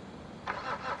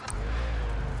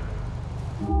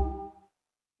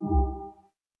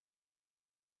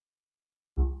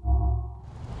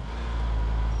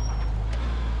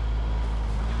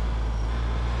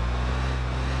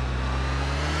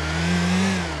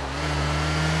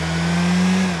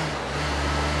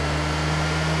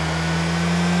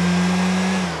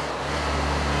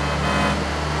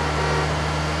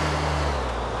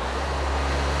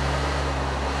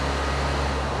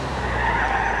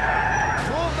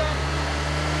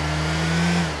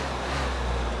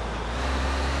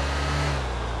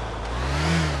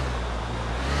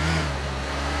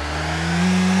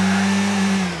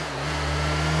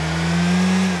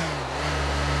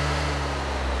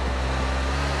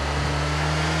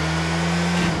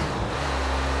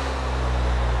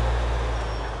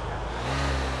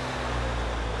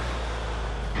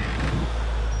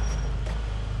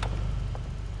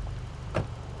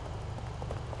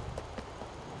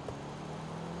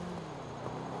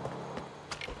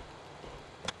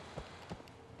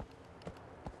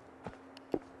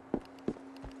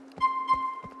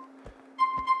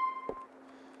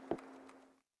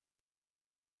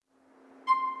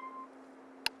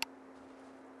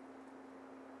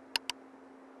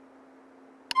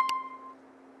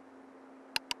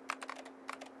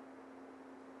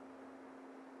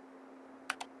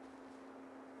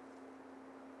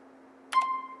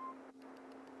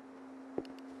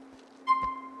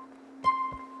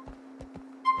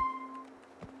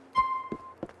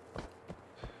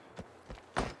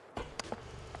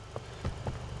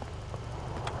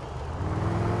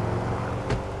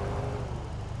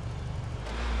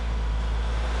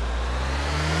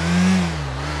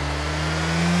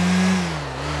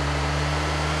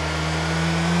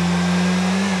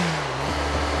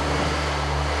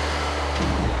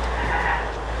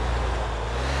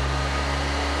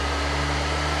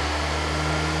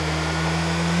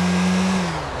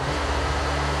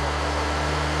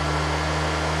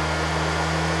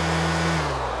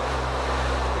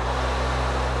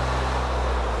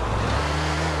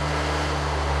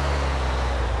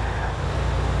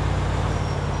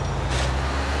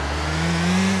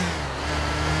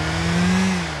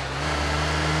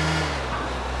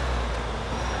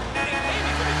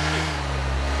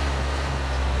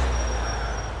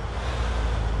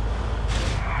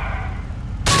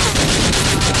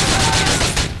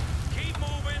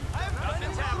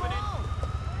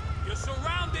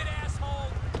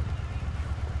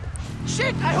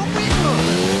 Shit, I hope we do.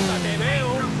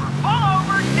 Fall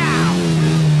over now.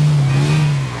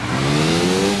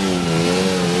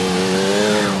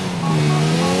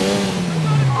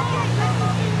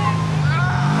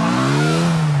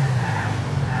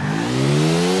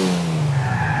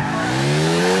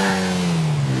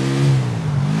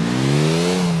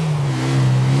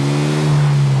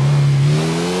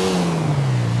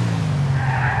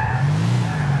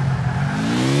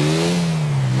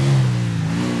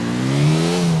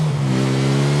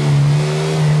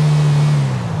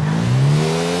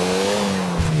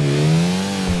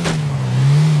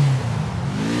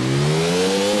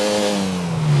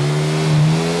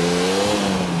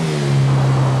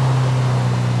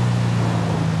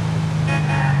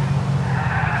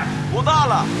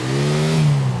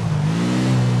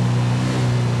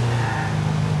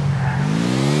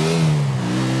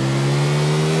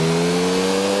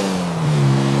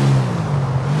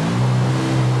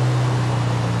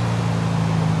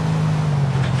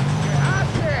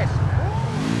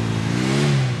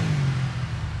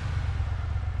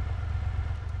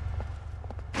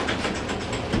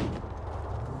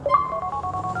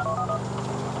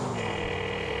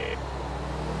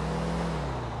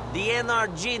 The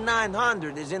NRG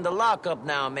 900 is in the lockup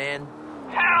now, man.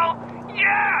 Hell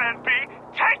yeah, NP!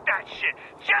 Take that shit!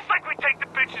 Just like we take the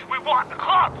bitches we want, the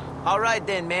clubs! All right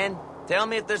then, man. Tell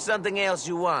me if there's something else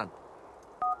you want.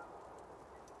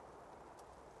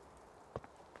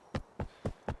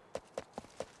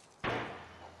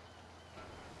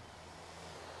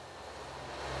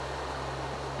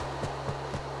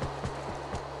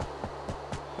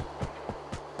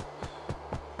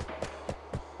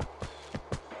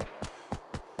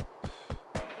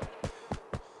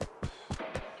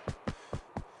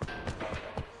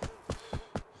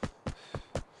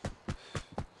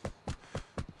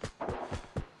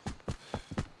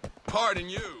 Pardon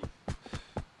you.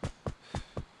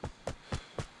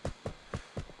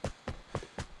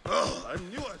 Oh, I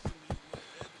knew I should leave.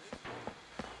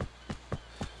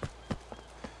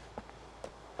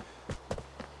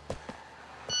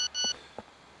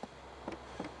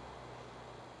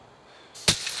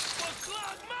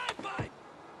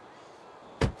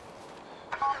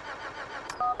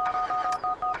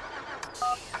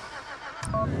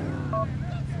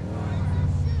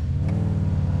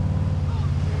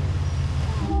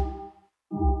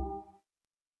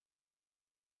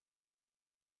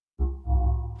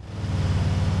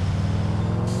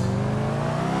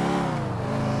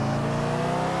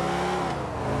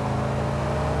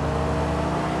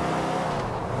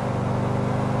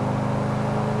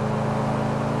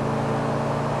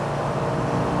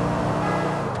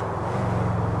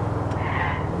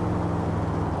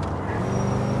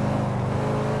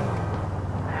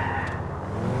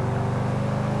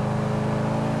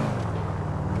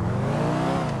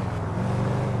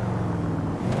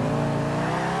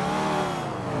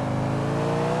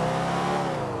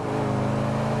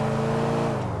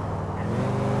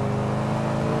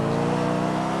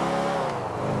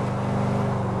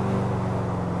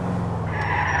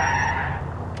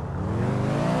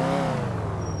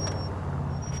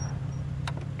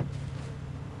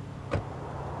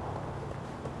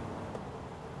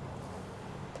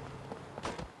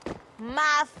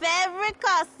 My favorite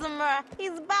customer,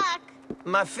 he's back.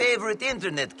 My favorite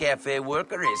internet cafe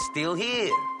worker is still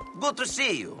here. Good to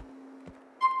see you.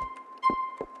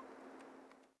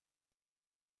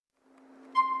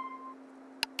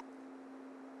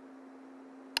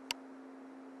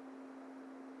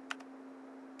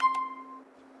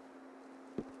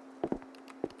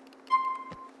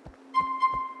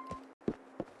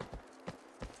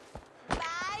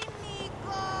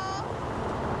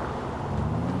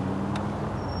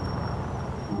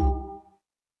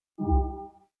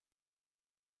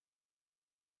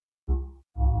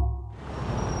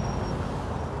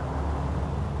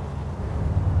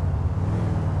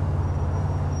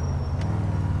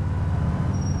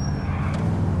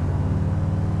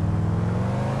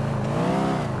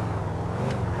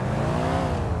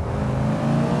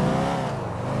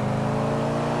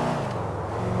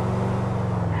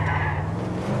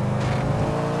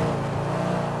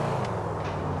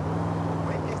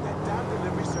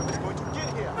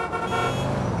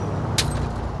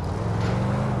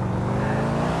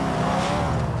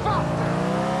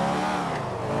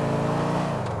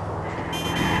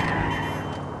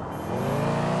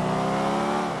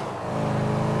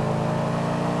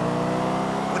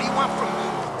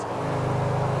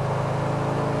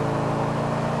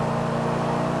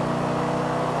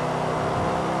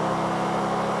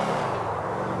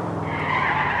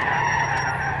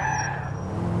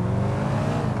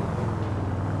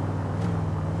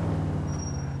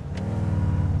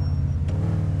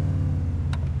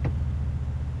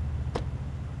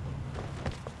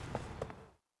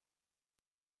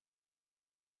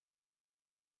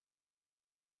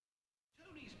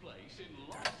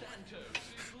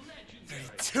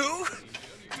 Two,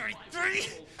 33,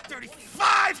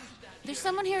 35. There's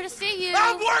someone here to see you.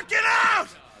 I'm working out.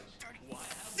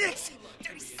 36,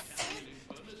 37.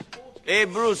 Hey,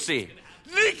 Brucey.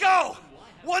 Nico,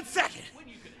 1 second.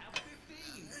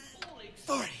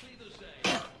 40.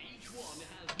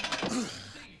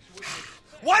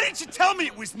 Why didn't you tell me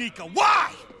it was Nico?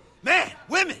 Why? Man,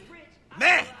 women.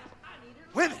 Man,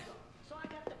 women.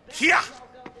 Kia,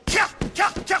 kia, kia,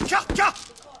 kia, kia, kia.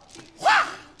 Wah!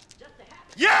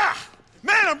 Yeah!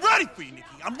 Man, I'm ready for you, Nikki.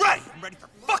 I'm ready. I'm ready for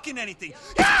fucking anything.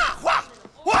 Yeah! Wah!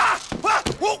 Wah! Wah!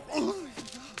 Whoa!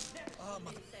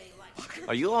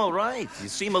 Are you all right? You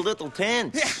seem a little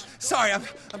tense. Yeah, sorry, I'm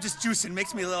just juicing.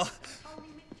 Makes me a little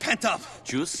pent up.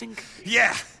 Juicing?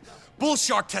 Yeah. Bull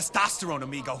shark testosterone,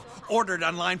 amigo. Ordered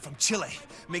online from Chile.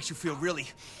 Makes you feel really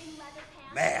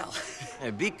male.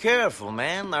 Hey, be careful,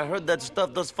 man. I heard that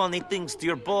stuff does funny things to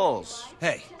your balls.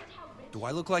 Hey. Do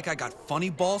I look like I got funny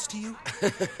balls to you?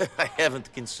 I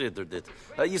haven't considered it.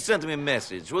 You sent me a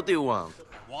message. What do you want?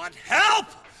 Want help!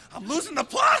 I'm losing the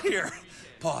plot here.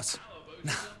 Pause.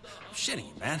 No, I'm shitting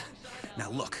you, man. Now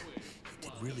look, you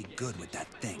did really good with that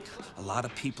thing. A lot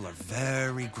of people are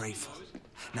very grateful.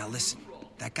 Now listen,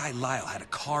 that guy Lyle had a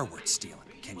car worth stealing.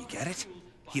 Can you get it?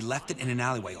 He left it in an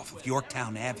alleyway off of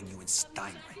Yorktown Avenue in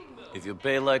Steinway. If you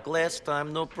pay like last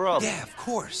time, no problem. Yeah, of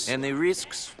course. Any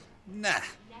risks? Nah.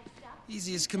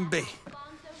 Easy as can be.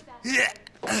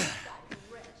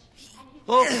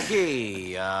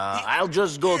 Okay, I'll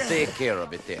just go take care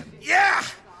of it then. Yeah!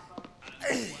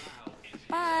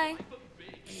 Bye.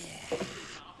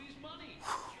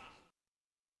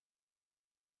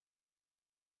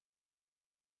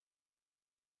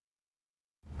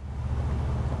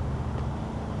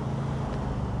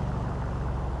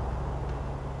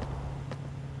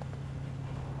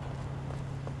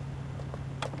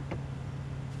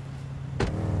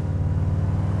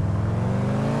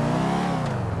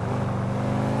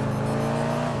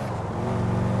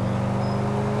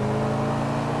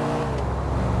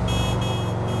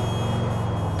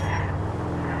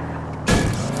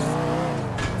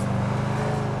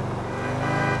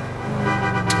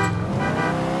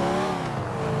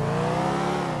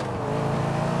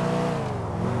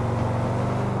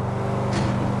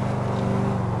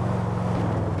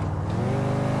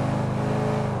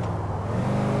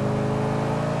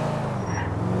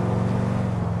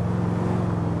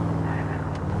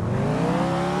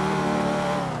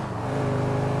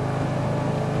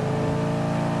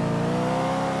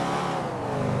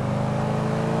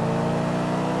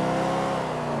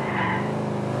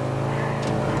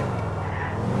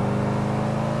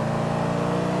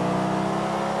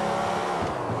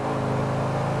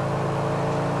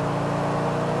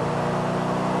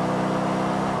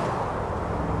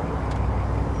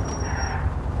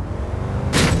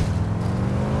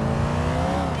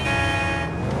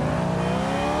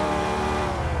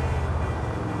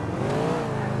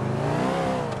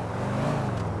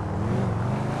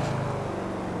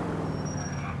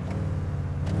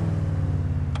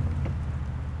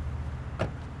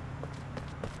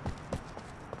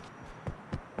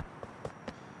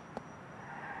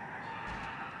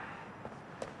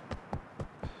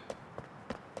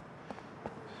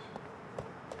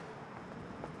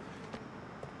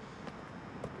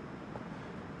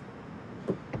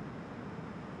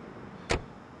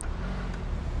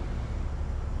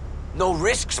 No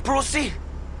risks, Brucey?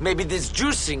 Maybe this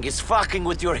juicing is fucking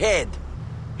with your head.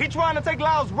 He trying to take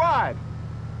Lyle's ride.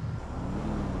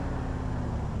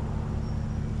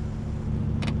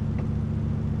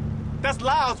 That's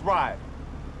Lyle's ride.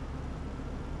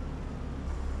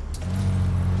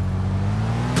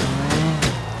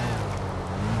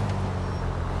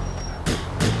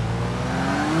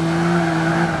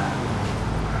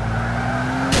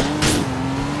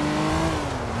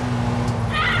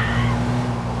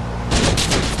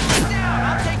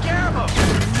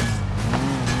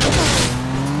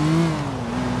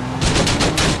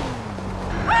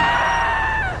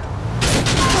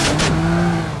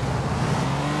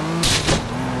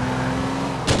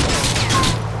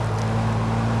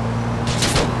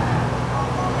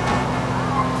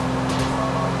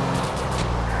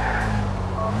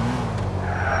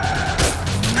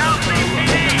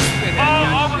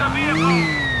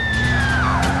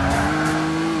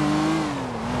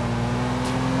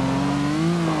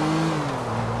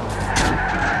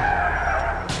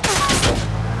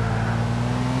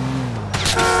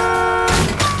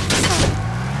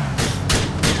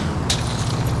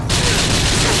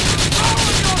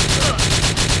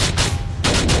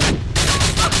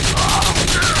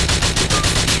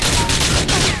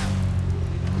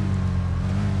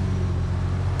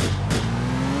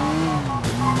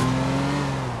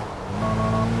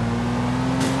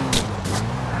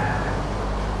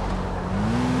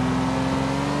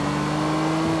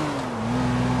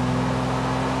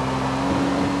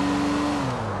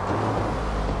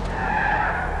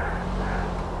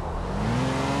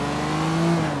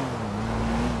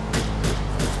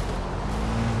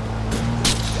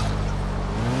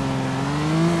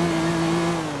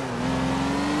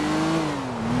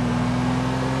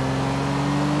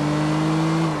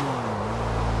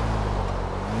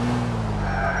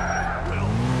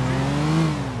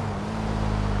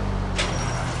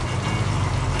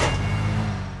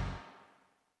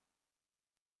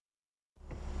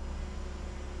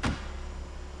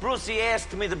 Brucey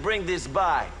asked me to bring this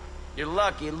by. You're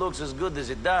lucky it looks as good as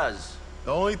it does.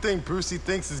 The only thing Brucey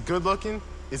thinks is good looking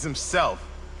is himself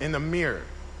in the mirror.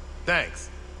 Thanks.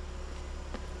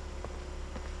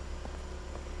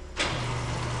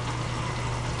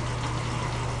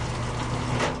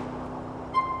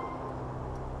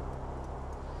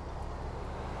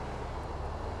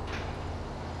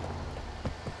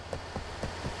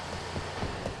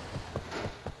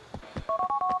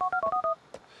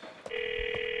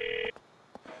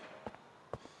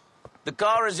 The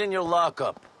car is in your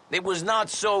lockup. It was not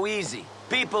so easy.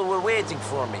 People were waiting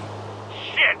for me.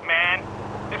 Shit, man.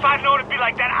 If I'd known it'd be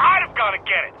like that, I'd have gone to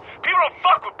get it. People don't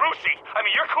fuck with Brucey. I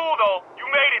mean, you're cool, though. You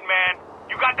made it, man.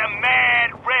 You got the mad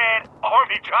red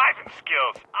army driving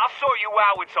skills. I'll sort you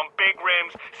out with some big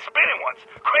rims, spinning ones.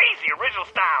 Crazy original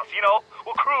styles, you know?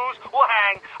 We'll cruise, we'll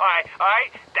hang. All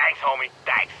right? Thanks, homie.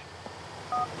 Thanks.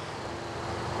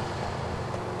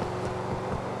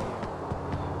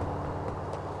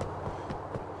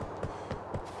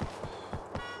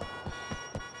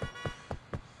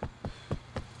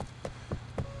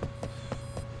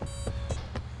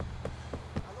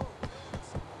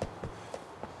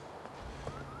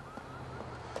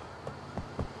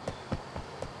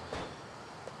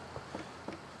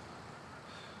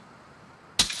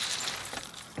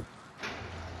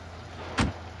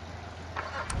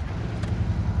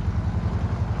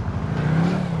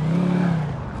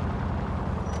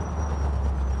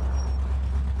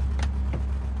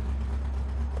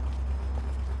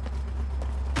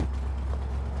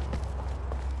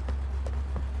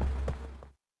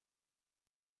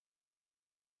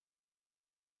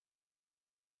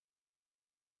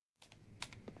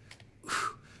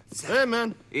 Hey,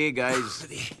 man. Hey, guys.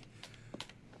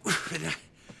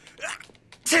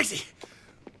 Trixie!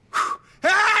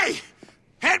 Hey!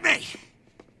 Hit me!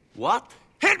 What?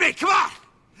 Hit me, come on!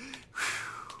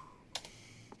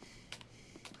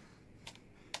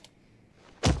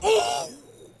 Oh!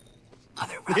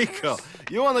 Nico,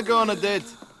 you want to go on a date?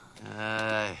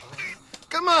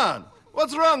 Come on!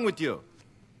 What's wrong with you?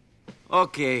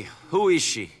 Okay, who is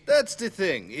she? That's the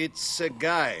thing. It's a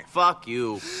guy. Fuck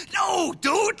you. No,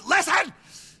 dude, listen!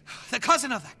 The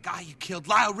cousin of that guy you killed,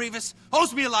 Lyle Rivas,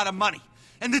 owes me a lot of money.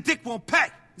 And the dick won't pay.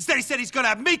 Instead, he said he's gonna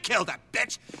have me kill that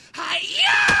bitch.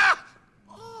 Hi-ya!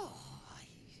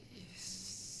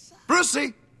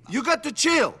 Brucey, you got to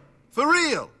chill. For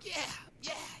real.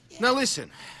 Yeah. Now listen,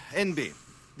 NB,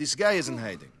 this guy isn't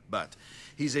hiding, but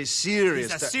he's a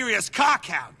serious... He's a serious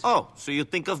cockhound. Oh, so you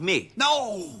think of me?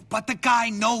 No, but the guy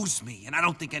knows me, and I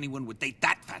don't think anyone would date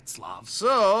that fat Slav.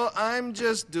 So, I'm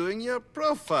just doing your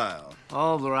profile.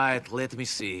 All right, let me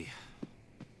see.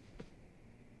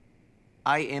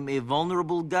 I am a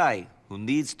vulnerable guy who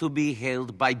needs to be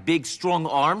held by big, strong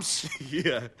arms?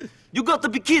 Yeah. You got to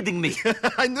be kidding me.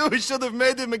 I knew we should have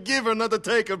made him a giver, not a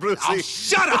taker, Brucey. Oh,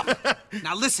 shut up!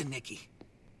 Now listen, Nicky.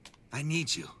 I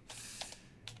need you.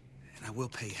 And I will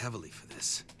pay heavily for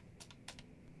this.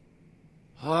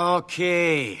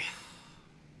 Okay.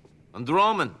 And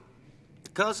Roman,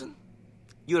 cousin,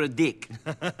 you're a dick.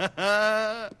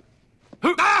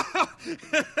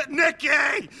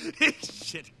 Nicky!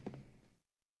 Shit.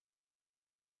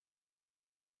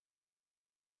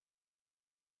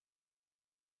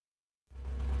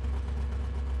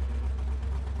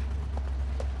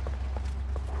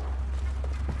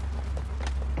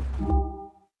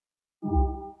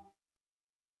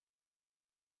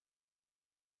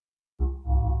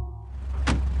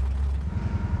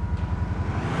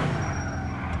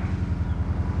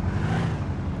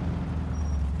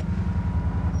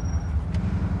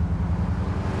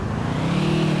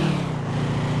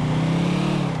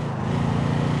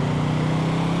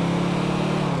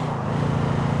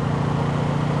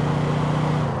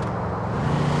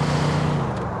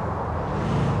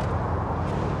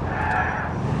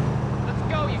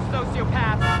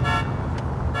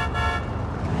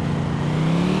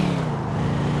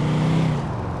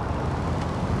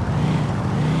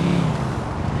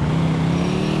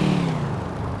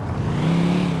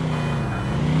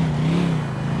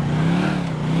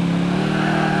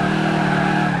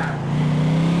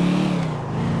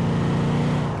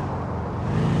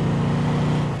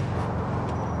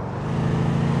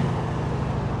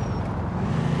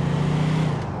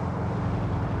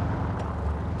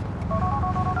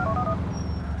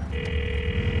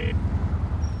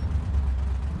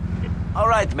 All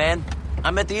right, man.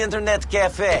 I'm at the internet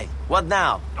cafe. What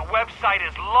now? The website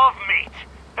is Love Meat.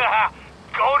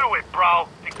 Go to it, bro.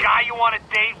 The guy you want to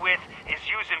date with is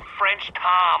using French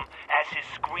Tom as his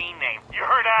screen name. You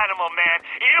heard Animal, man.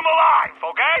 Eat him alive,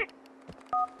 okay?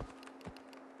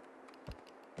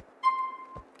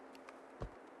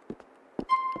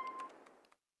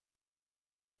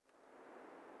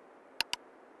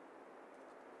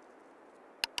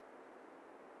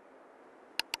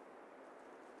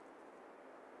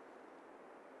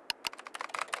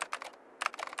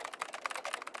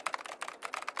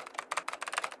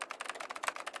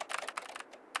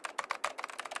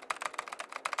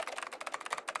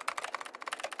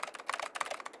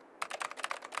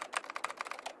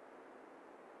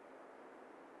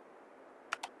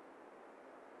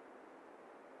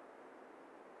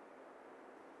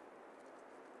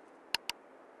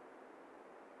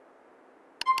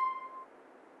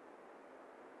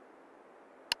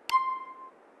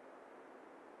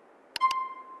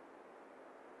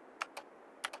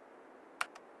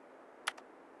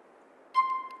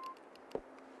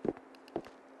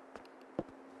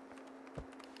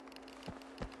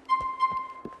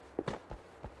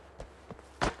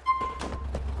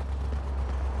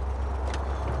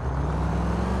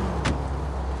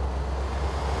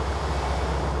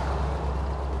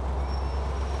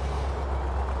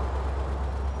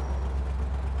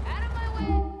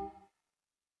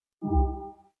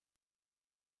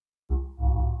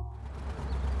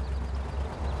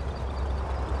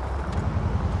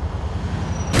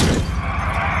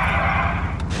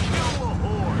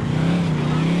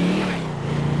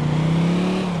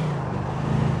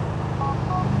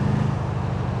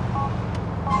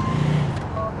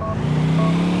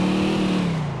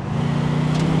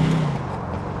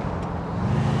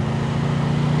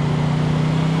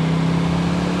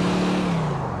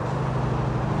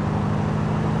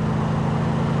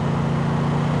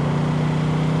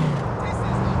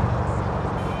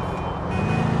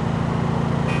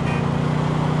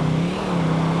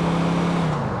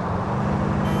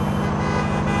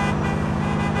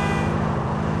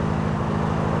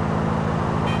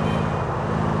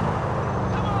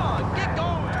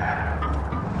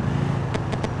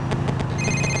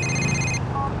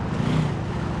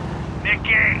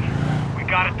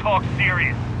 gotta talk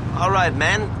serious. All right,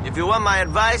 man. If you want my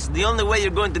advice, the only way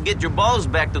you're going to get your balls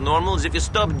back to normal is if you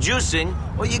stop juicing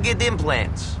or you get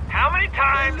implants. How many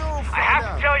times? I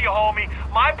have to tell you, homie,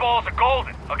 my balls are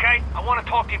golden, okay? I want to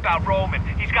talk to you about Roman.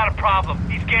 He's got a problem.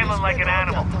 He's gambling like an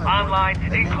animal. Online,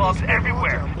 in clubs,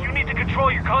 everywhere. You need to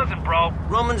control your cousin, bro.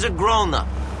 Roman's a grown-up.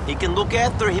 He can look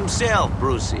after himself,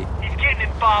 Brucey. He's getting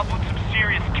involved with some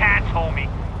serious cats, homie.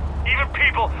 Even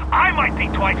people I might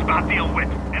think twice about dealing with.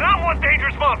 And I'm one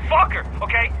dangerous motherfucker,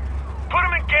 okay? Put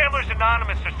him in Gamblers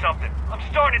Anonymous or something. I'm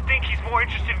starting to think he's more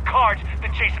interested in cards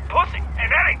than chasing pussy.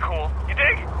 And that ain't cool, you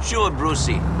dig? Sure,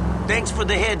 Brucey. Thanks for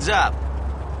the heads up.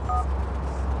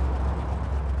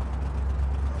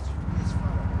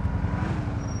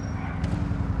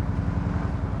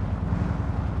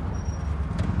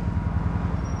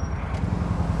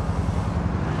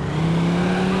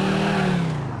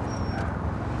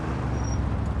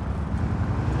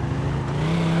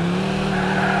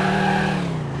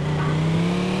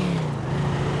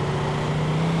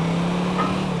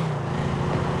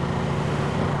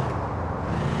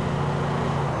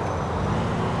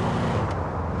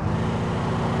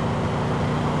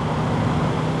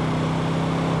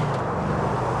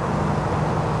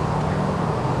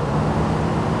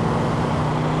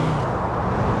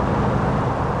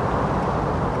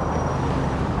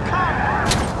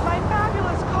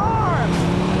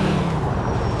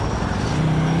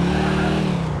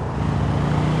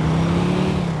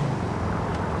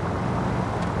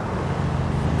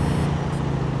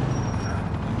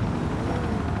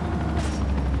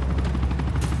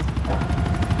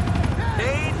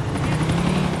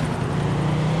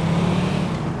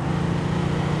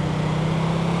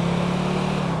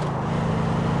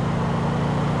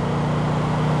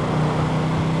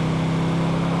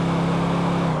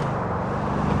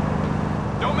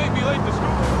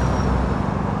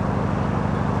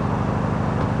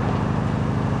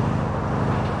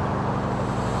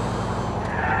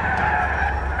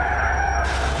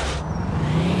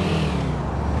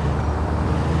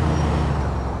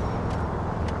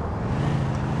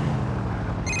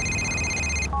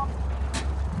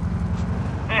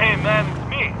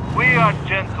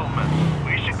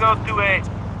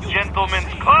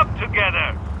 Gentlemen's club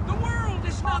together.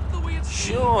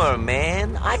 Sure,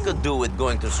 man. I could do with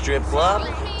going to strip club.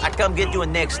 I come get you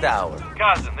in next hour.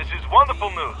 Cousin, this is wonderful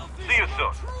news. See you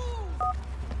soon.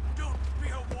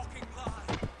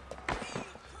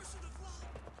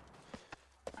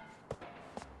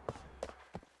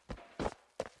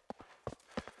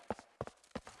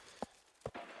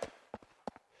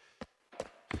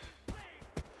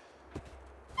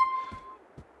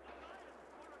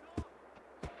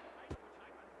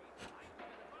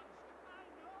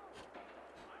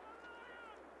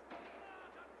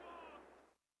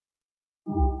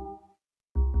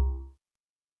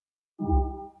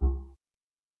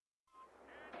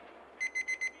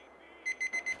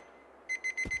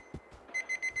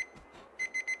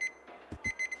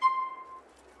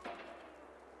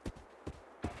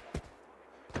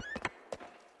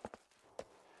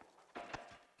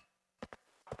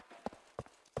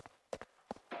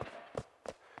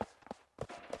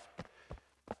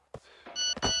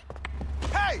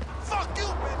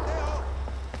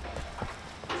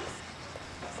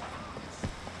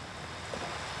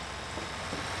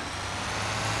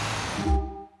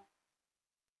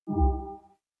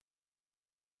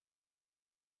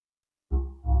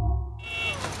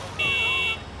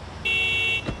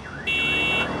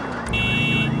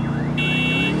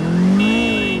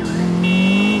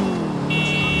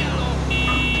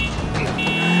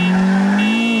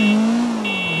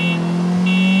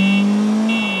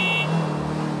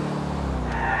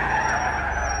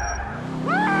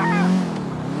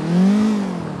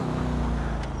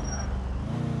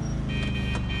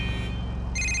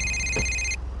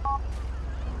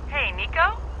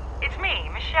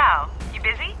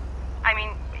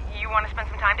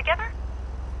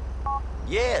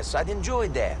 Yes, I'd enjoy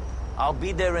that. I'll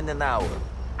be there in an hour.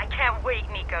 I can't wait,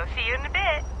 Nico. See you in a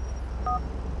bit.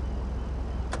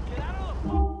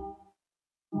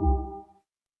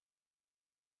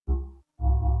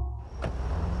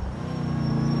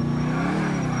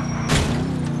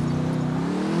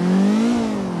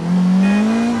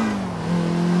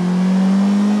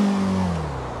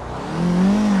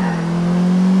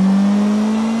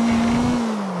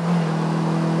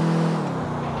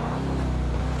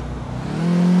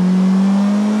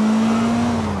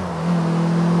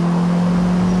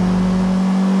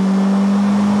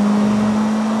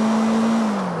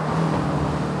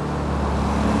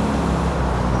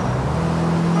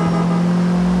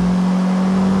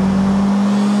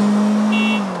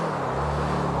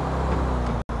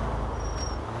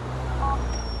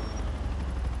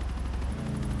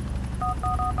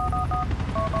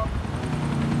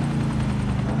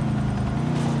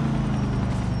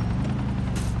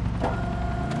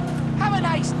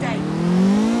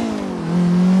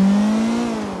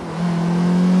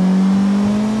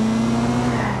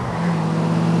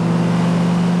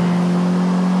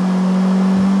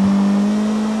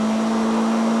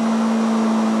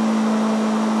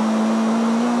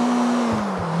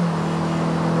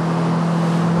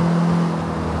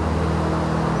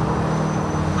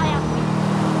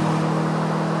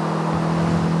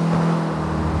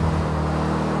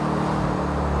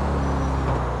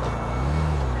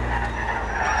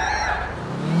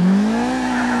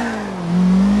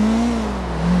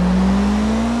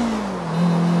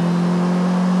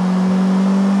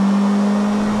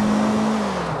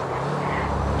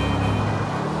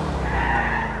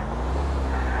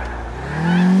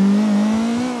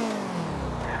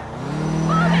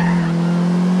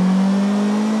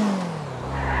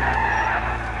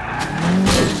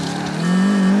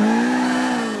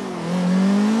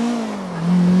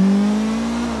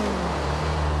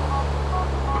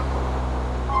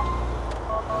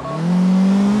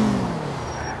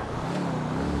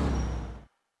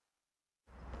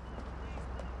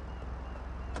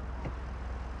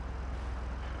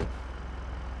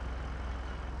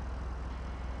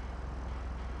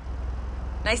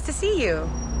 Nice to see you.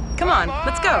 Come on,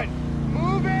 let's go.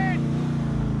 Move it!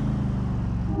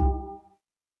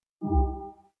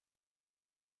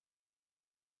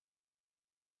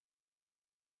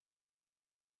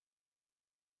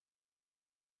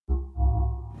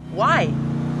 Why?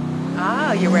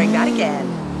 Ah, you're wearing that again.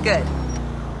 Good.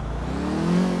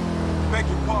 Beg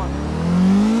your pardon.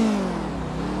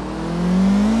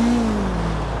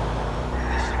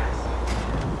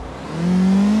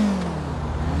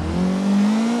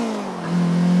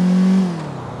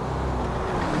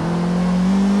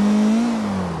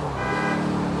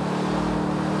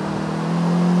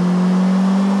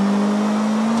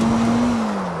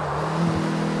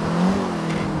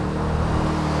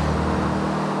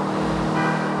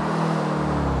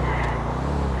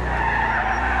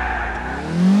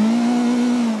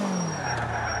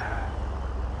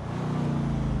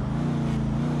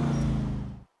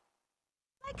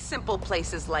 Simple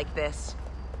places like this.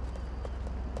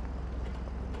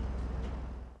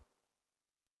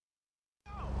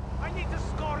 I need to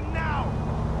score now!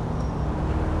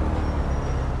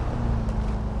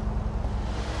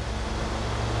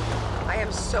 I am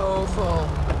so full.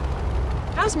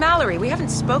 How's Mallory? We haven't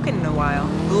spoken in a while.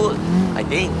 Good, I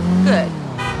think. Good.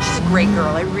 She's a great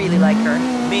girl. I really like her.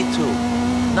 Me too.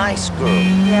 Nice girl.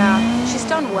 Yeah, she's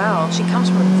done well. She comes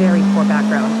from a very poor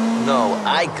background. No,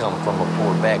 I come from a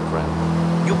poor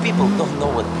background. You people don't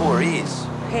know what poor is.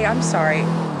 Hey, I'm sorry.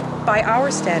 By our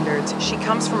standards, she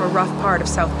comes from a rough part of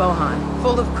South Bohan,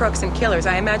 full of crooks and killers.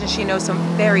 I imagine she knows some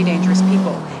very dangerous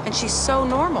people. And she's so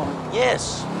normal.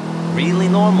 Yes, really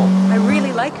normal. I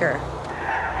really like her.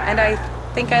 And I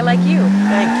think I like you.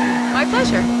 Thank you. My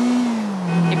pleasure.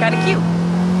 You're kind of cute.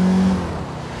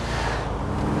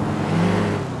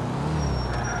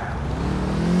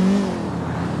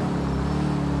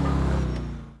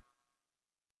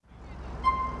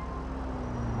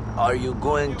 Are you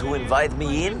going to invite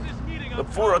me in?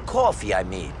 For a coffee, I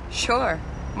mean. Sure.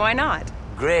 Why not?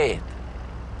 Great.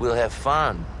 We'll have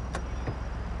fun.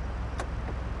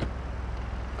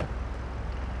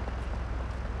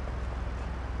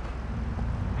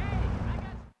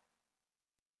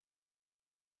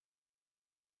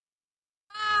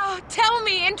 Oh, tell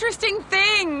me interesting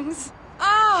things.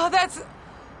 Oh, that's...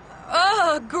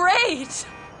 Oh, great.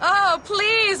 Oh,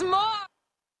 please, more.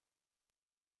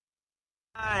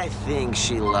 I think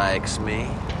she likes me.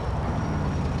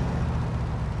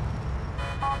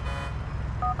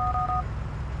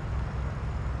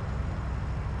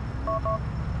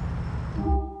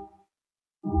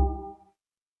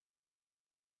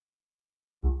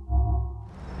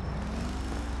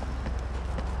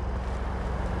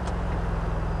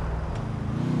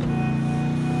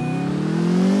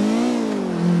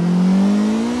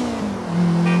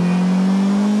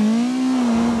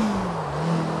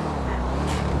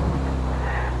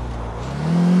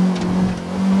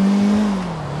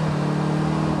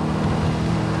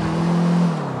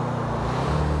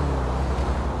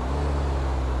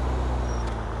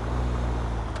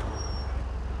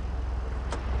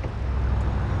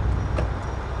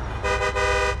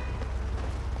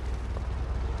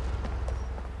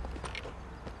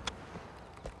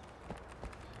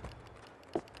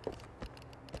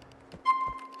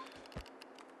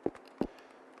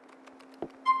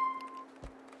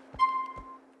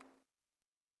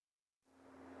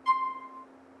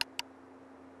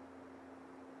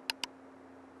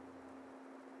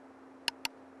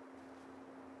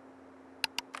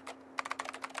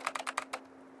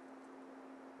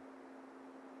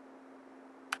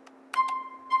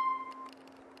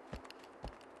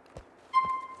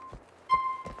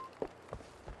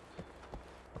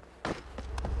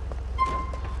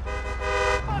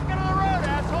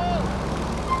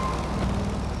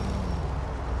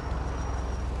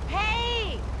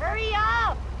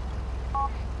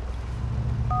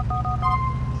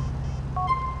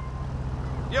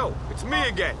 Yo, it's me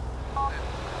again.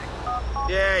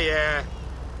 Yeah.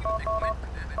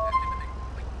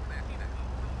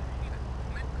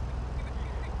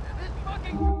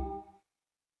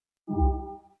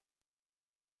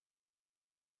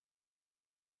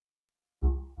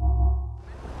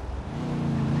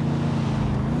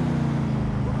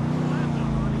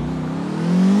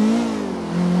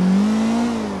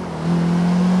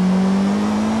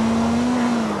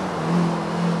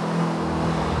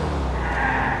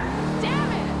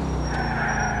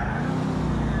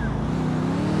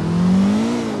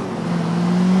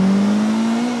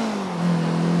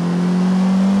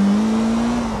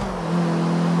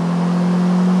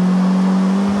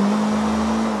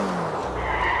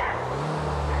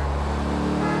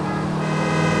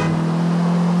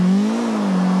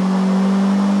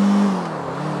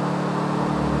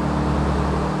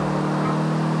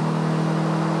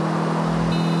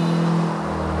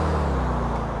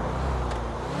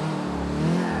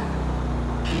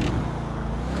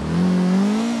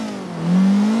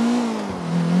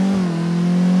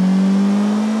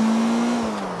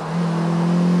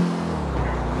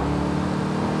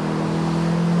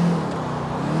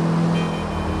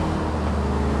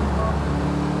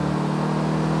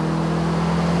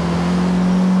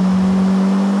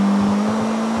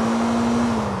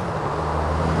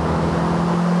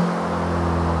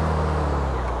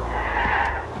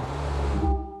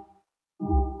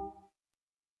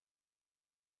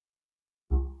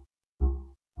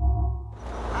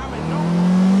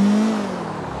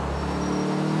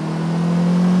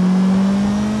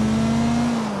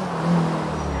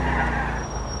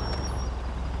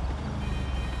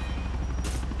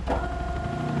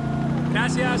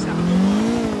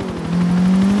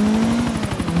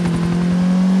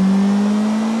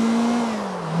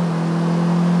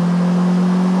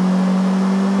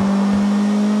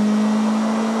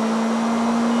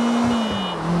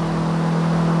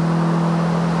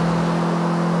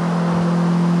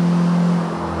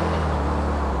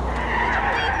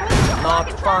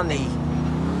 funny.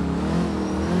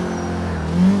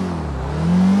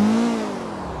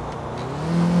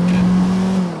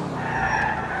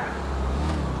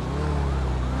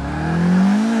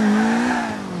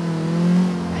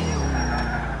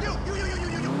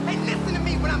 Hey, listen to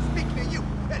me when I'm speaking to you.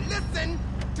 Hey, listen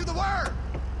to the word.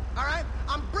 All right?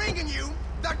 I'm bringing you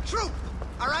the truth.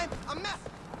 All right? A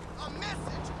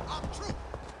message of truth.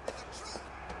 And the truth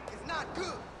is not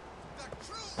good. The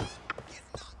truth is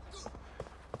not good.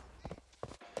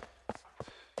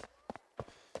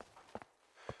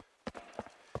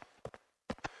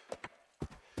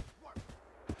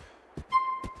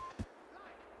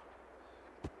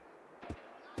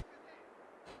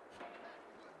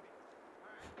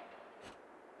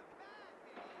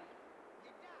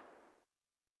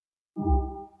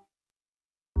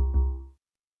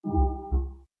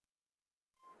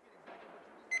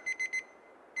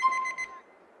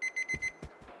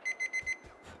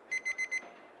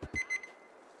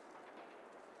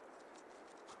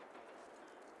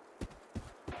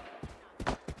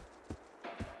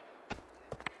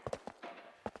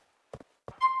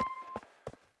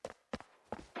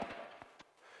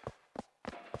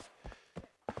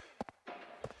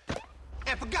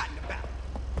 And forgotten about.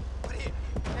 But here,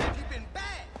 have you been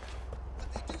bad? What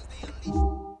they do is they unleash.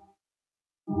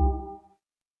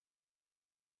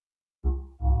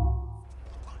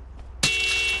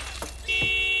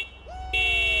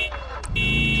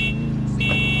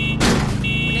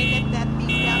 When they let that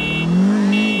beast out,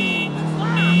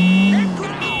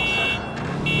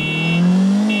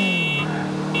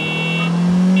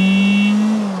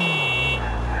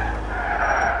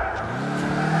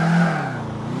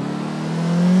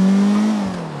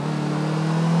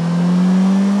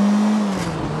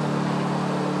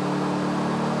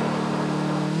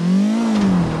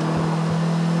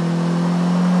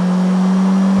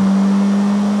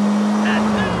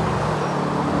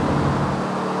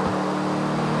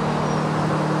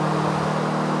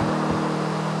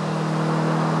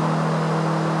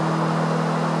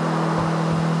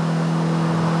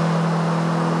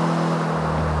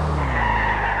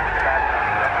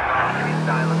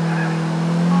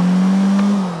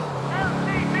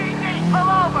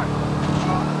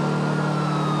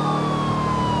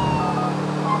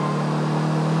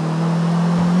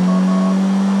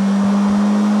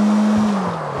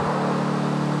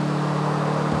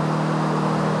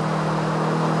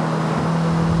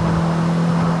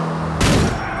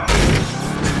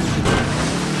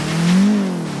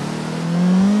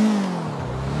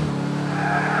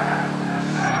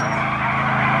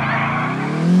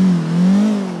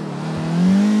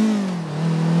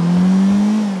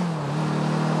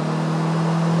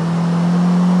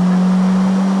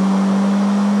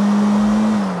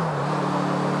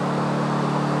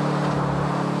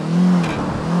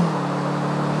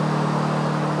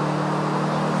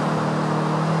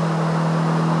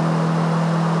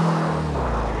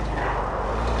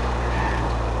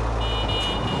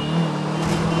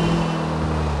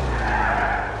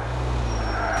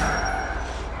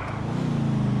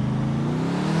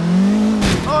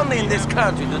 Only in this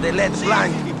country do they let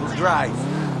blind people drive.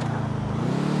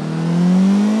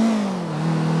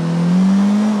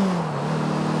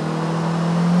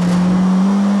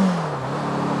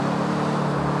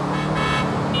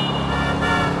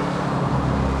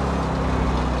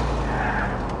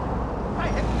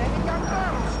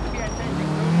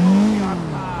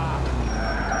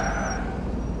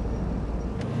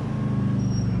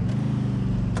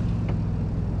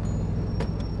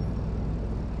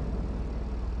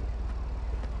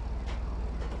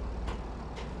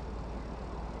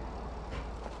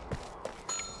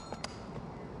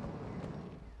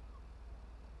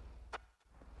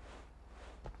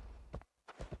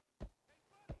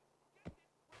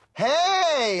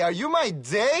 Hey, are you my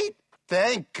date?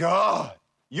 Thank God.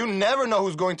 You never know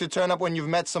who's going to turn up when you've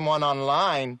met someone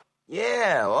online.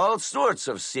 Yeah, all sorts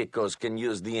of sickos can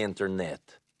use the internet.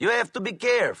 You have to be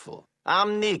careful.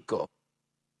 I'm Nico.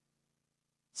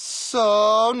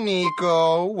 So,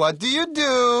 Nico, what do you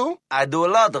do? I do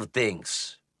a lot of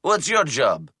things. What's your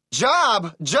job?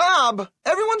 Job? Job?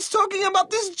 Everyone's talking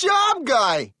about this job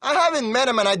guy. I haven't met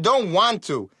him and I don't want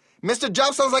to. Mr.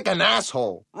 Job sounds like an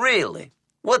asshole. Really?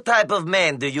 What type of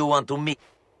man do you want to meet?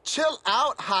 Chill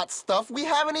out, hot stuff. We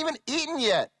haven't even eaten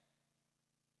yet.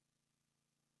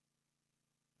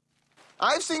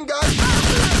 I've seen guys...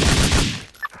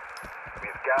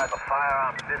 We've got a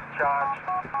firearm discharge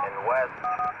in West...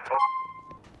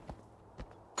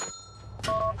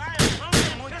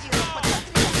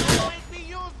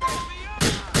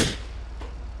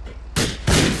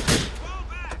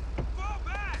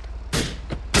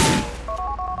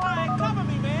 Cover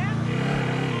me, man!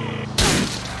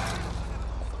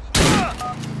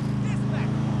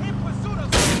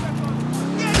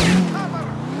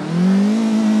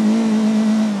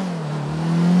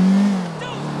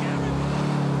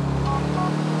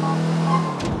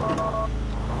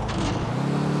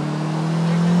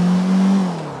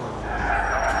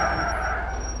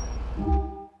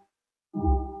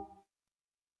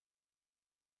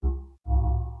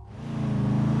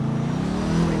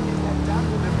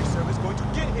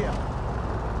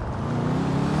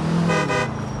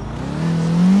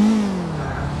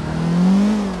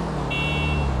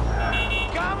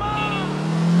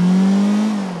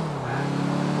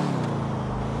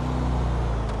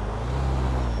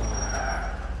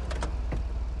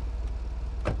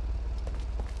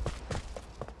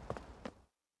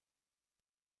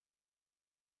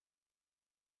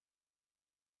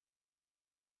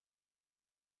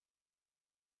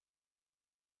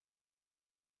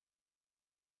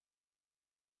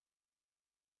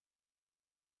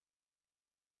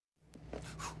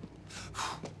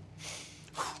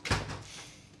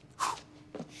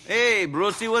 Hey,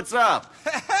 Brucey, what's up?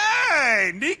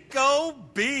 Hey, Nico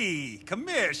B. Come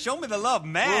here, show me the love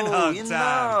manhug time.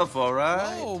 Enough, all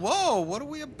right? Whoa, what are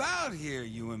we about here,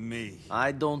 you and me?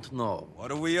 I don't know.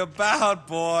 What are we about,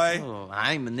 boy? Oh,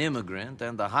 I'm an immigrant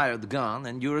and a hired gun,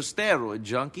 and you're a steroid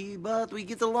junkie, but we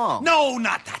get along. No,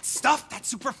 not that stuff. That's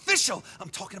superficial. I'm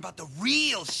talking about the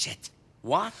real shit.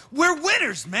 What? We're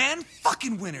winners, man.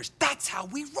 Fucking winners. That's how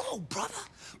we roll, brother.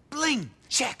 Bling,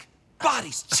 check.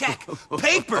 Bodies, check.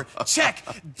 Paper, check.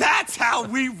 That's how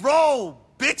we roll,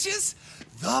 bitches.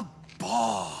 The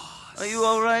boss. Are you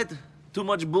all right? Too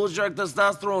much bullshark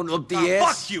testosterone up the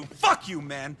ass? Fuck you,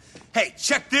 man. Hey,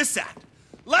 check this out.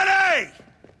 Lenny!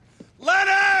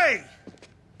 Lenny!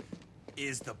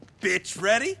 Is the bitch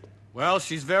ready? Well,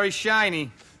 she's very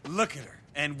shiny. Look at her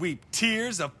and weep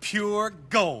tears of pure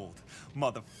gold.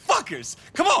 Motherfuckers!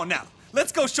 Come on now.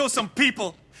 Let's go show some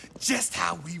people just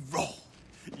how we roll.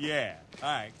 Yeah, all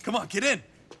right. Come on, get in.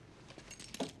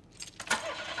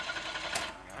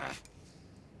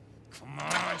 Come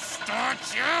on, start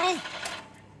you!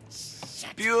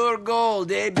 Pure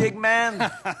gold, eh, big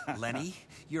man? Lenny,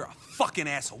 you're a fucking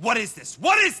asshole. What is this?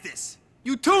 What is this?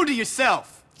 You tuned to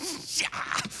yourself.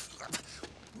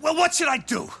 Well, what should I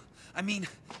do? I mean,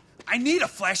 I need a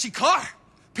flashy car.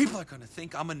 People are gonna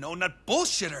think I'm a no-nut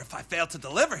bullshitter if I fail to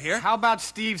deliver here. How about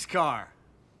Steve's car?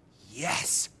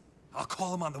 Yes. I'll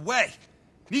call him on the way.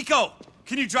 Nico,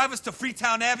 can you drive us to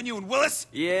Freetown Avenue in Willis?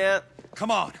 Yeah.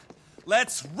 Come on.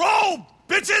 Let's roll,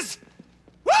 bitches!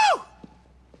 Woo!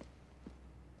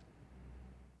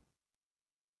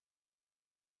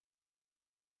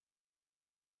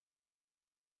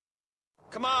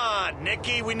 Come on,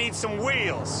 Nicky, we need some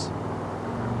wheels.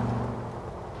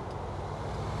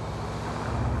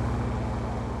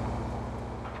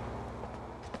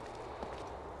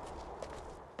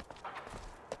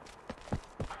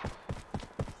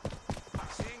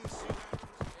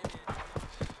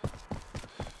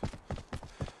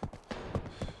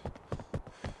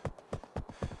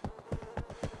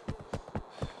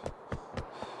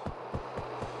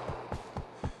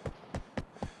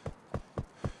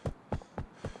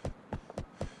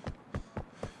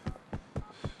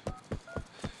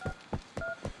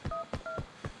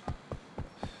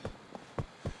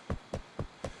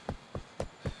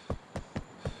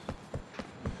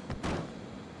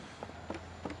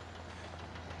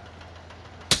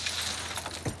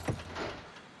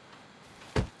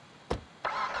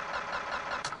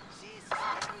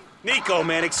 Nico,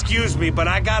 man, excuse me, but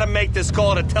I gotta make this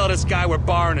call to tell this guy we're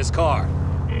borrowing his car.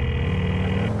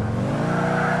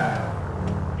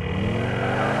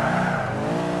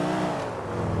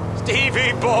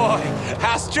 Stevie boy,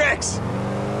 how's tricks?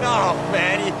 Oh,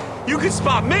 man, you can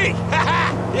spot me.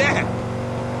 Yeah.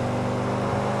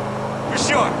 For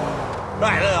sure. All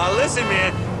right, listen,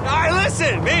 man. All right,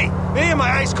 listen, me and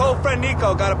my ice-cold friend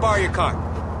Nico gotta borrow your car.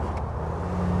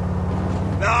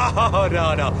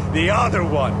 No, the other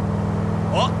one.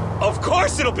 Oh, of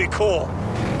course it'll be cool.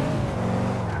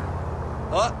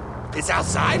 It's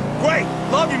outside? Great,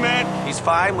 love you, man. He's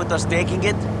fine with us taking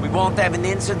it? We won't have an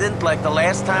incident like the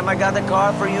last time I got a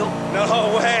car for you?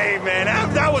 No way, man.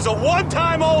 That was a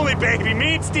one-time only, baby.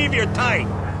 Me and Stevie are tight.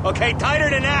 Okay, tighter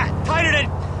than that. Tighter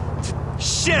than...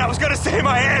 Shit, I was gonna say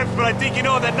my abs, but I think you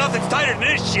know that nothing's tighter than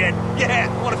this shit. Yeah,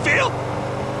 wanna feel?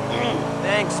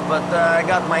 Thanks, but I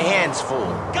got my hands full.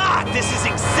 God, this is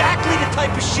exactly the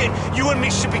type of shit you and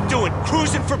me should be doing.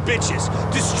 Cruising for bitches,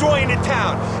 destroying a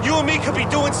town. You and me could be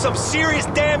doing some serious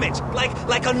damage,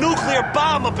 like a nuclear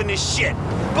bomb up in this shit.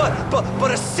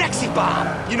 But a sexy bomb,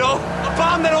 you know? A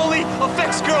bomb that only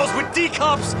affects girls with D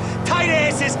cups, tight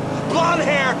asses, blonde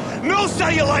hair, no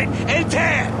cellulite, and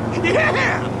tan.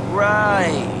 Yeah!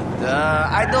 Right.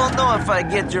 I don't know if I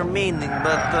get your meaning,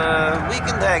 but we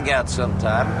can hang out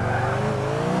sometime.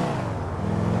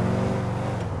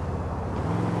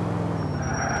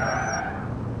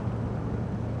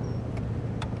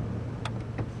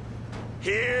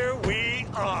 Here we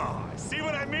are. See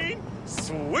what I mean?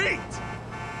 Sweet!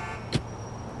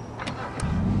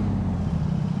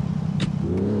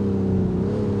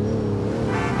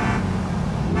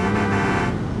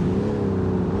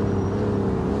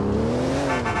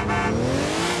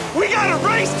 We got a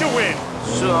race to win!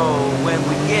 So, when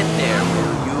we get there,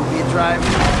 will you be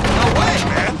driving? No way,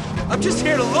 man! I'm just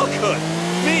here to look good.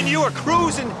 Me and you are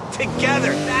cruising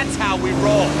together. That's how we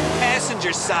roll.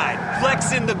 Passenger side,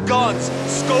 flexing the guns,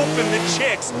 scoping the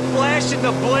chicks, flashing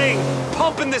the bling,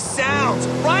 pumping the sounds,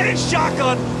 riding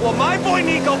shotgun, while my boy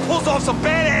Nico pulls off some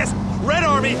badass Red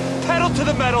Army, pedal to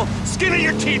the metal, skin of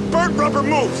your teeth, burnt rubber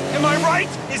moves. Am I right?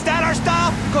 Is that our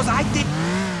style? Because I think...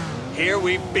 here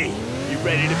we be. You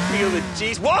ready to feel the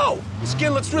G's? Whoa! Your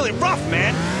skin looks really rough,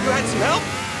 man. You had some help?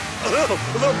 A little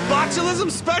botulism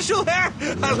special there?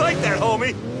 I like that,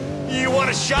 homie. You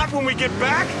want a shot when we get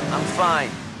back? I'm fine.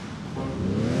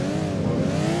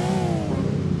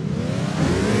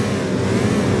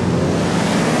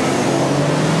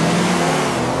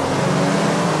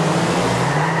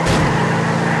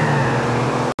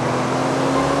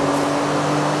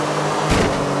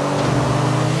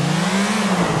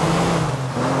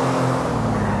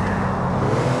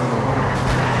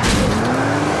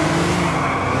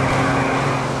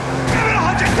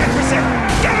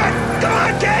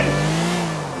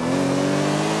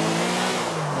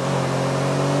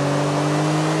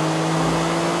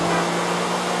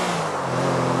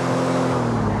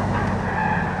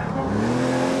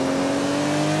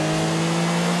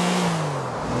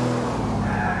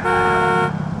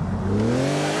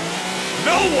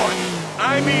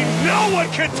 No one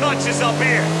can touch us up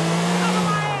here!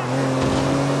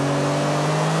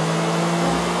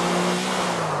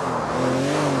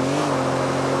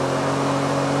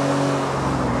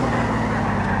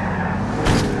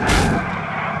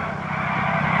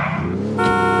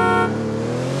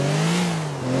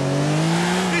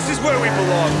 This is where we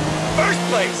belong. First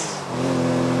place!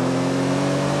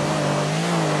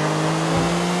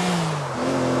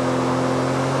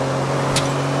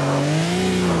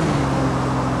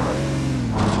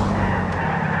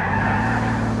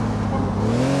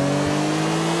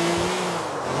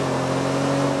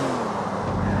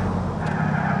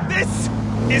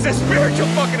 It's a spiritual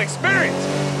fucking experience!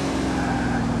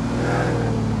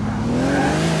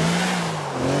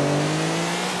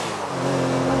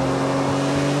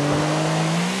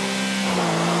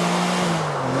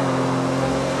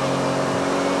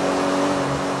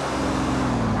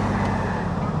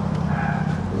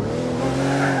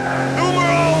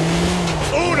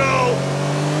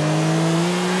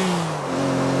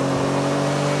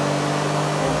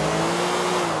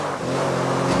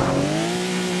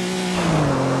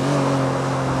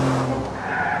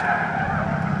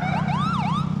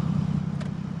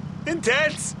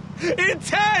 Intense!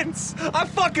 Intense! I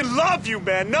fucking love you,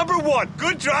 man. Number one,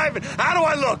 good driving. How do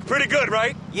I look? Pretty good,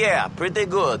 right? Yeah, pretty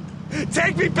good.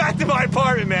 Take me back to my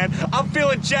apartment, man. I'm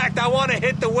feeling jacked. I want to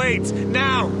hit the weights.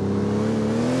 Now!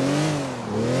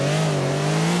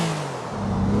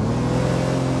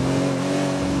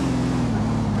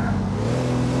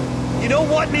 You know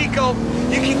what, Nico?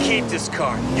 You can keep this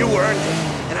car. You earned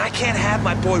it. And I can't have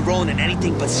my boy rolling in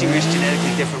anything but serious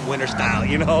genetically different winter style,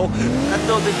 you know? I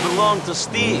thought it belonged to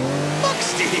Steve. Fuck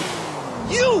Steve!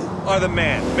 You are the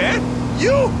man, man!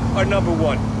 You are number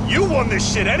one. You won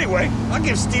this shit anyway. I'll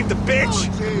give Steve the bitch.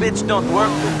 Bitch don't work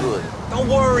too good. Don't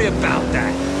worry about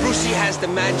that. Brucey has the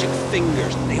magic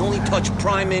fingers. They only touch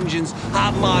prime engines,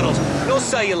 hot models, no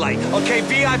cellulite. Okay,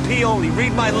 VIP only.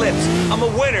 Read my lips. I'm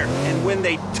a winner. And when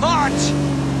they touch,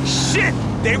 shit!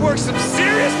 They work some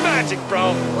serious magic,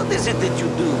 bro. What is it that you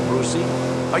do, Brucey?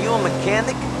 Are you a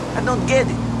mechanic? I don't get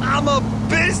it. I'm a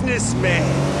businessman,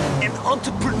 an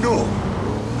entrepreneur.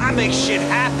 I make shit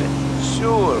happen.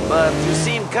 Sure, but you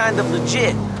seem kind of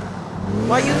legit.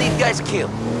 Why you need guys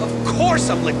killed? Of course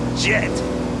I'm legit.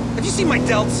 Have you seen my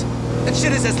delts? That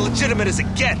shit is as legitimate as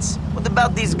it gets. What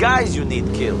about these guys you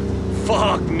need killed?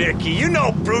 Fuck, Nicky. You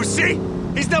know Brucey.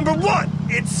 He's number one.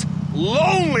 It's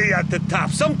lonely at the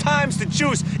top. Sometimes the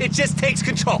juice, it just takes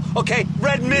control, okay?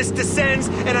 Red mist descends,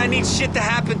 and I need shit to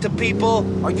happen to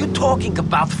people. Are you talking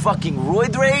about fucking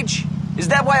roid rage? Is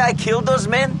that why I killed those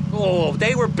men? Oh,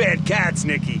 they were bad cats,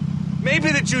 Nicky.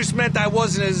 Maybe the juice meant I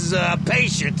wasn't as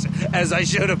patient as I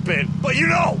should have been. But you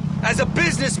know, as a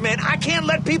businessman, I can't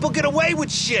let people get away with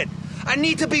shit. I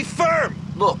need to be firm.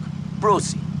 Look,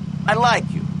 Brucey, I like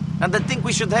you, and I think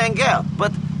we should hang out,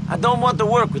 but I don't want to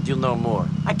work with you no more.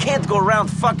 I can't go around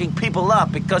fucking people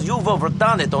up because you've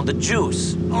overdone it on the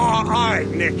juice. Oh, all right,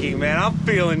 Nicky, man, I'm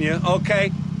feeling you,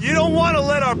 okay? You don't want to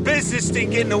let our business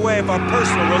thing get in the way of our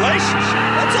personal relationship.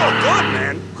 That's all good,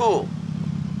 man. Cool.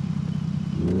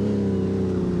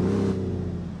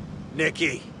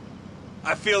 Nicky,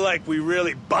 I feel like we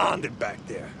really bonded back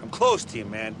there. I'm close to you,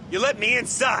 man. You let me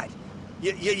inside.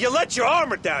 You let your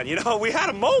armor down, you know? We had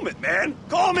a moment, man.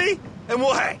 Call me, and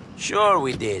we'll hang. Sure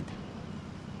we did.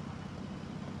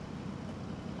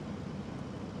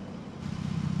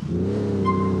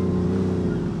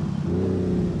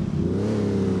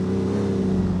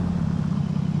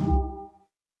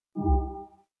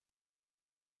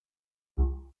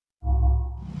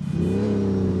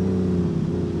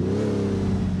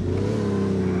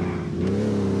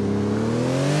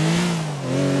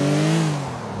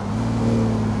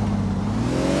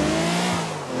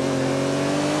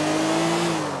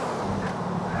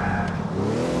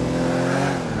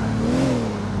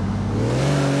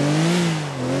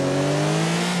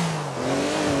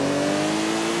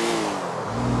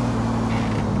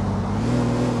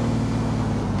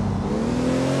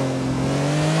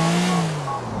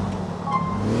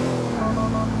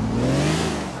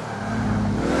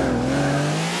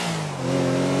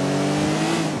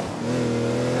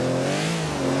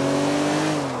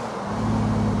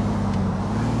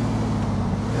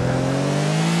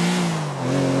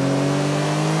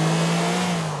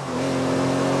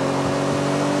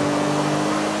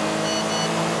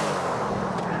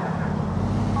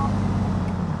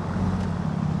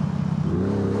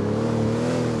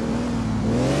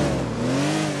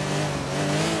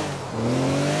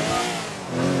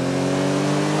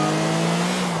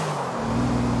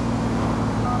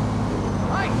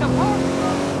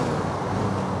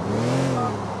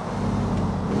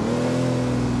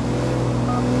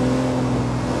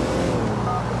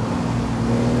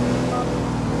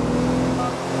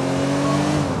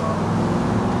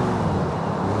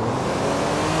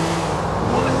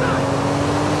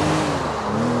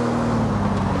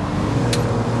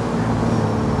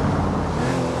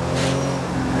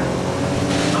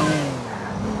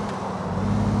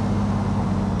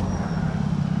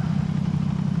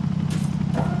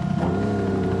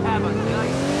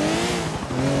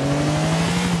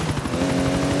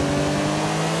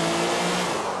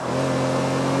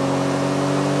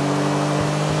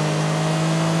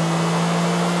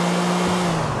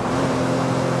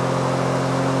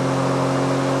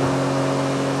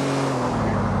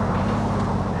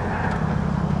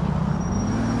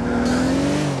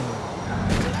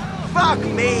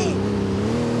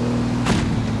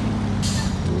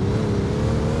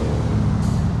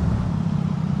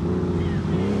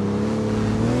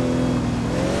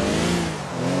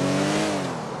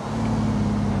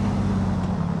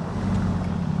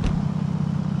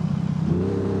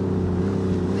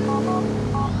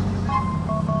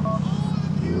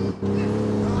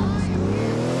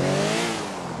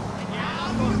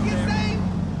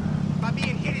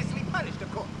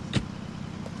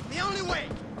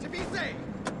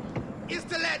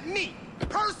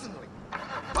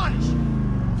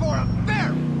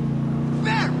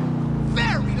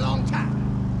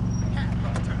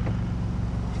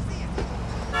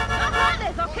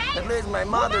 my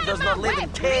mother does not live in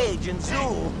cage and zoo.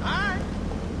 All right.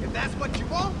 If that's what you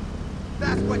want,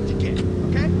 that's what you get,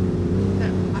 okay?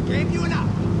 Now, I gave you an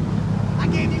option. I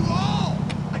gave you all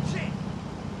a chance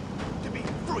to be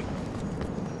free.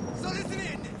 So listen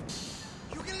in then.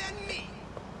 You can let me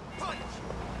punish you,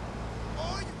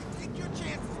 or you can take your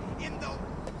chances in the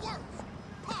worst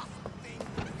possible thing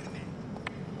you can imagine.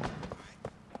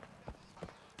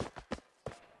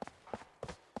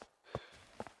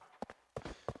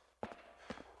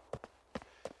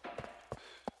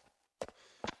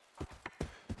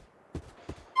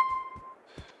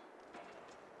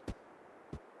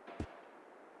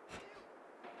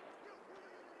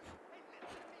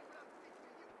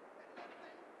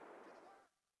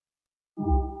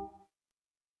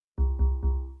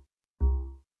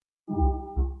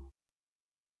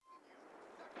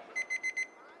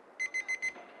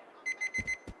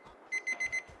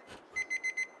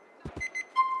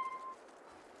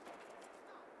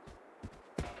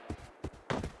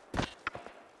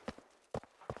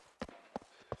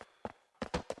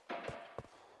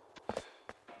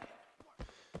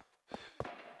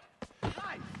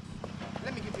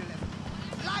 Let me give you a lesson.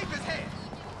 Life is hell.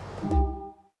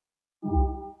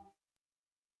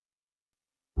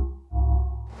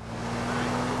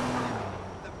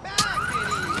 The bad bit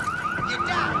is, you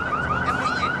die. And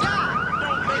when you die,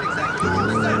 don't get exactly what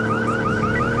you said.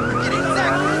 You get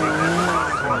exactly what you got.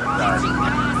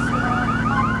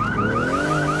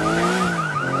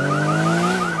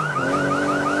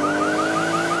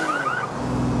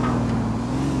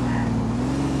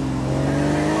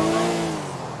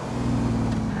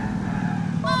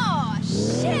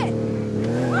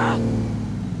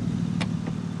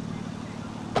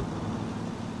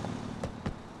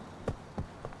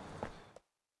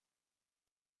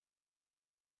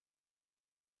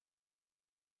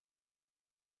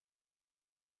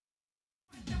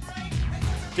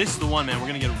 This is the one, man. We're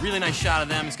gonna get a really nice shot of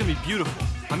them. It's gonna be beautiful.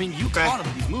 I mean, you taught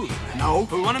them these moves, man. No.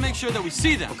 But we want to make sure that we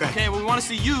see them. Okay. Well, we want to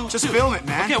see you. Just too. film it,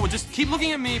 man. Okay. Well, just keep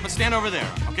looking at me, but stand over there.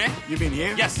 Okay. You mean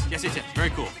here? Yes. Very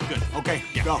cool. Good. Okay.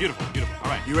 Yeah. Go. Beautiful. All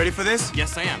right. You ready for this?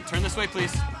 Yes, I am. Turn this way,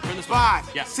 please. Turn this way.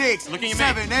 5, Yeah. 6, looking at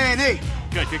 7, me. and 8.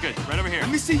 Good. Right over here. Let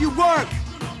me see you work.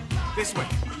 This way.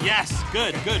 Yes.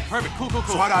 Good. Perfect. Cool.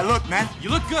 So how do I look, man? You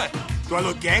look good. Do I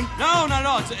look gay? No, not at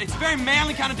all. It's a very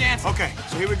manly kind of dance. Okay.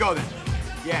 So here we go then.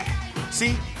 Yeah.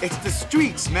 See, it's the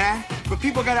streets, man. But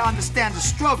people gotta understand the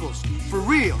struggles. For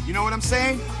real. You know what I'm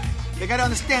saying? They gotta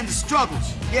understand the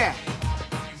struggles. Yeah.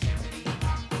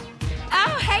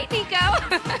 Oh, hey, Nico.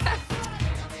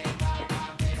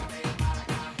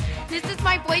 This is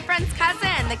my boyfriend's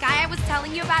cousin, the guy I was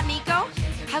telling you about, Nico.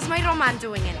 How's my Roman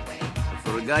doing anyway?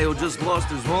 For a guy who just lost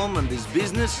his home and his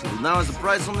business, who now has a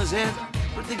price on his head,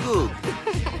 pretty good.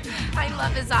 I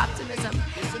love his optimism.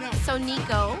 So,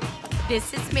 Nico,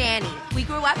 this is Manny. We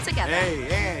grew up together. Hey,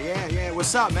 yeah.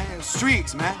 What's up, man?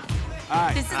 Streets, man. All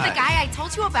right. This is the guy I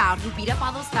told you about who beat up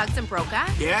all those thugs in Broca.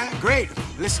 Yeah, great.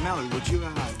 Listen, Melody, would you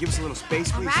give us a little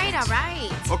space, please? All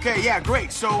right. Okay, yeah,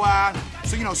 great. So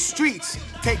you know, streets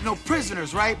take no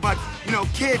prisoners, right? But, you know,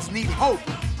 kids need hope.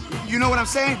 You know what I'm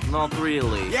saying? Not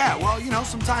really. Yeah, well, you know,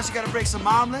 sometimes you gotta break some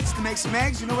omelets to make some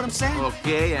eggs, you know what I'm saying?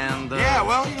 Okay, and... Yeah,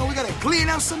 well, you know, we gotta clean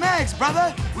up some eggs,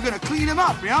 brother. We're gonna clean them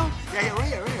up, you know? Yeah, right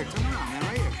here. Turn around, man,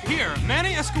 right here. Here,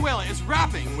 Manny Escuela is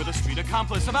rapping with a street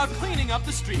accomplice about cleaning up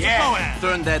the streets of Boaz.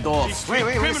 Turn that off. These street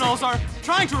criminals are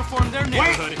trying to reform their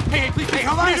neighborhood. Hey, please. Hey,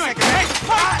 hold on a second.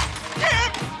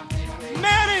 Hey,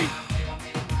 Manny!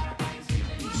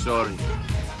 Sorry.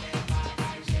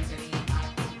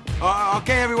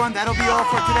 Okay, everyone, that'll be all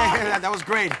for today. That was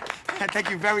great.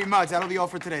 Thank you very much. That'll be all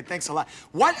for today. Thanks a lot.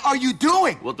 What are you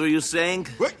doing? What are you saying?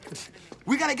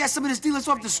 We gotta get some of these dealers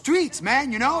off the streets,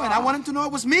 man, you know? And I want them to know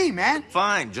it was me, man.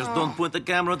 Fine, just don't point the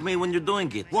camera at me when you're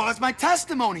doing it. Well, it's my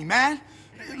testimony, man.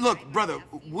 Look, brother,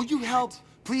 would you help,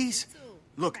 please?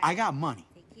 Look, I got money.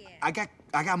 I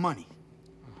got money.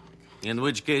 In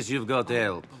which case, you've got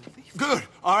help. Good.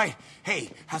 All right.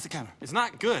 Hey, how's the camera? It's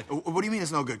not good. What do you mean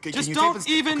it's no good? Can just you don't tape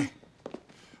even... Okay.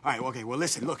 All right, okay, well,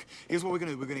 listen, look. Here's what we're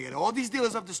gonna do. We're gonna get all these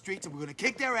dealers off the streets, and we're gonna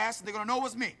kick their ass, and they're gonna know it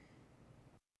was me.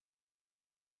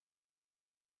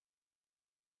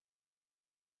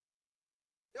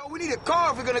 Yo, we need a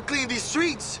car if we're gonna clean these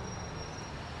streets.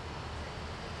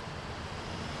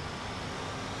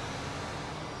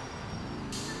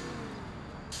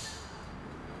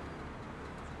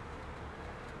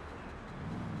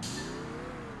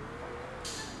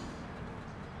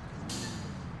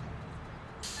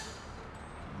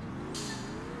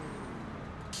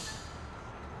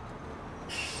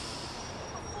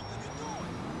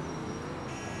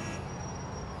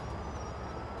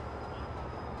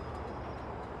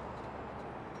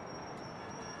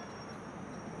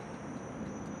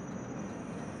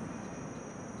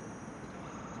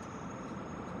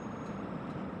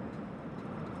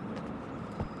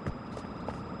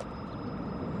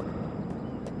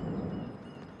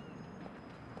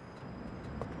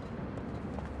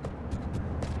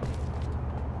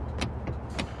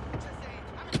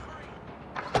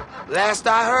 Last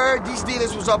I heard, these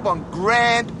dealers was up on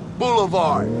Grand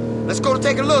Boulevard. Let's go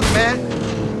take a look, man.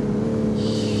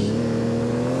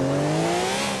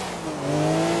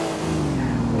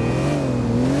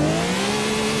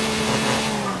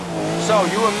 So,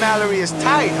 you and Mallory is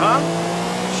tight, huh?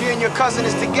 She and your cousin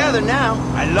is together now.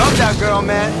 I love that girl,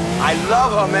 man. I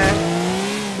love her,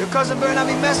 man. Your cousin better not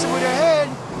be messing with her head.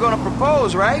 You're gonna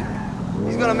propose, right?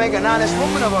 He's gonna make an honest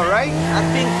woman of her, right?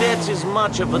 I think that's as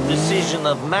much of a decision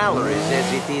of Mallory's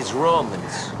as it is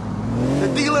Roman's.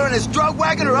 The dealer and his drug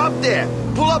wagon are up there.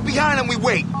 Pull up behind and we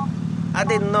wait. I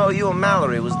didn't know you and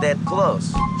Mallory was that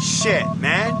close. Shit,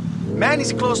 man.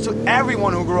 Manny's close to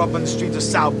everyone who grew up on the streets of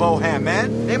South Bohan,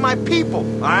 man. They're my people,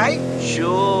 all right?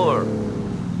 Sure.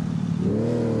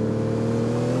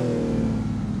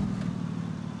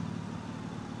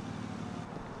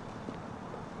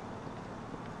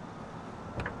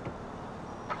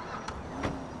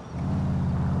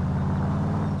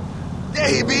 There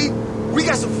he be. We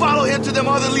got to follow him to them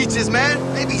other leeches, man.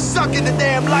 They be sucking the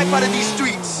damn life out of these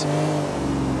streets.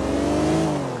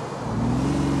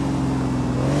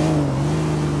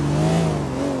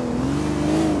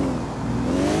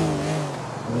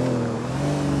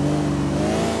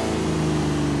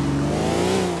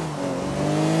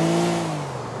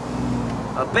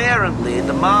 Apparently,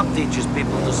 the mob teaches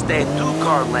people to stay 2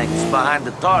 car lengths behind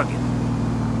the target.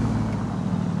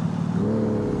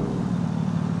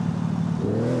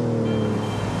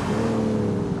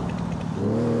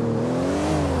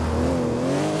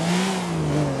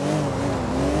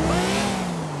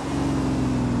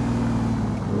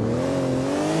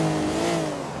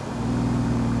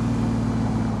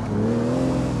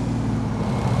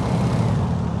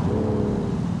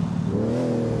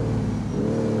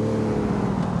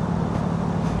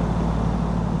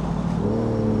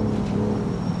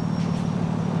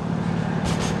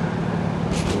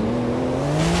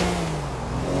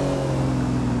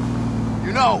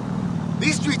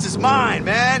 These streets is mine,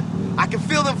 man. I can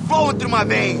feel them flowing through my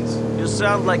veins. You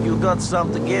sound like you got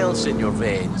something else in your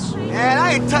veins. Man,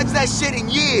 I ain't touched that shit in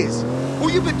years.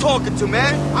 Who you been talking to,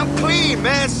 man? I'm clean,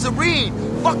 man. Serene.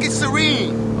 Fucking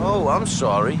serene. Oh, I'm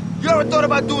sorry. You ever thought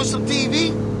about doing some TV?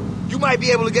 You might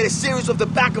be able to get a series off the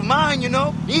back of mine, you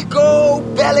know? Nico,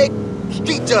 Bellic,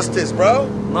 street justice, bro.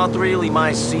 Not really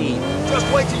my scene.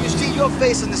 Just wait till you see your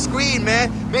face on the screen,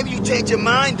 man. Maybe you change your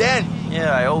mind then.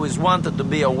 Yeah, I always wanted to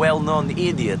be a well-known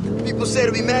idiot. People say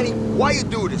to me, Manny, why you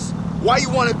do this? Why you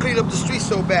want to clean up the streets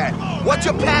so bad? What's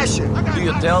your passion? Do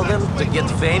you tell them to get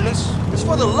famous? It's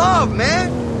for the love,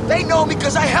 man. They know me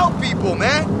because I help people,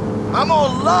 man. I'm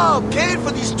all love, kid,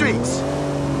 for these streets.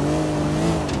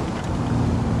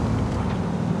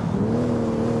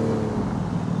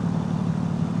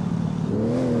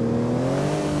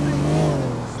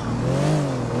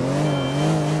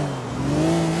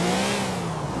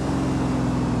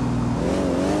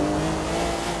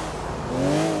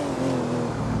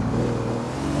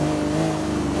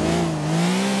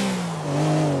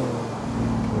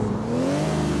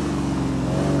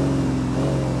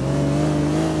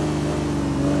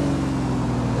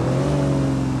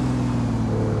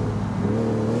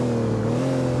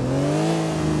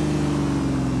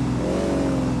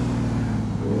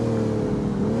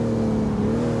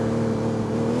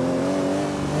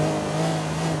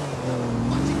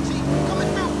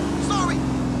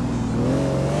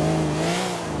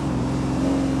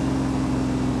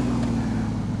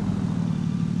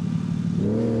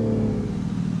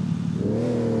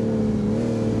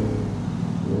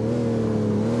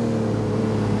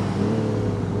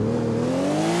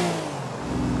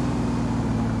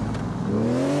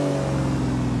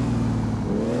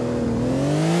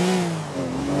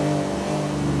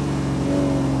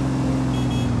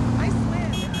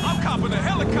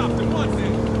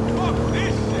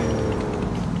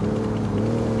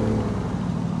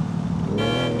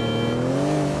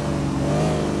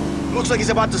 Looks like he's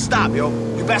about to stop, yo.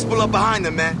 You best pull up behind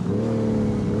him, man.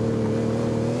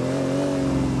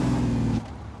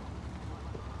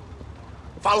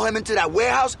 Follow him into that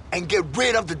warehouse and get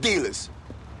rid of the dealers.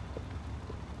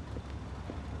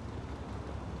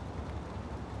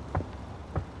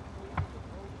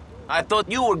 I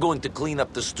thought you were going to clean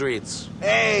up the streets.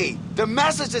 Hey, the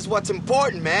message is what's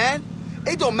important, man.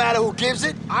 It don't matter who gives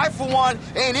it. I, for one,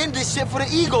 ain't in this shit for the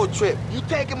ego trip. You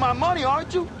taking my money,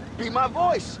 aren't you? Be my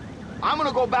voice. I'm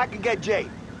gonna go back and get Jay.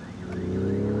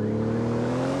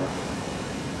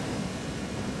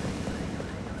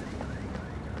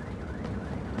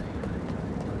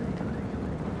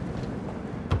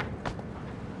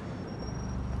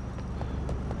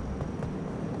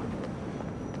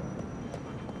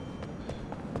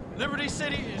 Liberty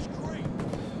City is great.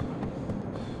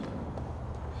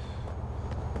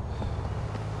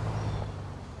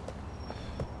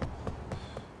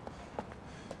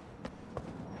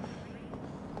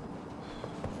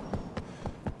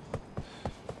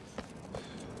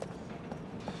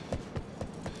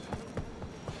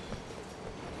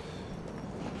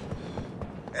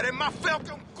 Eres más feo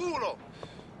que un culo.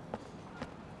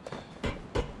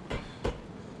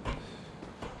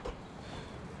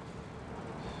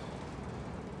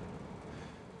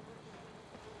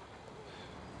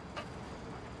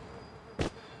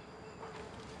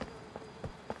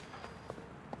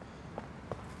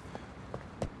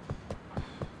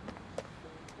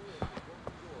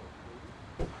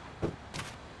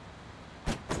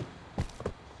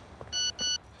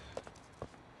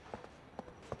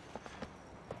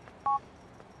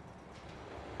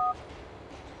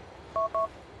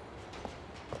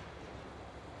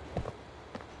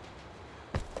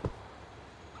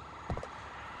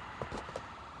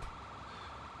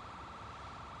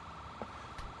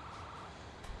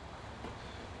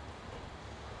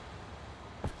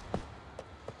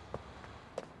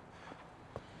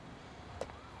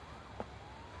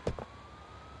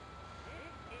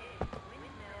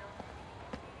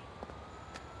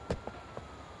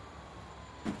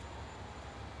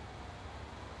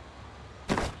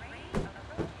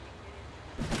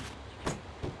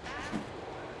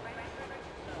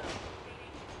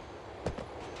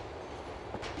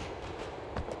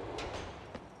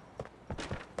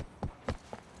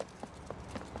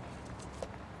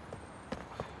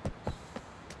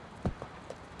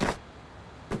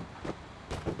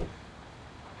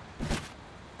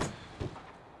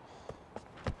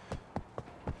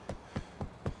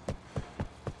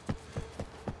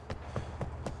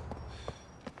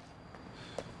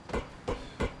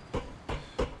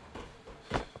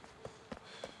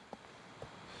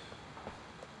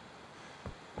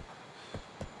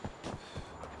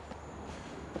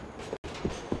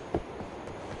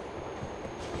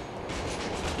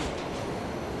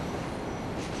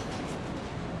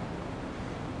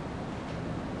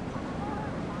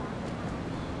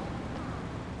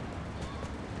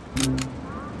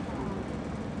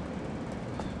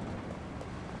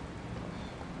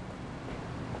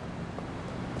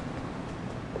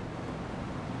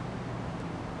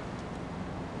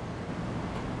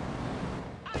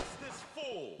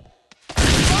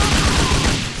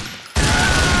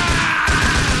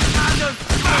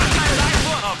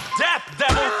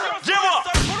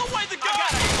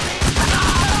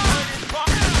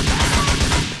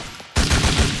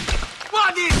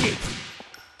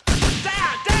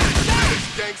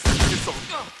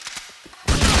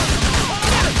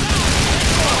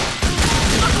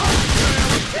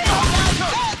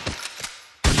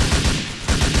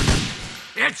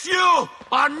 It's you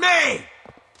on me!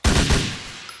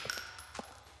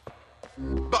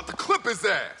 About to clip his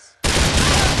ass. You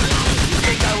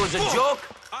think I was a joke?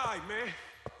 Aye, man.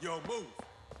 Yo, move.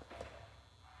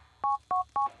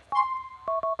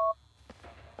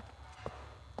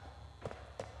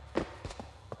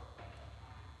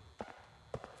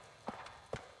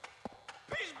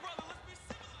 Peace, brother. Let's be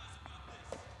civilized about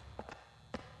this.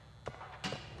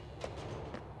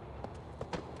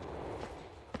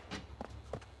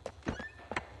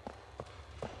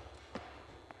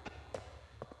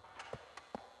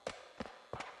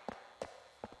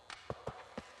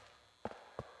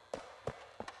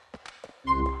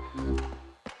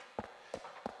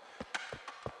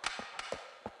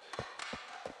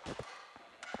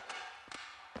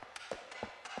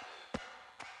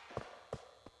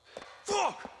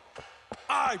 Fuck!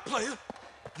 Aye, player.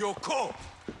 Your call.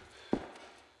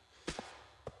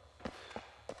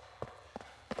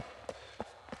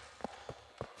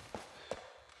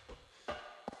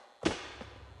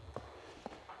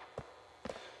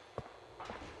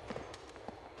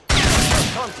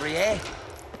 Country, eh?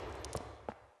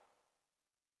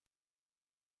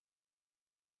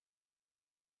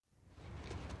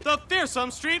 The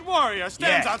fearsome street warrior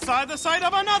stands outside the site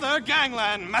of another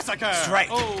gangland massacre. That's right.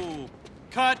 Oh,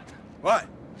 cut. What?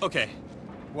 Okay.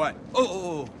 What?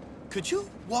 Oh. Could you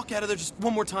walk out of there just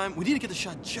one more time? We need to get the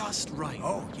shot just right.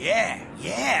 Oh,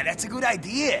 yeah, that's a good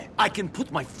idea. I can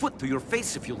put my foot to your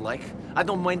face if you like. I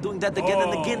don't mind doing that again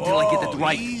and again till I get it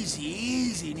right.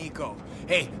 Easy, Nico.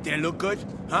 Hey, did it look good?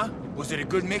 Huh? Was it a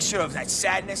good mixture of that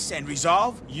sadness and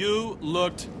resolve? You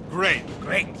looked great.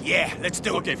 Great, yeah, let's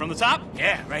do it. Okay, from the top?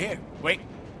 Yeah, right here. Wait,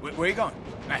 where are you going?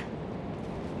 Right.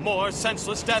 More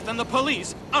senseless death than the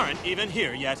police aren't even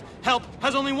here yet. Help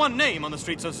has only one name on the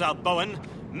streets of South Bowen.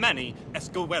 Manny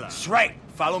Escuela. That's right.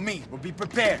 Follow me. We'll be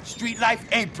prepared. Street life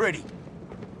ain't pretty.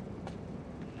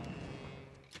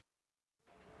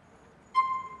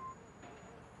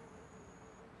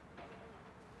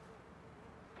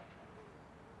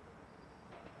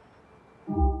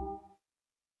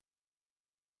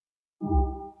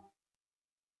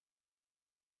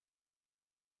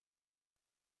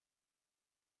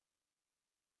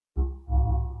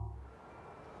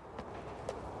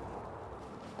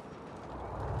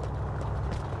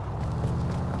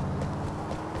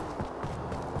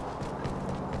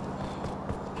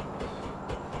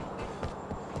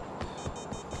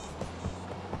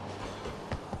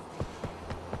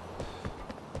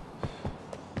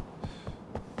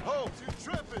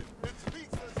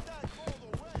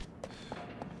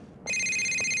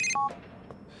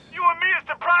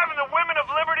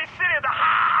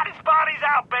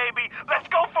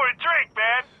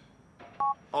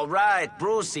 All right,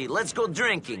 Brucey, let's go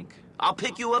drinking. I'll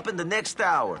pick you up in the next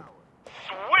hour.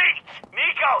 Sweet!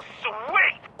 Nico,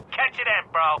 sweet! Catch you then,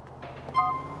 bro.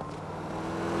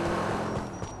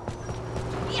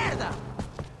 Mierda!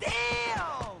 Damn!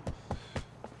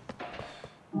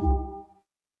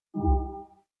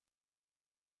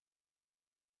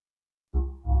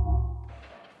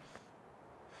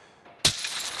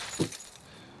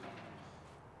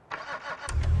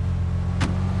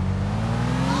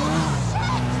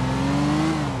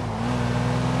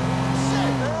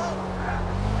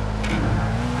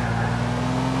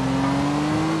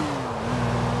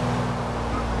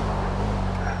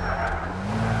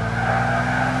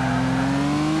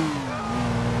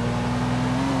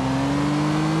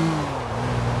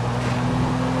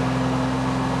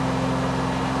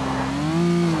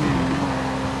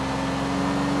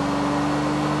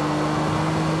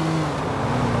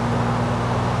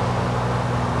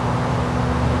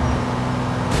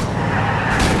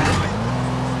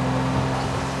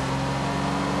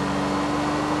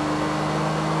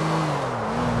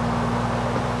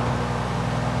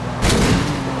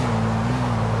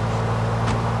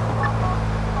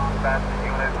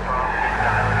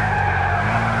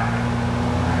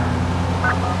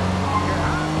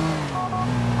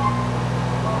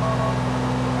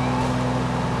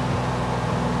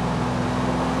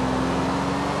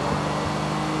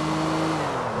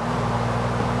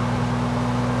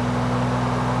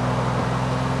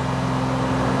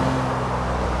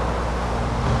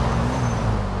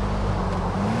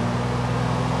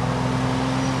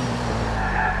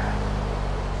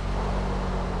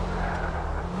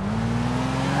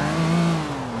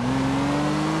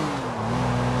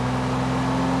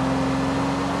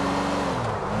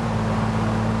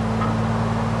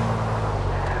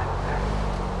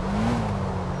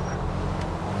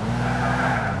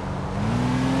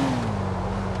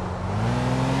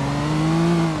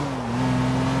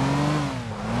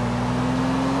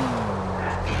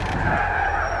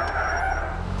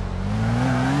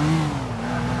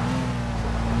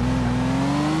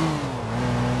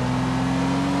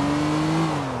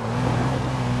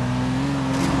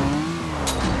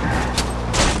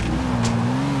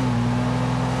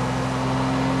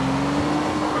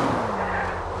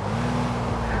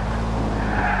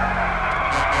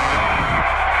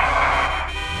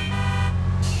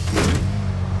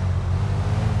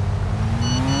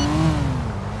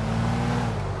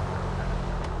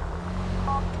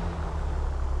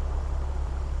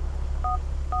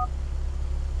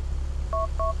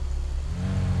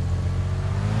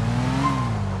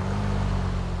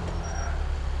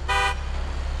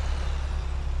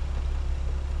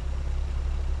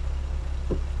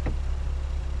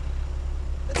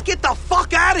 Get the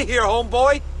fuck out of here,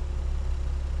 homeboy!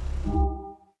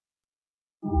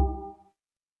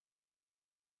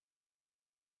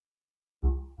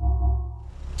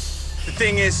 The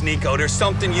thing is, Nico, there's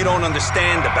something you don't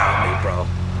understand about me, bro.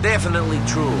 Definitely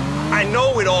true. I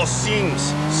know it all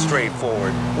seems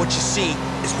straightforward. What you see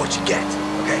is what you get,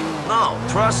 okay? No,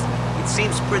 trust me, it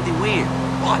seems pretty weird.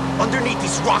 What? Underneath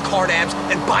these rock-hard abs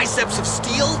and biceps of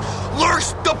steel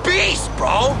lurks the beast,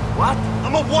 bro! What?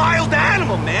 I'm a wild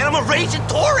animal, man. I'm a raging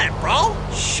torrent, bro!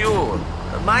 Sure.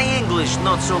 My English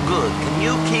not so good. Can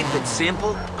you keep it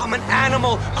simple? I'm an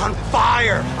animal on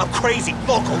fire. A crazy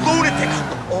local lunatic.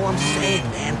 All I'm saying,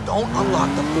 man, don't unlock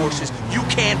the forces you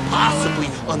can't possibly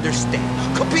understand.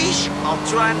 Capiche? I'll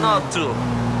try not to.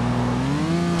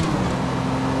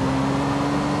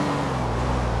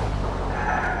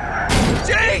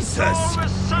 Jesus! There's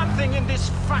always something in this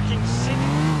fucking city.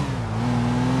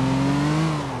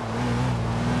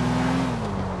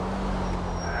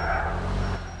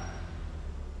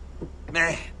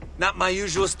 Man, not my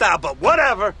usual style, but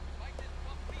whatever.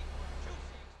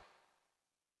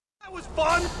 That was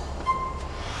fun.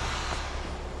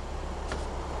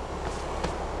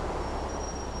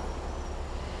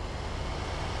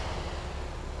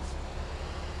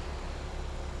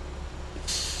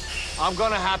 I'm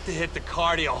gonna have to hit the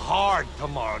cardio hard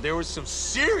tomorrow. There was some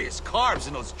serious carbs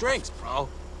in those drinks, bro.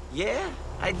 Yeah?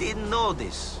 I didn't know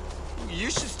this.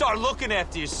 You should start looking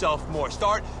after yourself more.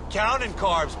 Start counting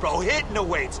carbs, bro. Hitting the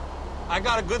weights. I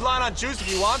got a good line on juice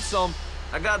if you want some.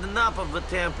 I got enough of a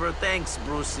temper, thanks,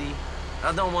 Brucey.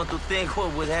 I don't want to think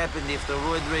what would happen if the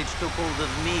roid rage took hold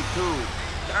of me, too.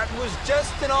 That was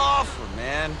just an offer,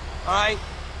 man. All right?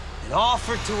 An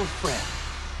offer to a friend.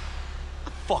 I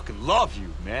fucking love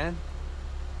you, man.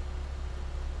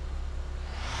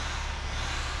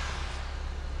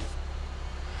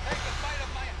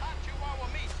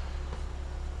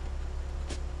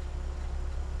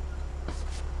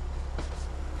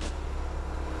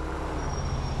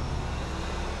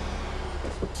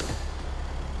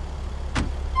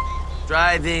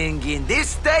 Driving in this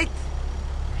state?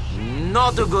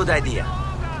 Not a good idea.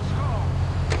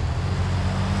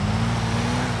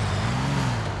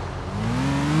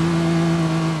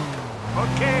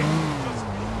 Okay.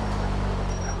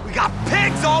 We got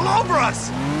pigs all over us!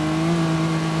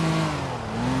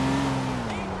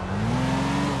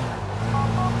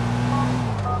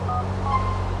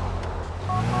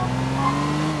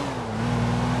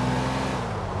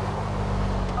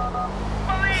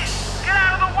 Police! Get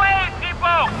out of the way,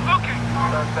 people! Okay.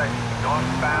 Suspect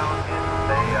northbound in the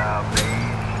beige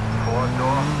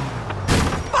four-door.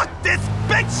 Fuck this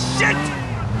bitch shit!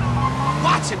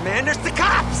 Watch it, man, there's the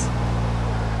cops!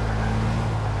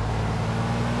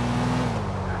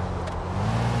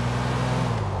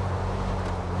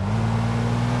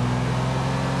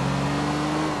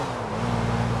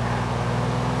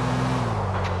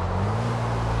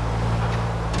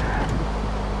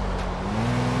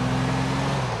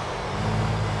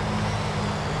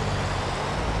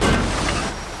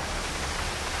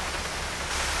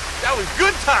 That was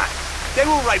good times. They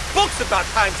will write books about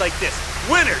times like this.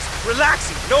 Winners,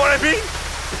 relaxing, know what I mean?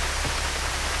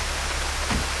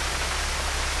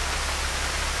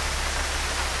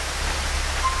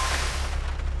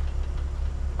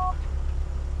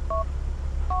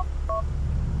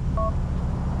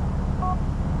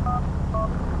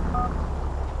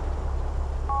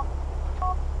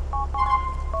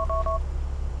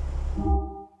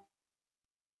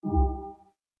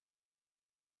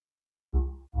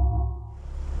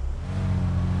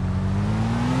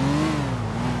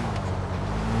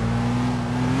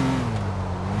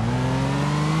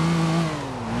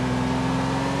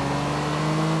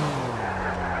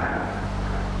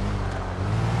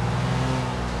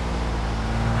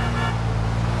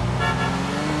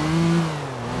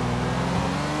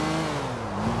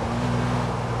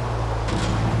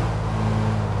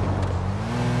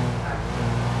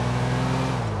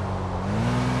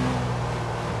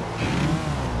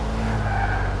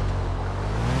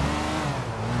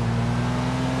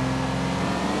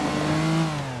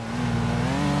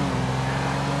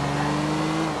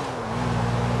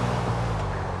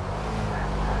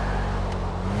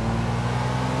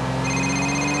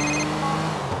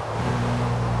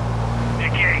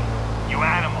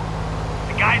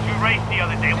 The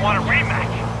other day want a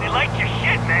rematch. They like your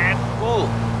shit, man. Cool,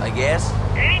 I guess.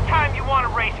 Anytime you want a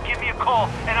race, give me a call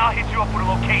and I'll hit you up with a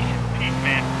location. Peace,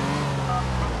 man.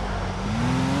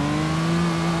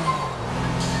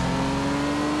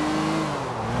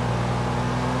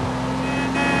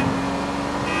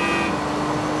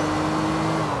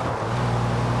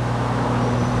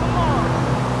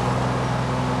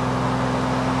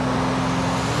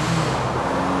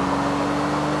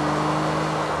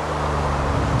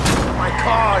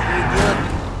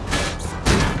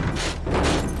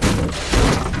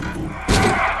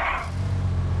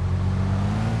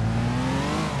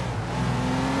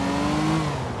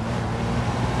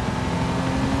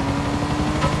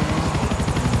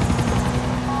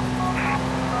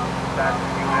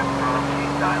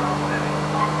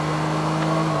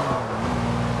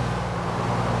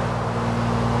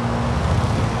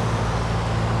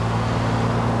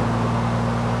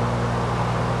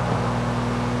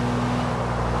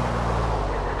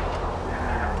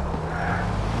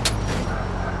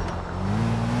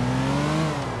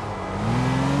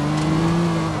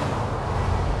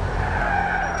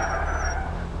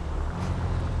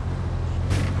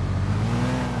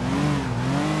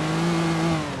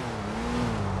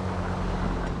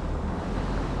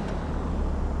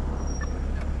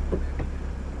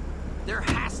 There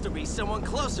has to be someone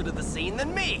closer to the scene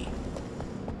than me.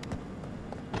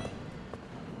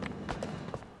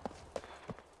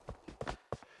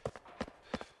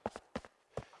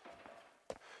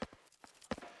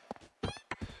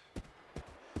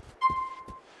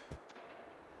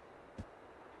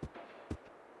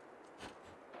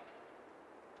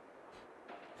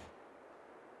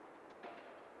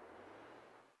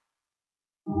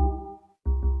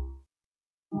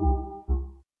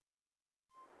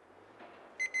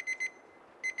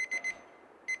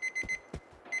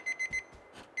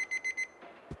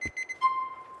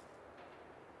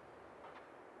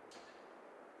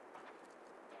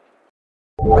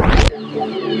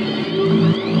 Yeah.